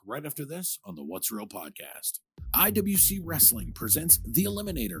back right after this on the What's Real podcast. IWC Wrestling presents The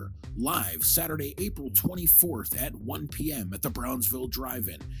Eliminator, live Saturday, April 24th at 1 p.m. at the Brownsville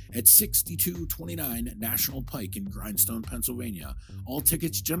Drive-In at 6229 National Pike in Grindstone, Pennsylvania. All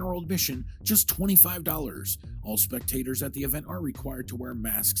tickets, general admission, just $25. All spectators at the event are required to wear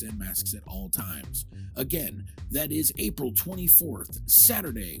masks and masks at all times. Again, that is April 24th,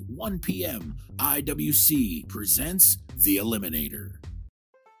 Saturday, 1 p.m. IWC presents The Eliminator.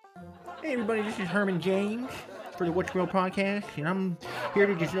 Hey everybody, this is Herman James for the What's Real podcast, and I'm here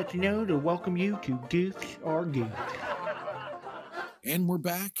to just let you know to welcome you to Goofs or Goofs. And we're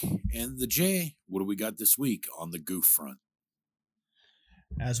back, and the Jay, what do we got this week on the goof front?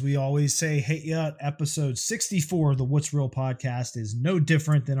 As we always say, hey, yeah, episode 64 of the What's Real podcast is no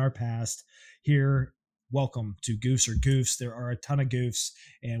different than our past. Here, welcome to Goofs or Goofs. There are a ton of goofs,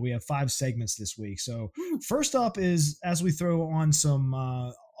 and we have 5 segments this week. So first up is, as we throw on some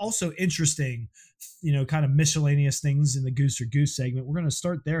also interesting, kind of miscellaneous things in the Goofs or Goofs segment, we're going to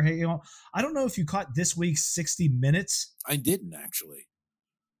start there. Hey, I don't know if you caught this week's 60 Minutes. I didn't, actually.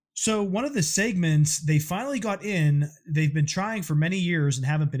 So one of the segments, they finally got in. They've been trying for many years and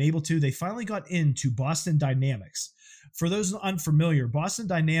haven't been able to. They finally got into Boston Dynamics. For those unfamiliar, Boston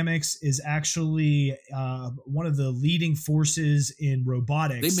Dynamics is actually one of the leading forces in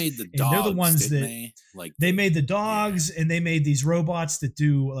robotics. They made the dogs, they're the ones they made the dogs, and they made these robots that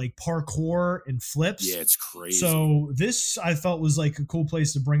do like parkour and flips. Yeah, it's crazy. So this, I felt, was like a cool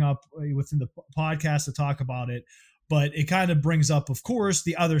place to bring up within the podcast to talk about it. But it kind of brings up, of course,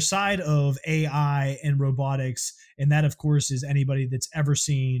 the other side of AI and robotics. And that, of course, is anybody that's ever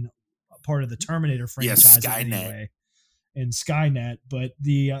seen a part of the Terminator franchise. Skynet. Anyway, and Skynet. But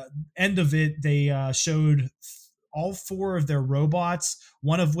the end of it, they showed all 4 of their robots,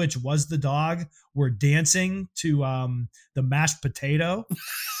 one of which was the dog, were dancing to the mashed potato.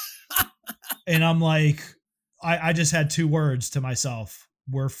 And I'm like, I just had 2 words to myself.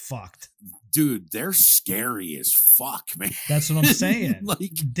 We're fucked. Dude, they're scary as fuck, man. That's what I'm saying.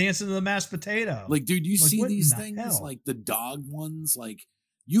 Like dancing to the mashed potato. Like, dude, you see these things, hell? like the dog ones, like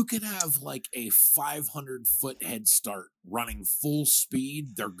you could have like a 500-foot head start running full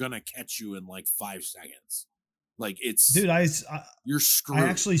speed. They're going to catch you in like 5 seconds. Like it's, dude, you're screwed. I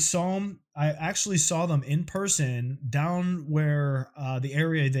actually saw them. I actually saw them in person down where the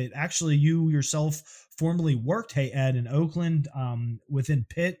area that actually you yourself formerly worked. Hey Ed, in Oakland, within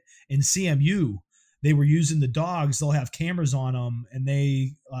Pitt and CMU, they were using the dogs. They'll have cameras on them, and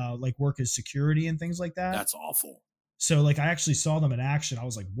they like work as security and things like that. That's awful. So like I actually saw them in action. I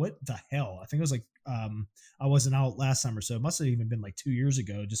was like, what the hell? I think it was like I wasn't out last summer, so it must have even been like 2 years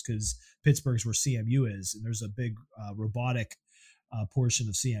ago, just because Pittsburgh's where CMU is, and there's a big robotic portion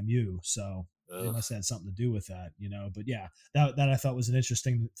of CMU. So it must have had something to do with that, you know. But yeah, that I thought was an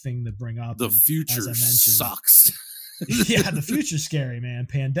interesting thing to bring up. The And future as I mentioned, sucks. yeah, the future's scary, man.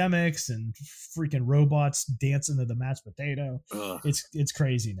 Pandemics and freaking robots dancing to the mashed potato. It's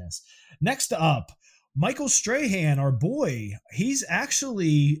craziness. Next up, Michael Strahan, our boy, he's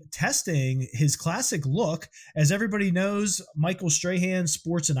actually testing his classic look. As everybody knows, Michael Strahan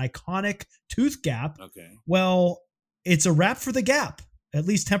sports an iconic tooth gap. Okay. Well, it's a wrap for the gap, at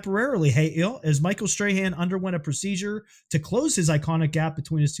least temporarily, hey, ill, as Michael Strahan underwent a procedure to close his iconic gap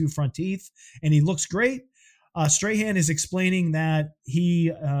between his two front teeth, and he looks great. Strahan is explaining that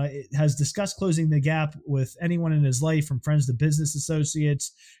he has discussed closing the gap with anyone in his life, from friends to business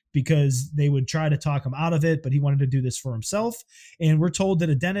associates, because they would try to talk him out of it, but he wanted to do this for himself. And we're told that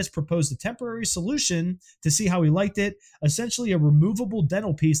a dentist proposed a temporary solution to see how he liked it, essentially a removable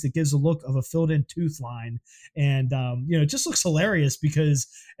dental piece that gives a look of a filled-in tooth line. And, it just looks hilarious, because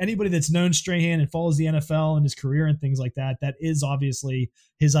anybody that's known Strahan and follows the NFL and his career and things like that, that is obviously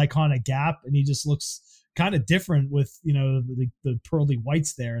his iconic gap, and he just looks kind of different with, the pearly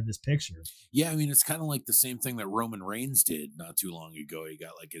whites there in this picture. Yeah, I mean, it's kind of like the same thing that Roman Reigns did not too long ago. He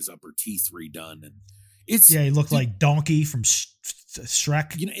got like his upper teeth redone, and he looked like Donkey from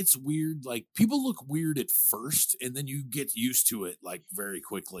Shrek. It's weird. Like, people look weird at first, and then you get used to it like very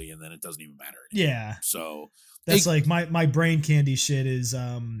quickly, and then it doesn't even matter anymore. Yeah. So that's like my brain candy shit is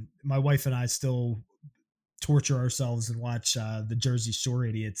my wife and I still torture ourselves and watch the Jersey Shore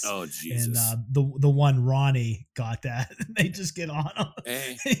idiots. Oh Jesus! And the one Ronnie got that. They just get on him.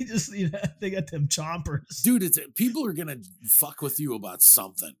 Hey. He just they got them chompers, dude. People are gonna fuck with you about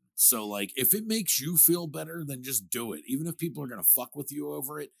something. So like, if it makes you feel better, then just do it. Even if people are gonna fuck with you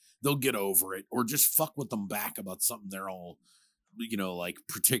over it, they'll get over it, or just fuck with them back about something they're all, like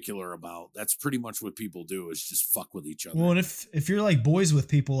particular about. That's pretty much what people do, is just fuck with each other. Well, and if you're like boys with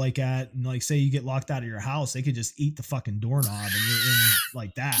people like that, and like say you get locked out of your house, they could just eat the fucking doorknob and you're in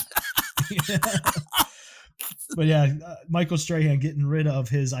like that. But yeah, Michael Strahan getting rid of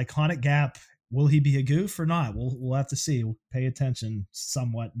his iconic gap. Will he be a goof or not? We'll have to see. We'll pay attention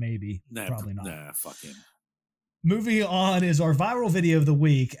somewhat, maybe. Probably not. Nah, fuck him. Moving on is our viral video of the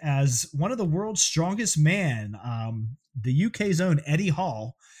week, as one of the world's strongest man, the UK's own Eddie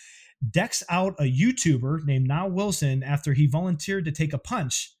Hall, decks out a YouTuber named Niall Wilson after he volunteered to take a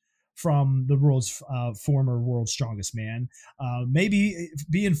punch from the world's former world's strongest man. Maybe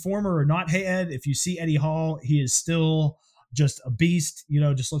being former or not, hey Ed, if you see Eddie Hall, he is still just a beast.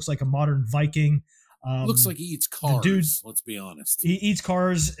 Just looks like a modern Viking. Looks like he eats cars. Dude, let's be honest. He eats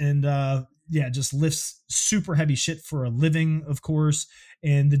cars and just lifts super heavy shit for a living, of course.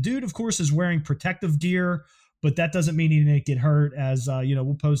 And the dude, of course, is wearing protective gear, but that doesn't mean he didn't get hurt. As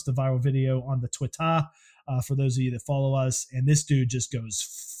we'll post the viral video on the Twitter for those of you that follow us. And this dude just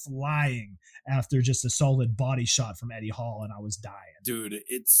goes flying after just a solid body shot from Eddie Hall, and I was dying. Dude,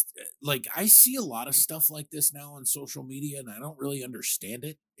 it's like, I see a lot of stuff like this now on social media, and I don't really understand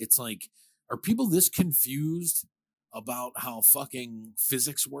it. It's like, are people this confused about how fucking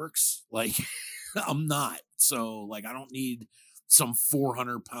physics works? Like, I'm not. So, like, I don't need some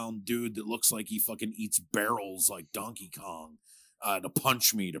 400-pound dude that looks like he fucking eats barrels like Donkey Kong to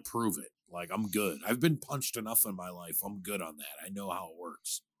punch me to prove it. Like, I'm good. I've been punched enough in my life. I'm good on that. I know how it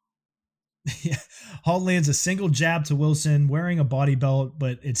works. Yeah. Hall lands a single jab to Wilson wearing a body belt,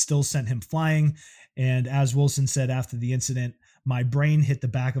 but it still sent him flying. And as Wilson said after the incident, my brain hit the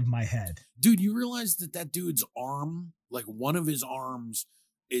back of my head. Dude, you realize that dude's arm, like one of his arms,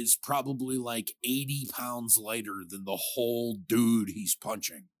 is probably like 80 pounds lighter than the whole dude he's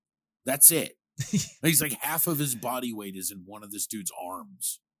punching. That's it. He's like, half of his body weight is in one of this dude's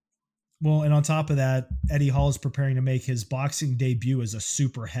arms. Well, and on top of that, Eddie Hall is preparing to make his boxing debut as a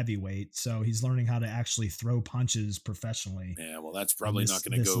super heavyweight. So he's learning how to actually throw punches professionally. Yeah, well, that's probably not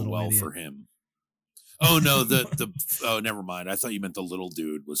going to go well for him. Oh no, oh, never mind. I thought you meant the little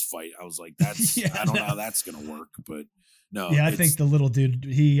dude was fight. I was like, I don't know how that's gonna work, but no. Yeah, I think the little dude,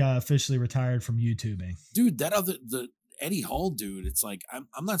 he officially retired from YouTubing. Dude, the Eddie Hall dude, it's like,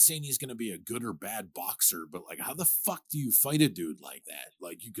 I'm not saying he's gonna be a good or bad boxer, but like, how the fuck do you fight a dude like that?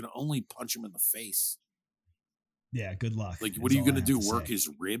 Like, you can only punch him in the face. Yeah, good luck. Like, what are you going to do? Work his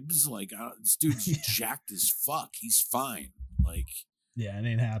ribs? Like, this dude's jacked as fuck. He's fine. Like, yeah, it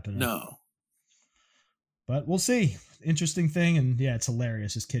ain't happening. No. But we'll see. Interesting thing. And yeah, it's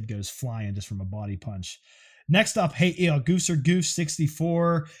hilarious. This kid goes flying just from a body punch. Next up, Gooser Goose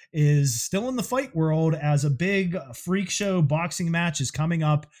 64 is still in the fight world as a big freak show boxing match is coming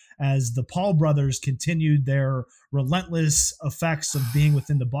up as the Paul brothers continued their relentless effects of being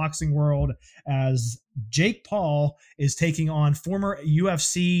within the boxing world, as Jake Paul is taking on former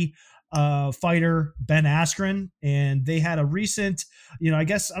UFC fighter Ben Askren, and they had a recent, I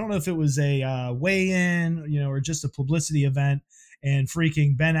guess, I don't know if it was a weigh-in, or just a publicity event, and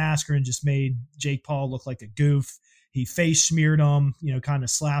freaking Ben Askren just made Jake Paul look like a goof. He face smeared him, kind of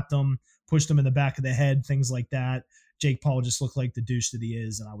slapped him, pushed him in the back of the head, things like that. Jake Paul just looked like the douche that he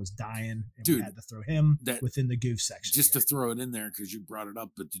is, and I was dying, and we had to throw him within the goof section. Just to throw it in there because you brought it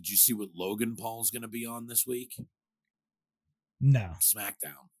up, but did you see what Logan Paul's going to be on this week? No.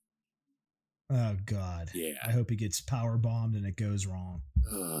 SmackDown. Oh, God. Yeah. I hope he gets power bombed and it goes wrong.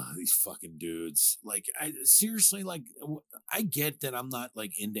 Ugh, these fucking dudes. Like, I seriously, like, I get that I'm not,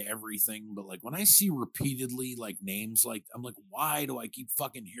 like, into everything, but, like, when I see repeatedly, like, names, like, I'm like, why do I keep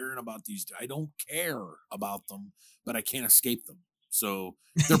fucking hearing about these? I don't care about them, but I can't escape them. So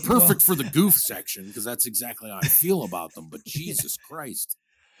they're perfect for the goof section because that's exactly how I feel about them, but Jesus Christ.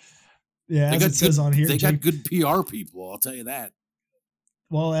 Yeah, as it says on here. They got good PR people, I'll tell you that.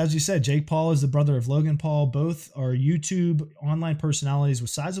 Well, as you said, Jake Paul is the brother of Logan Paul. Both are YouTube online personalities with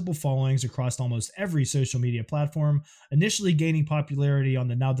sizable followings across almost every social media platform, initially gaining popularity on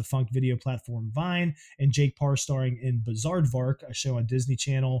the now defunct video platform Vine, and Jake Paul starring in Bizaardvark, a show on Disney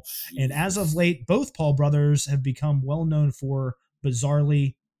Channel. And as of late, both Paul brothers have become well known for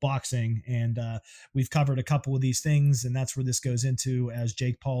bizarrely boxing, and we've covered a couple of these things, and that's where this goes into as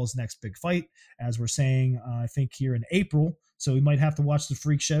Jake Paul's next big fight, as we're saying, I think here in April. So we might have to watch the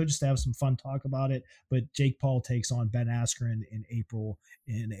freak show just to have some fun talk about it. But Jake Paul takes on Ben Askren in April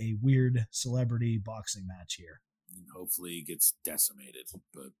in a weird celebrity boxing match here. And hopefully he gets decimated,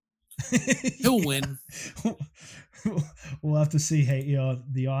 but he'll win. We'll have to see. Hey,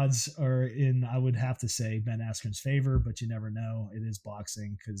 the odds are in, I would have to say, Ben Askren's favor, but you never know. It is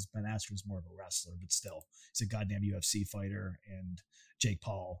boxing because Ben Askren's more of a wrestler, but still, he's a goddamn UFC fighter, and Jake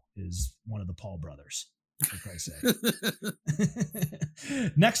Paul is one of the Paul brothers. For Christ's sake.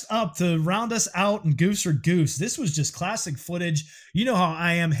 Next up, to round us out in Goose or Goose, this was just classic footage. You know how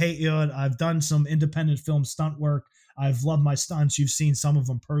I am, I've done some independent film stunt work. I've loved my stunts. You've seen some of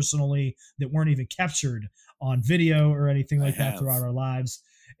them personally that weren't even captured on video or anything like that throughout our lives.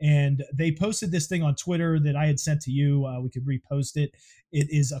 And they posted this thing on Twitter that I had sent to you. We could repost it. It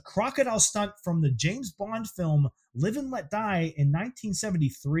is a crocodile stunt from the James Bond film Live and Let Die in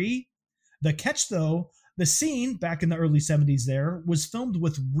 1973. The catch, though, the scene back in the early 70s there was filmed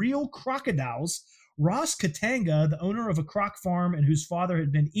with real crocodiles. Ross Katanga, the owner of a croc farm and whose father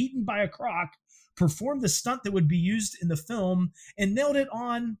had been eaten by a croc, performed the stunt that would be used in the film and nailed it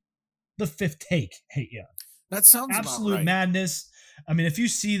on the fifth take. That sounds absolute about right. Madness. I mean, if you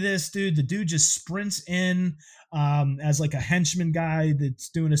see this, dude, the dude just sprints in as like a henchman guy that's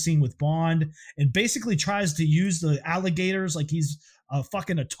doing a scene with Bond and basically tries to use the alligators like he's a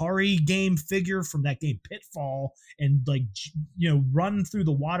fucking Atari game figure from that game Pitfall and run through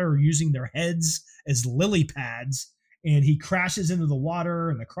the water using their heads as lily pads. And he crashes into the water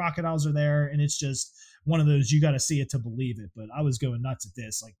and the crocodiles are there. And it's just one of those, you got to see it to believe it. But I was going nuts at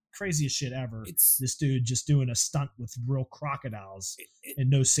this, like craziest shit ever. This dude just doing a stunt with real crocodiles and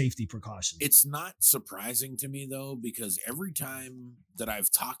no safety precautions. It's not surprising to me though, because every time that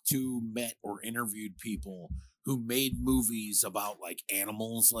I've talked to, met, or interviewed people who made movies about like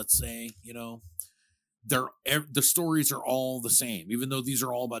animals, let's say, the stories are all the same, even though these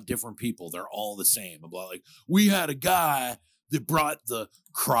are all about different people. They're all the same about like, we had a guy that brought the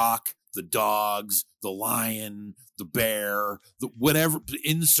croc, the dogs, the lion, the bear, the whatever,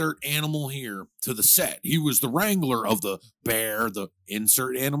 insert animal here to the set. He was the wrangler of the bear, the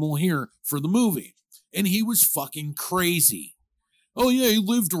insert animal here for the movie. And he was fucking crazy. Oh, yeah, he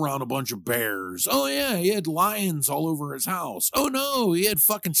lived around a bunch of bears. Oh, yeah, he had lions all over his house. Oh, no, he had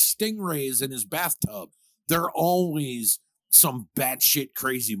fucking stingrays in his bathtub. They're always some batshit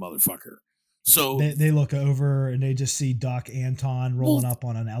crazy motherfucker. So they look over and they just see Doc Anton rolling up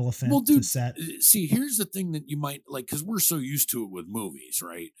on an elephant to set. See, here's the thing that you might like, because we're so used to it with movies,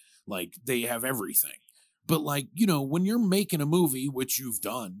 right? Like, they have everything. But, like, when you're making a movie, which you've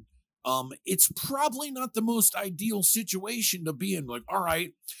done, it's probably not the most ideal situation to be in. Like, all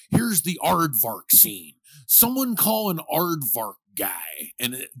right, here's the aardvark scene. Someone call an aardvark guy.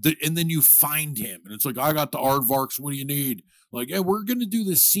 And then you find him, and it's like, I got the aardvarks. What do you need? Like, yeah, we're going to do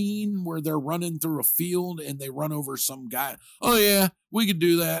this scene where they're running through a field and they run over some guy. Oh, yeah, we can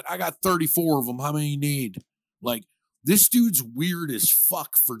do that. I got 34 of them. How many you need? Like, this dude's weird as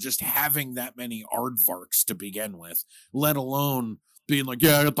fuck for just having that many aardvarks to begin with, let alone being like,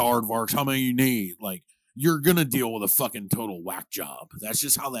 yeah, I got the aardvarks. How many you need? Like, you're going to deal with a fucking total whack job. That's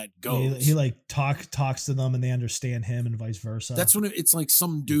just how that goes. He like talks to them and they understand him and vice versa. That's when it's like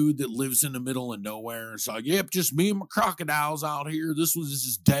some dude that lives in the middle of nowhere. It's like, yep, just me and my crocodiles out here. This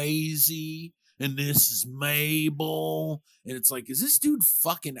is Daisy and this is Mabel. And it's like, is this dude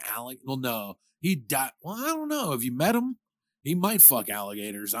fucking Alec? Well, no, he died. Well, I don't know. Have you met him? He might fuck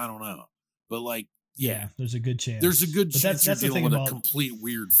alligators. I don't know. But like, yeah, there's a good chance. There's a good chance that's you're dealing with a complete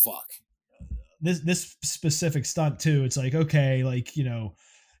weird fuck. This specific stunt too, it's like, okay, like, you know,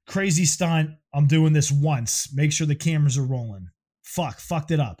 crazy stunt. I'm doing this once. Make sure the cameras are rolling. Fucked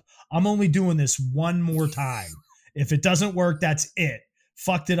it up. I'm only doing this one more time. If it doesn't work, that's it.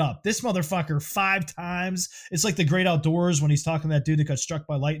 Fucked it up. This motherfucker 5 times. It's like The Great Outdoors when he's talking to that dude that got struck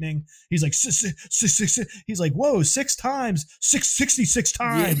by lightning. He's like, he's like, whoa, 6 times, 66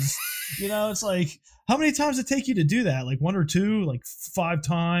 times. Yeah. You know, it's like, how many times did it take you to do that? Like 1 or 2, like 5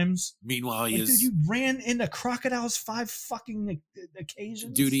 times. Meanwhile, dude, you ran into crocodiles 5 fucking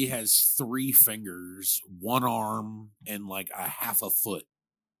occasions. Dude, he has 3 fingers, 1 arm, and like a half a foot.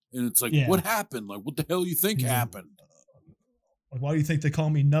 And it's like, what happened? Like, what the hell you think happened? Like, why do you think they call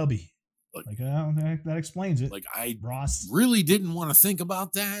me Nubby? Like that explains it. Like, I Ross really didn't want to think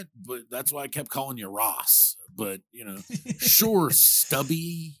about that, but that's why I kept calling you Ross. But, you know, sure,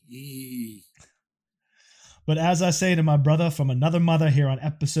 Stubby. But as I say to my brother from another mother here on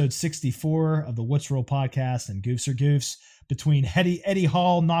episode 64 of the What's Real podcast and Goofs or Goofs, between Eddie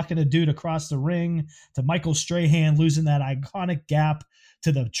Hall knocking a dude across the ring, to Michael Strahan losing that iconic gap,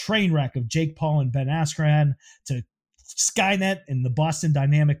 to the train wreck of Jake Paul and Ben Askren, to Skynet and the Boston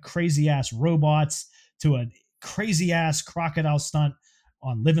Dynamic crazy-ass robots, to a crazy-ass crocodile stunt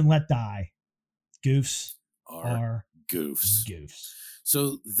on Live and Let Die. Goofs are goofs.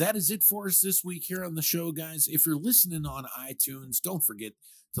 So that is it for us this week here on the show, guys. If you're listening on iTunes, don't forget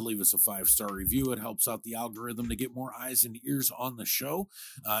to leave us a 5-star review. It helps out the algorithm to get more eyes and ears on the show.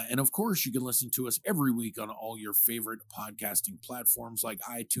 And of course, you can listen to us every week on all your favorite podcasting platforms like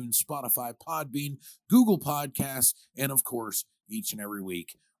iTunes, Spotify, Podbean, Google Podcasts, and of course, each and every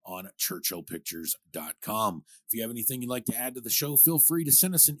week on churchillpictures.com. If you have anything you'd like to add to the show, feel free to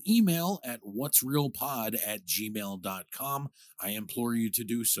send us an email at whatsrealpod@gmail.com. I implore you to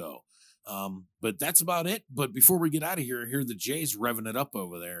do so. But that's about it. But before we get out of here, I hear the Jay's revving it up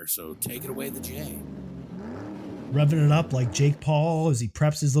over there. So take it away, the Jay. Revving it up like Jake Paul as he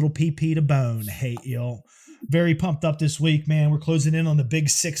preps his little PP to bone. Hey, y'all. Very pumped up this week, man. We're closing in on the big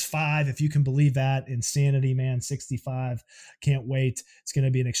 6-5, if you can believe that. Insanity, man. 65. Can't wait. It's going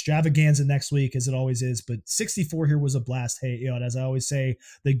to be an extravaganza next week, as it always is. But 64 here was a blast. Hey, y'all. As I always say,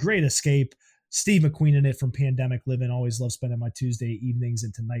 the great escape. Steve McQueen in it from Pandemic Living. Always love spending my Tuesday evenings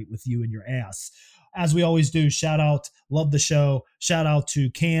and tonight with you and your ass. As we always do, shout out, love the show. Shout out to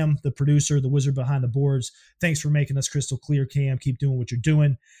Cam, the producer, the wizard behind the boards. Thanks for making us crystal clear, Cam. Keep doing what you're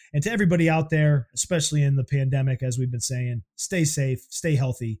doing. And to everybody out there, especially in the pandemic, as we've been saying, stay safe, stay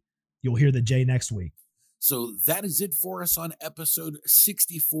healthy. You'll hear the Jay next week. So that is it for us on episode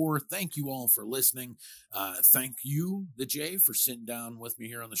 64. Thank you all for listening. Thank you, the Jay, for sitting down with me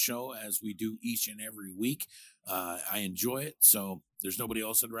here on the show as we do each and every week. I enjoy it. So there's nobody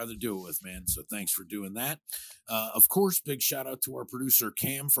else I'd rather do it with, man. So thanks for doing that. Of course, big shout out to our producer,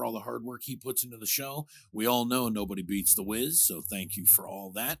 Cam, for all the hard work he puts into the show. We all know nobody beats the Wiz, so thank you for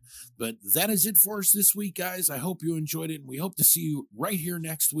all that. But that is it for us this week, guys. I hope you enjoyed it, and we hope to see you right here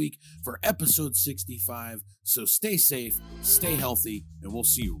next week for episode 65. So stay safe, stay healthy, and we'll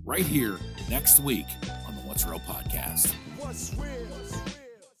see you right here next week on the What's Real podcast. What's real?